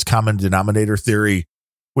weakest common denominator theory,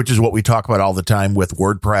 which is what we talk about all the time with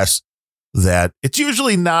WordPress, that it's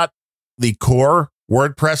usually not the core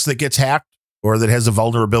WordPress that gets hacked or that has a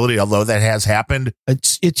vulnerability, although that has happened.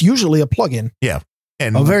 It's usually a plugin. Yeah.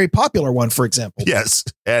 And a very popular one, for example. Yes.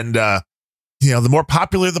 And, the more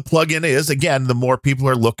popular the plugin is, again, the more people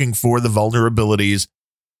are looking for the vulnerabilities.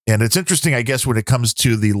 And it's interesting, I guess, when it comes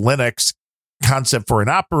to the Linux concept for an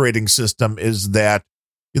operating system, is that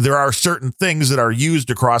there are certain things that are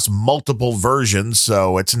used across multiple versions.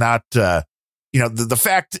 So it's not, the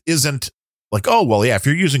fact isn't like, oh, well, yeah, if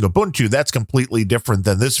you're using Ubuntu, that's completely different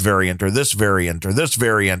than this variant or this variant or this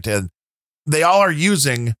variant. And they all are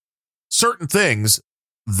using certain things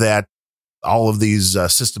that all of these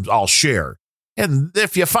systems all share. And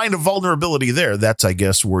if you find a vulnerability there, that's, I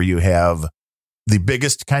guess, where you have the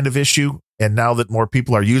biggest kind of issue. And now that more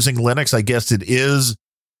people are using Linux, I guess it is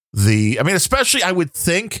especially I would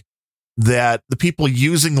think that the people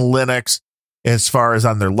using Linux, as far as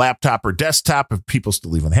on their laptop or desktop, if people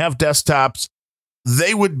still even have desktops,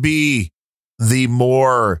 they would be the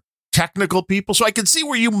more technical people. So I can see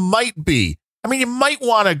where you might be. I mean, you might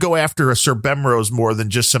want to go after a Sir Bemrose more than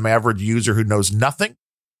just some average user who knows nothing.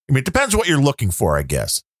 I mean, it depends what you're looking for, I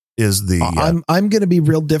guess, is the... I'm going to be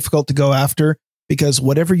real difficult to go after, because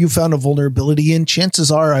whatever you found a vulnerability in,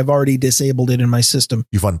 chances are I've already disabled it in my system.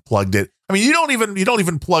 You've unplugged it. I mean, you don't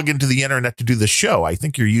even plug into the internet to do the show. I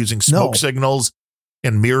think you're using smoke signals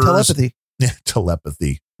and mirrors. Telepathy. Yeah,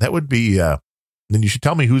 telepathy. That would be... then you should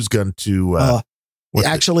tell me who's going to...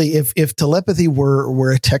 Actually, if telepathy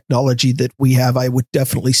were a technology that we have, I would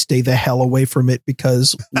definitely stay the hell away from it,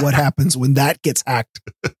 because what happens when that gets hacked?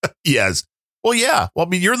 Yes. Well, yeah. Well, I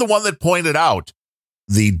mean, you're the one that pointed out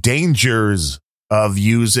the dangers of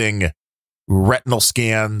using retinal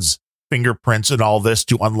scans, fingerprints, and all this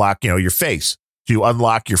to unlock, your face, to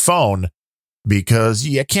unlock your phone, because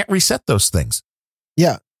you can't reset those things.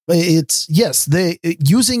 Yeah.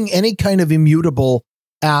 Using any kind of immutable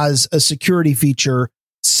as a security feature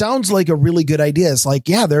sounds like a really good idea. It's like,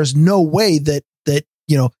 yeah, there's no way that,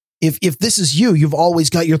 if this is you've always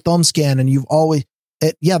got your thumb scan and you've always,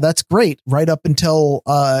 yeah, that's great. Right up until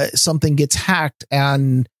something gets hacked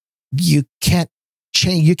and you can't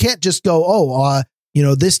change. You can't just go,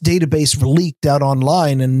 this database leaked out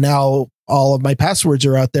online and now all of my passwords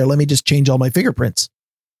are out there. Let me just change all my fingerprints.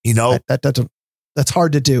 That's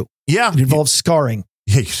hard to do. Yeah. It involves scarring.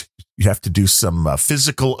 Yeah, you have to do some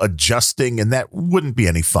physical adjusting, and that wouldn't be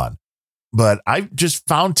any fun. But I just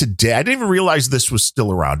found today, I didn't even realize this was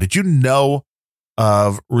still around. Did you know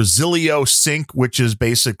of Resilio Sync, which is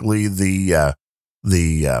basically the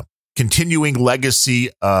continuing legacy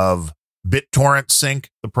of BitTorrent Sync,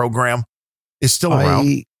 the program? Is still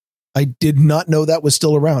around. I did not know that was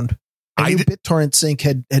still around. I knew BitTorrent Sync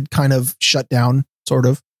had kind of shut down, sort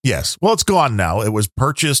of. Yes. Well, it's gone now. It was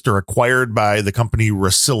purchased or acquired by the company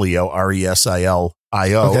Resilio, Resilio.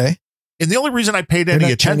 Okay. And the only reason I paid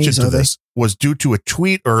any attention to this was due to a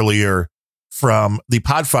tweet earlier from the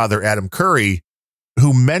Podfather, Adam Curry,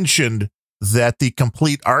 who mentioned that the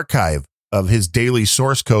complete archive of his daily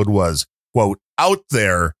source code was, quote, out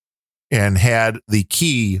there, and had the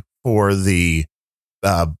key for the,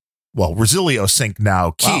 Resilio Sync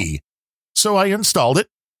Now key. Wow. So I installed it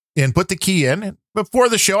and put the key in. And before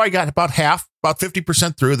the show, I got about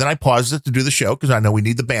 50% through. Then I paused it to do the show because I know we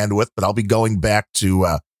need the bandwidth, but I'll be going back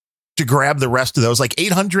to grab the rest of those, like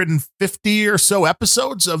 850 or so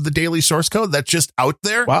episodes of the daily source code that's just out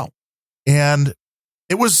there. Wow. And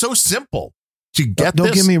it was so simple to get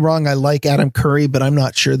Don't get me wrong. I like Adam Curry, but I'm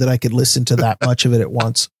not sure that I could listen to that much of it at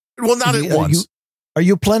once. Well, not at once. Are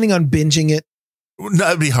you planning on binging it? No,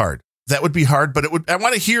 that'd be hard. That would be hard, but I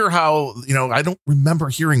want to hear how, I don't remember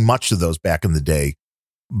hearing much of those back in the day,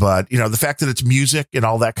 but the fact that it's music and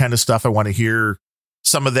all that kind of stuff, I want to hear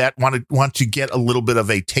some of that, want to get a little bit of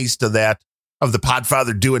a taste of that, of the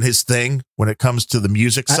Podfather doing his thing when it comes to the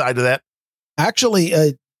music side of that.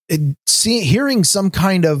 Actually, hearing some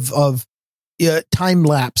kind of time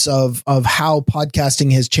lapse of how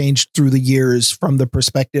podcasting has changed through the years from the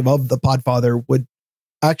perspective of the Podfather would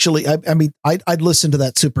actually, I'd listen to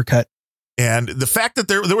that supercut. And the fact that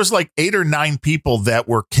there was like 8 or 9 people that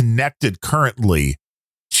were connected currently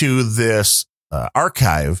to this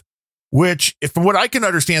archive, which, from what I can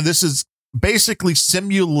understand, this is basically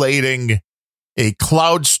simulating a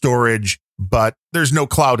cloud storage, but there's no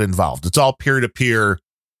cloud involved. It's all peer-to-peer.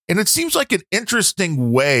 And it seems like an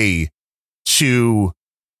interesting way to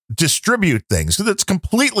distribute things because it's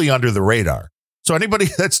completely under the radar. So anybody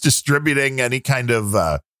that's distributing any kind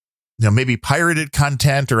of, maybe pirated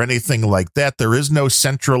content or anything like that, there is no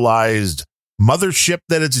centralized mothership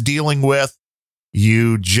that it's dealing with.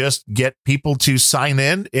 You just get people to sign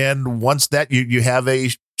in. And once that you have a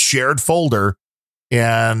shared folder,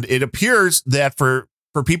 and it appears that for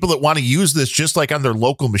people that want to use this, just like on their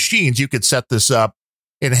local machines, you could set this up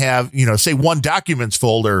and have, say one documents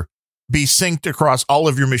folder be synced across all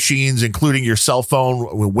of your machines, including your cell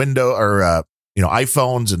phone, window or,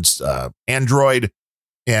 iPhones and Android,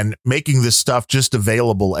 and making this stuff just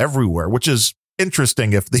available everywhere, which is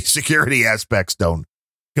interesting if the security aspects don't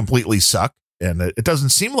completely suck. And it doesn't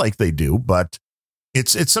seem like they do, but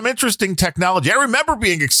it's some interesting technology. I remember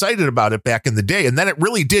being excited about it back in the day, and then it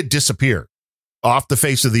really did disappear off the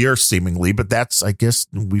face of the earth, seemingly. But that's, I guess,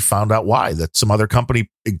 we found out why, that some other company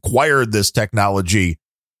acquired this technology,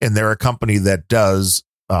 and they're a company that does,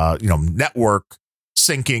 network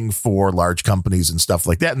syncing for large companies and stuff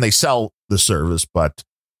like that. And they sell the service. But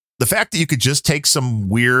the fact that you could just take some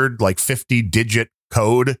weird, like 50-digit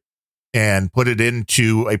code and put it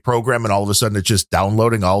into a program, and all of a sudden it's just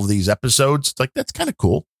downloading all of these episodes, it's like, that's kind of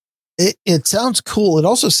cool. It sounds cool. It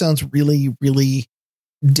also sounds really, really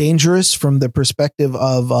dangerous from the perspective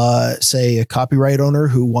of, say, a copyright owner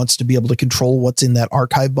who wants to be able to control what's in that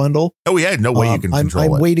archive bundle. Oh, yeah. No way you can control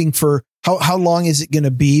it. I'm waiting for how long is it going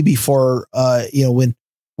to be before,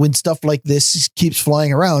 when stuff like this keeps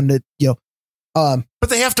flying around, but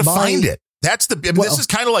they have to find it. That's this is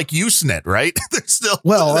kind of like Usenet, right? That's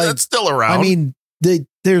still around. I mean,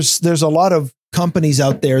 there's a lot of companies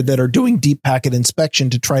out there that are doing deep packet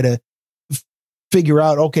inspection to try to figure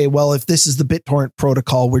out, okay, well, if this is the BitTorrent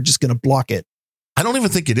protocol, we're just going to block it. I don't even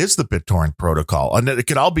think it is the BitTorrent protocol, and it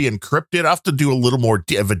could all be encrypted. I have to do a little more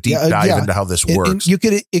of a deep dive into how this works.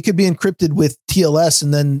 It could be encrypted with TLS,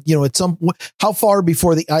 and then how far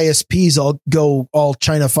before the ISPs all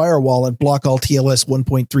China firewall and block all TLS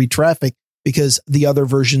 1.3 traffic because the other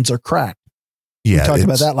versions are cracked. Yeah, we talked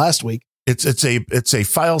about that last week. It's a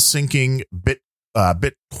file syncing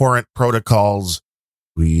BitTorrent protocols.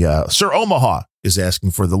 Sir Omaha is asking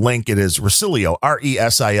for the link. It is Resilio,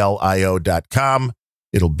 RESILIO.com.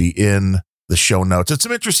 It'll be in the show notes. It's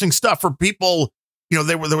some interesting stuff for people.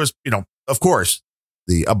 There was, of course,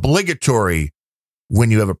 the obligatory when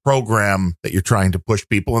you have a program that you're trying to push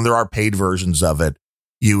people, and there are paid versions of it.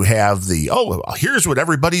 You have here's what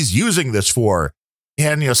everybody's using this for.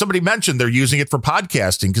 And, somebody mentioned they're using it for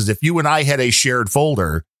podcasting, because if you and I had a shared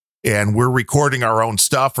folder and we're recording our own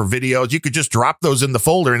stuff or videos, you could just drop those in the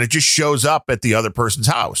folder and it just shows up at the other person's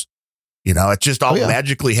house. It just all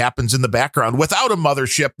magically happens in the background without a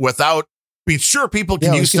mothership, sure, people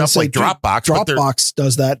can use stuff like Dropbox. Dropbox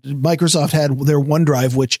does that. Microsoft had their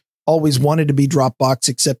OneDrive, which always wanted to be Dropbox,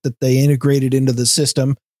 except that they integrated into the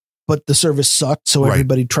system, but the service sucked. So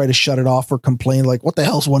everybody tried to shut it off or complain like, what the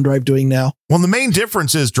hell's OneDrive doing now? Well, the main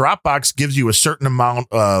difference is Dropbox gives you a certain amount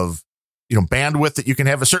of, bandwidth that you can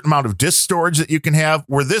have, a certain amount of disk storage that you can have,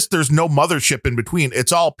 where there's no mothership in between.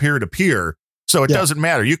 It's all peer to peer. So it doesn't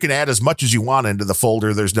matter. You can add as much as you want into the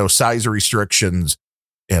folder. There's no size restrictions.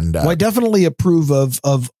 And I definitely approve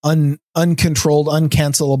of uncontrolled,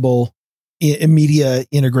 uncancelable media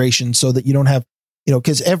integration, so that you don't have,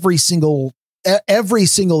 because every single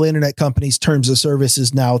internet company's terms of service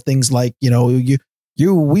is now things like,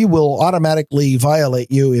 we will automatically violate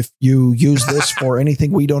you if you use this for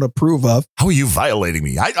anything we don't approve of. How are you violating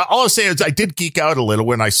me? All I'll say is I did geek out a little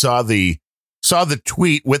when I saw the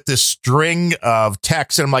tweet with this string of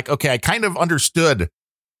text, and I'm like, okay, I kind of understood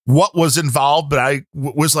what was involved, but I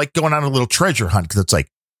was like going on a little treasure hunt, because it's like,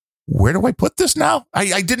 where do I put this now?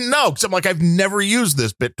 I didn't know, because I'm like, I've never used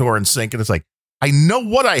this BitTorrent sync, and it's like, I know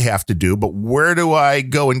what I have to do, but where do I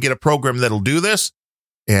go and get a program that'll do this?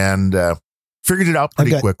 And figured it out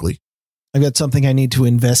pretty quickly. I've got something I need to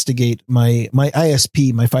investigate. My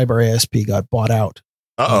ISP, my fiber ISP, got bought out.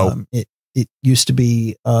 It used to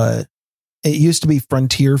be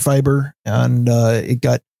Frontier Fiber, and it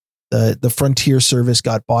got the Frontier service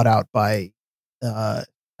got bought out by I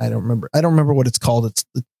don't remember what it's called.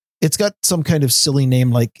 It's got some kind of silly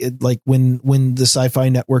name, like when the Sci-Fi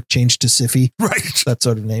Network changed to SIFI, right? That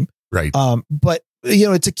sort of name, right? But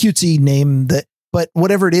it's a cutesy name but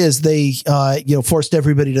whatever it is, they forced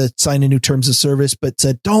everybody to sign a new terms of service, but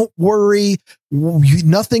said, don't worry,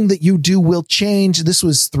 nothing that you do will change. This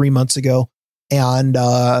was 3 months ago, and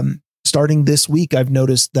starting this week, I've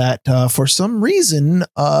noticed that for some reason,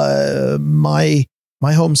 my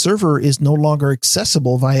home server is no longer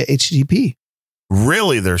accessible via HTTP.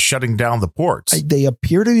 Really? They're shutting down the ports. They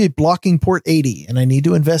appear to be blocking port 80, and I need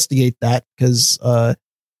to investigate that, because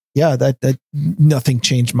that nothing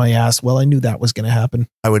changed my ass. Well, I knew that was going to happen.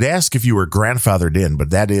 I would ask if you were grandfathered in, but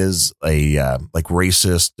that is a like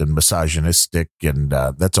racist and misogynistic, and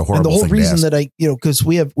that's a horrible thing. And the whole reason that because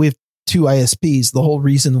we have two ISPs, the whole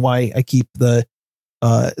reason why I keep the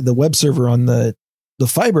web server on the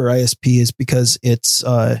fiber ISP is because its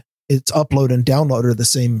upload and download are the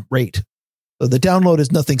same rate. So the download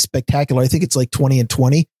is nothing spectacular. I think it's like 20 and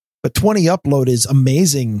 20, but 20 upload is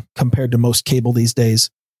amazing compared to most cable these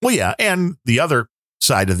days. Well, yeah. And the other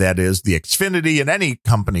side of that is the Xfinity, and any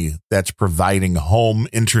company that's providing home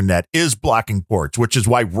internet is blocking ports, which is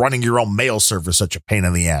why running your own mail server is such a pain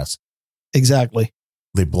in the ass. Exactly.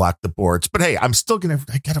 They block the ports, but hey, I'm still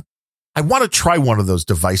I want to try one of those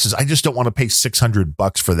devices. I just don't want to pay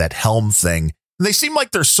 $600 for that Helm thing. And they seem like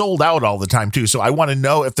they're sold out all the time too. So I want to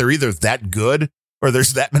know if they're either that good or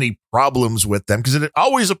there's that many problems with them, because it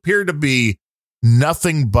always appeared to be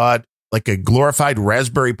nothing but like a glorified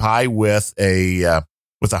Raspberry Pi with a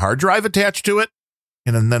hard drive attached to it.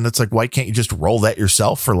 And then it's like, why can't you just roll that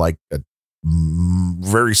yourself for like a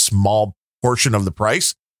very small portion of the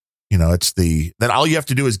price? Then all you have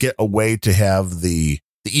to do is get a way to have the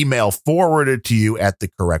email forwarded to you at the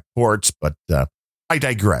correct ports. But I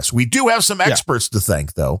digress. We do have some experts to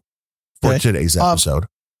thank, though, for today's episode.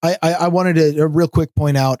 I wanted to real quick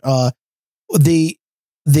point out I've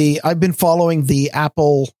been following the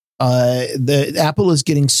Apple. The Apple is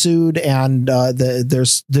getting sued, and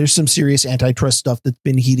there's some serious antitrust stuff that's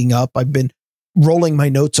been heating up. I've been rolling my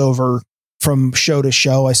notes over from show to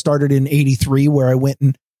show. I started in 83, where I went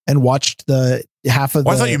and watched the half of.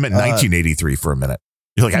 I thought you meant 1983 for a minute.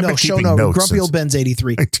 You're like, I've been keeping notes. Grumpy Old Ben's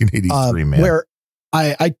 83. 1983, man. Where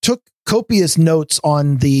I took copious notes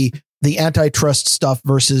on the antitrust stuff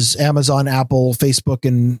versus Amazon, Apple, Facebook,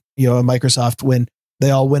 and Microsoft, when they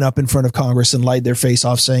all went up in front of Congress and lied their face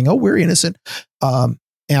off saying, oh, we're innocent. And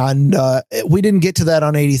we didn't get to that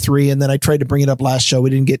on 83. And then I tried to bring it up last show. We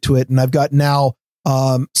didn't get to it. And I've got now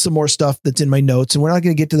some more stuff that's in my notes, and we're not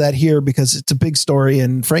going to get to that here because it's a big story.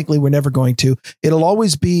 And frankly, we're never going to. It'll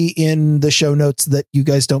always be in the show notes that you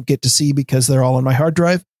guys don't get to see because they're all on my hard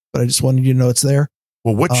drive, but I just wanted you to know it's there.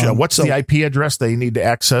 Well, what's the IP address they need to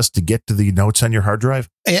access to get to the notes on your hard drive?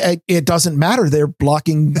 It doesn't matter. They're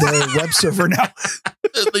blocking the web server now.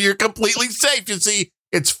 You're completely safe. You see,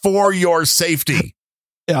 it's for your safety.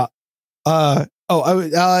 Yeah.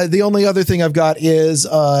 The only other thing I've got is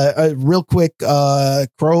real quick.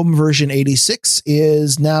 Chrome version 86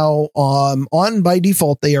 is now on by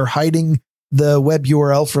default. They are hiding the web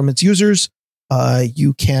URL from its users.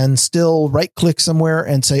 You can still right click somewhere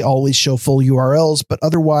and say always show full URLs, but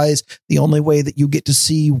otherwise the only way that you get to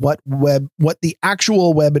see what the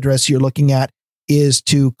actual web address you're looking at is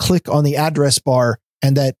to click on the address bar,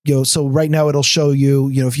 and that so right now it'll show you,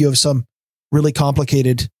 if you have some really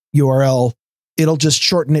complicated URL, it'll just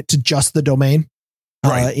shorten it to just the domain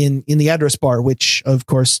in the address bar, which of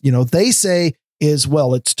course, they say is,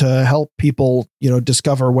 well, it's to help people,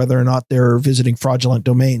 discover whether or not they're visiting fraudulent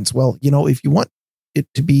domains. Well, if you want it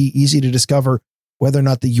to be easy to discover whether or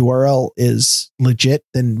not the URL is legit,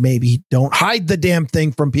 then maybe don't hide the damn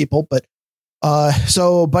thing from people. But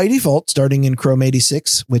so by default, starting in Chrome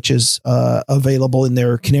 86, which is available in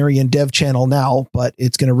their Canary and Dev channel now, but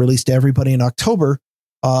it's going to release to everybody in October.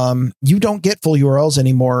 You don't get full URLs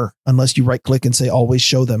anymore unless you right click and say always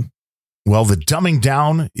show them. Well, the dumbing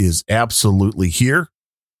down is absolutely here.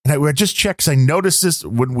 And I just checked, because I noticed this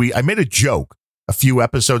when I made a joke a few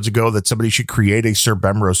episodes ago that somebody should create a Sir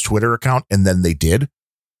Bemrose Twitter account, and then they did.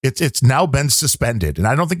 It's now been suspended, and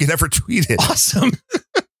I don't think it ever tweeted. Awesome.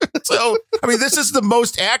 So, this is the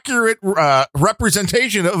most accurate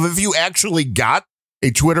representation of if you actually got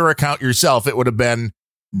a Twitter account yourself. It would have been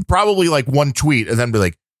probably like one tweet and then be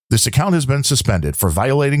like, this account has been suspended for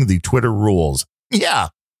violating the Twitter rules. Yeah.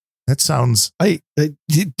 That sounds.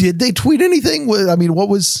 Did they tweet anything? What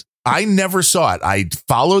was? I never saw it. I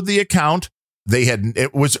followed the account.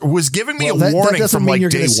 It was giving me a warning from like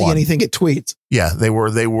day one. See anything it tweets? Yeah, they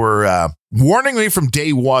were warning me from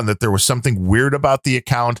day one that there was something weird about the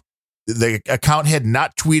account. The account had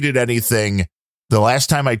not tweeted anything. The last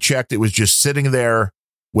time I checked, it was just sitting there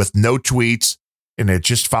with no tweets, and it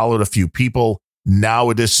just followed a few people.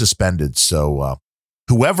 Now it is suspended. So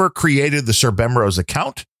whoever created the Sir Bemrose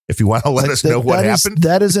account, if you want to let us know what happened.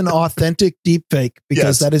 That is an authentic deep fake,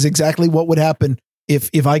 because that is exactly what would happen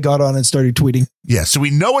if I got on and started tweeting. Yeah, so we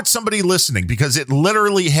know it's somebody listening, because it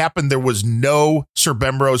literally happened. There was no Sir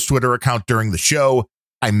Bemrose Twitter account during the show.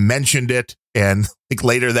 I mentioned it, and like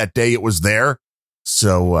later that day it was there.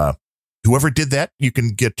 So whoever did that, you can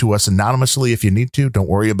get to us anonymously if you need to. Don't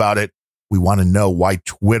worry about it. We want to know why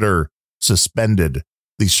Twitter suspended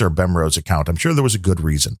the Sir Bemrose account. I'm sure there was a good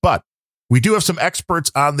reason, but we do have some experts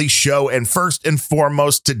on the show. And first and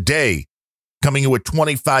foremost today, coming in with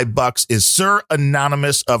 $25 is Sir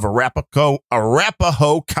Anonymous of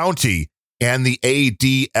Arapahoe County and the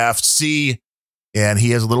ADFC. And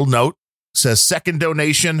he has a little note, says second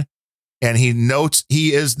donation. And he notes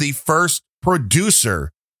he is the first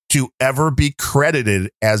producer to ever be credited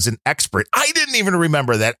as an expert. I didn't even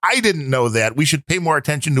remember that. I didn't know that. We should pay more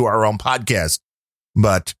attention to our own podcast.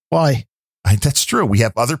 But why? That's true. We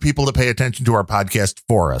have other people to pay attention to our podcast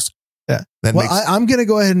for us. Yeah. I'm going to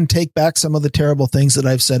go ahead and take back some of the terrible things that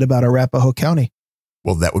I've said about Arapahoe County.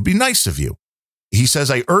 Well, that would be nice of you. He says,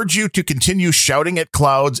 I urge you to continue shouting at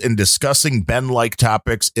clouds and discussing Ben-like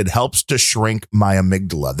topics. It helps to shrink my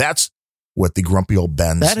amygdala. That's what the grumpy old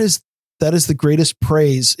Ben. That is the greatest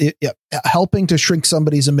praise. Helping to shrink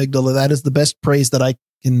somebody's amygdala. That is the best praise that I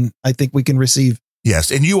think we can receive. Yes.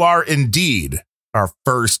 And you are indeed our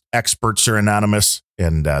first expert, Sir Anonymous.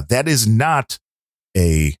 And that is not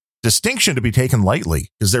a distinction to be taken lightly,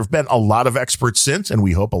 because there have been a lot of experts since, and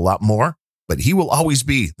we hope a lot more. But he will always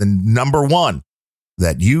be the number one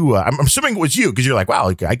that you, I'm assuming it was you, because you're like,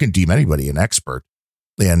 wow, I can deem anybody an expert.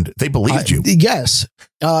 And they believed you. Yes.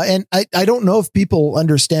 And I don't know if people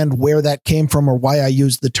understand where that came from or why I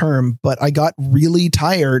used the term, but I got really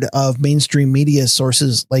tired of mainstream media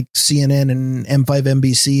sources like CNN and M5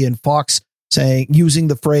 NBC and Fox using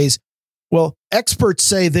the phrase, well, experts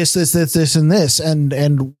say this, and this,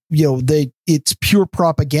 and it's pure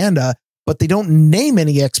propaganda, but they don't name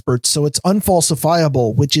any experts. So it's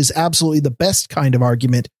unfalsifiable, which is absolutely the best kind of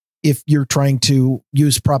argument if you're trying to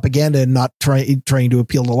use propaganda and not trying to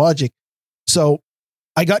appeal to logic. So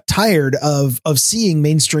I got tired of seeing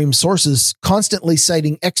mainstream sources constantly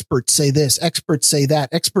citing experts say this, experts say that,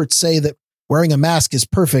 experts say that wearing a mask is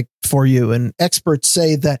perfect for you, and experts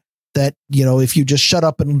say that if you just shut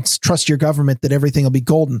up and trust your government, that everything will be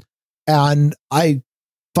golden. And I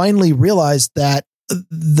finally realized that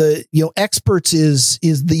experts is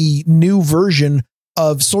the new version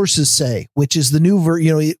of sources say, which is the new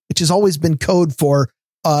which has always been code for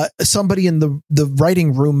somebody in the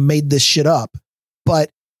writing room made this shit up. But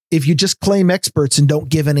if you just claim experts and don't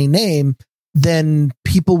give any name, then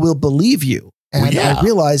people will believe you. And I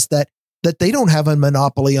realized that they don't have a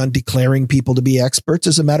monopoly on declaring people to be experts.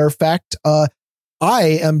 As a matter of fact, I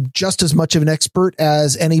am just as much of an expert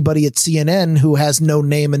as anybody at CNN who has no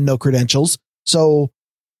name and no credentials. So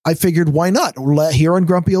I figured, why not? Here on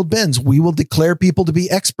Grumpy Old Bens, we will declare people to be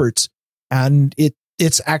experts. And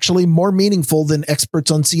it's actually more meaningful than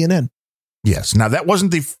experts on CNN. Yes. Now, that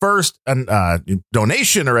wasn't the first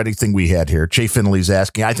donation or anything we had here. Jay Finley's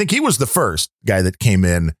asking. I think he was the first guy that came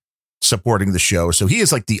in supporting the show. So he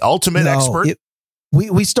is like the ultimate expert.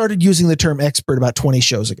 We started using the term expert about 20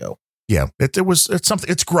 shows ago. Yeah, it's something.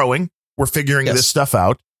 It's growing. We're figuring this stuff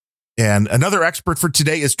out. And another expert for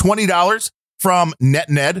today is $20 from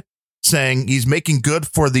NetNed, saying he's making good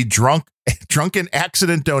for the drunken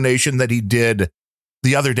accident donation that he did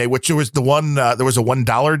the other day, which was the one, there was a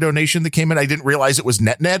 $1 donation that came in. I didn't realize it was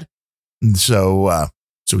NetNed. And so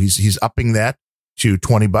he's upping that to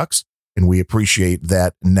 $20, and we appreciate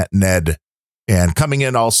that, NetNed. And coming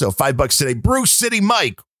in also $5 today, Bruce City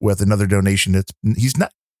Mike with another donation. He's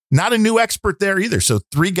not a new expert there either. So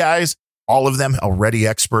 3 guys, all of them already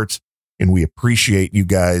experts. And we appreciate you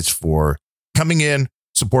guys for coming in,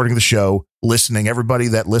 supporting the show, listening. Everybody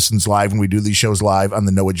that listens live when we do these shows live on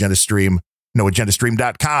the No Agenda stream,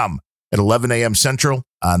 noagendastream.com at 11 a.m. Central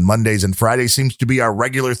on Mondays and Fridays seems to be our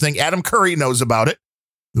regular thing. Adam Curry knows about it,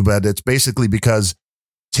 but it's basically because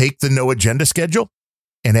take the No Agenda schedule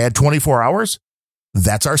and add 24 hours.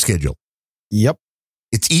 That's our schedule. Yep.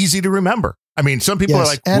 It's easy to remember. I mean, some people are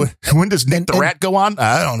like, when does Nick the Rat go on?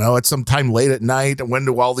 I don't know. It's sometime late at night. When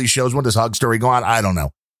do all these shows, when does Hog Story go on? I don't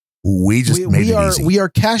know. We are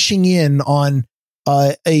cashing in on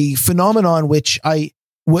a phenomenon which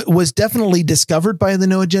was definitely discovered by the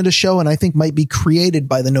No Agenda show, and I think might be created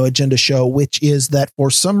by the No Agenda show, which is that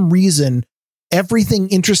for some reason, everything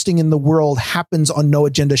interesting in the world happens on No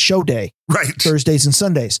Agenda show day, right? Thursdays and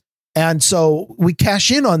Sundays. And so we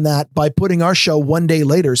cash in on that by putting our show one day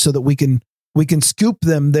later so that we can scoop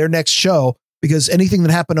them their next show, because anything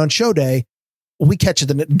that happened on show day, we catch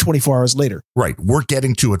it 24 hours later. Right. We're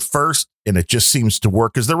getting to it first, and it just seems to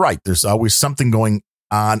work because they're right. There's always something going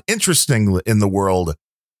on interesting in the world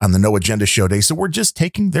on the No Agenda show day. So we're just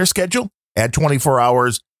taking their schedule, add 24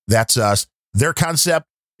 hours. That's us. Their concept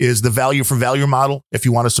is the value for value model. If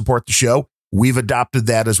you want to support the show, we've adopted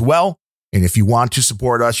that as well. And if you want to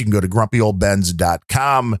support us, you can go to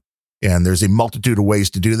grumpyoldbens.com. And there's a multitude of ways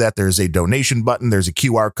to do that. There's a donation button. There's a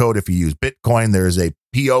QR code if you use Bitcoin. There's a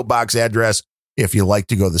P.O. box address if you like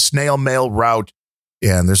to go the snail mail route.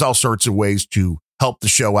 And there's all sorts of ways to help the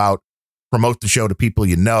show out, promote the show to people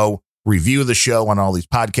you know, review the show on all these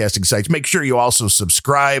podcasting sites. Make sure you also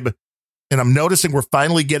subscribe. And I'm noticing we're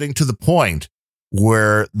finally getting to the point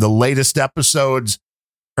where the latest episodes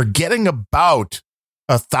are getting about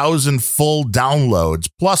 1,000 full downloads,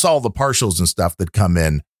 plus all the partials and stuff that come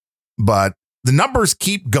in. But the numbers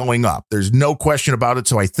keep going up. There's no question about it.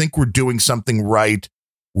 So I think we're doing something right.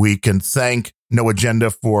 We can thank No Agenda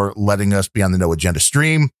for letting us be on the No Agenda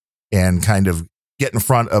stream and kind of get in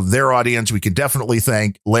front of their audience. We can definitely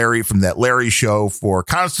thank Larry from That Larry Show for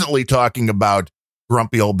constantly talking about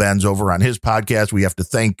Grumpy Old Bens over on his podcast. We have to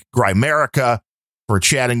thank Grimerica for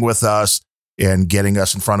chatting with us and getting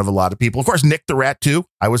us in front of a lot of people. Of course, Nick the Rat, too.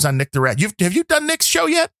 I was on Nick the Rat. Have you done Nick's show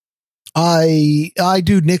yet? I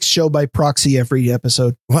do Nick's show by proxy every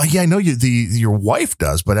episode. Well, yeah, I know your wife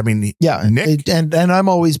does, but I mean, yeah, Nick, and I'm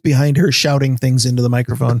always behind her shouting things into the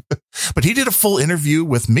microphone. But he did a full interview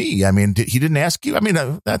with me. I mean, he didn't ask you. I mean,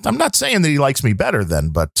 I'm not saying that he likes me better than,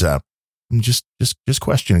 but I'm just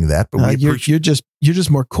questioning that. But you're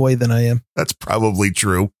just more coy than I am. That's probably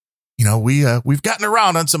true. You know, we've gotten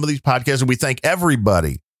around on some of these podcasts, and we thank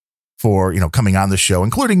everybody for coming on the show,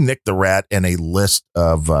 including Nick the Rat, and a list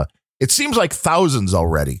of. It seems like thousands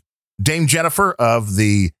already. Dame Jennifer of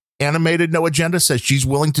the animated No Agenda says she's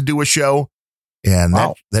willing to do a show, and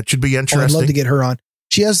that should be interesting. I'd love to get her on.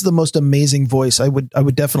 She has the most amazing voice. I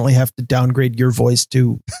would definitely have to downgrade your voice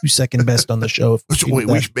to second best on the show.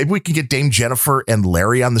 Maybe we can get Dame Jennifer and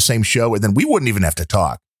Larry on the same show, and then we wouldn't even have to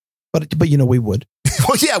talk. But we would.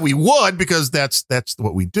 Well, yeah, we would, because that's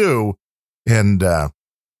what we do. And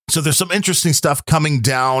so there's some interesting stuff coming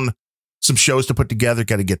down. Some shows to put together.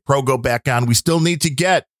 Got to get Progo back on. We still need to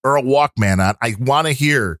get Earl Walkman on. I want to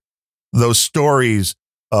hear those stories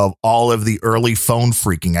of all of the early phone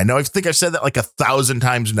freaking. I think I've said that like 1,000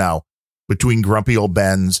 times now between Grumpy Old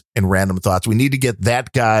Bens and Random Thoughts. We need to get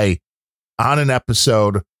that guy on an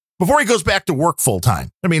episode before he goes back to work full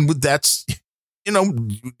time. I mean, that's,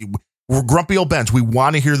 we're Grumpy Old Bens. We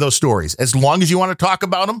want to hear those stories. As long as you want to talk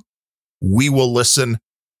about them, we will listen.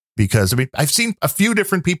 Because I mean, I've seen a few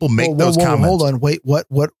different people make those comments. Hold on, wait, what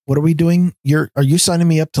are we doing? Are you signing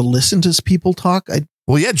me up to listen to people talk?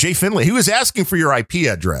 Well, yeah, Jay Finley, he was asking for your IP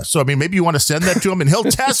address. So, I mean, maybe you want to send that to him and he'll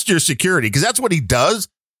test your security because that's what he does.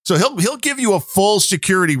 So he'll give you a full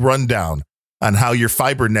security rundown on how your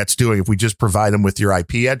fiber net's doing if we just provide him with your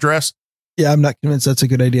IP address. Yeah, I'm not convinced that's a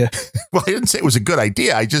good idea. Well, I didn't say it was a good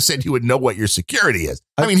idea. I just said he would know what your security is.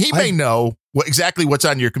 I mean, he may know exactly what's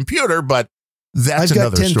on your computer, but that's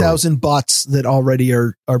another story. I've got 10,000 bots that already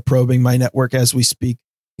are probing my network as we speak.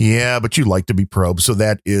 Yeah, but you like to be probed, so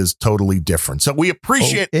that is totally different. So we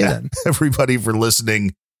appreciate everybody for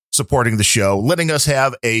listening, supporting the show, letting us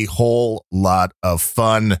have a whole lot of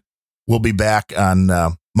fun. We'll be back on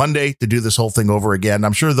Monday to do this whole thing over again.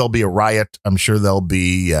 I'm sure there'll be a riot. I'm sure there'll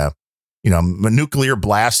be, a nuclear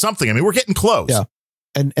blast, something. I mean, we're getting close. Yeah.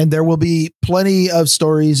 And there will be plenty of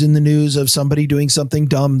stories in the news of somebody doing something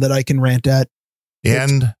dumb that I can rant at.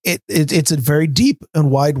 And it's a very deep and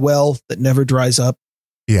wide well that never dries up.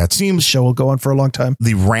 Yeah, it seems the show will go on for a long time.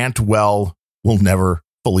 The rant well will never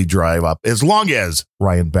fully dry up as long as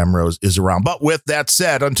Ryan Bemrose is around. But with that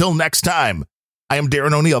said, until next time, I am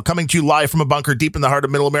Darren O'Neill coming to you live from a bunker deep in the heart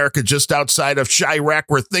of Middle America, just outside of Chirac,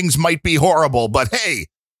 where things might be horrible. But hey,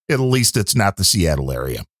 at least it's not the Seattle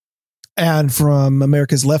area. And from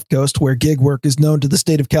America's left coast, where gig work is known to the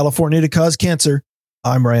state of California to cause cancer,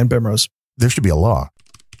 I'm Ryan Bemrose. There should be a law.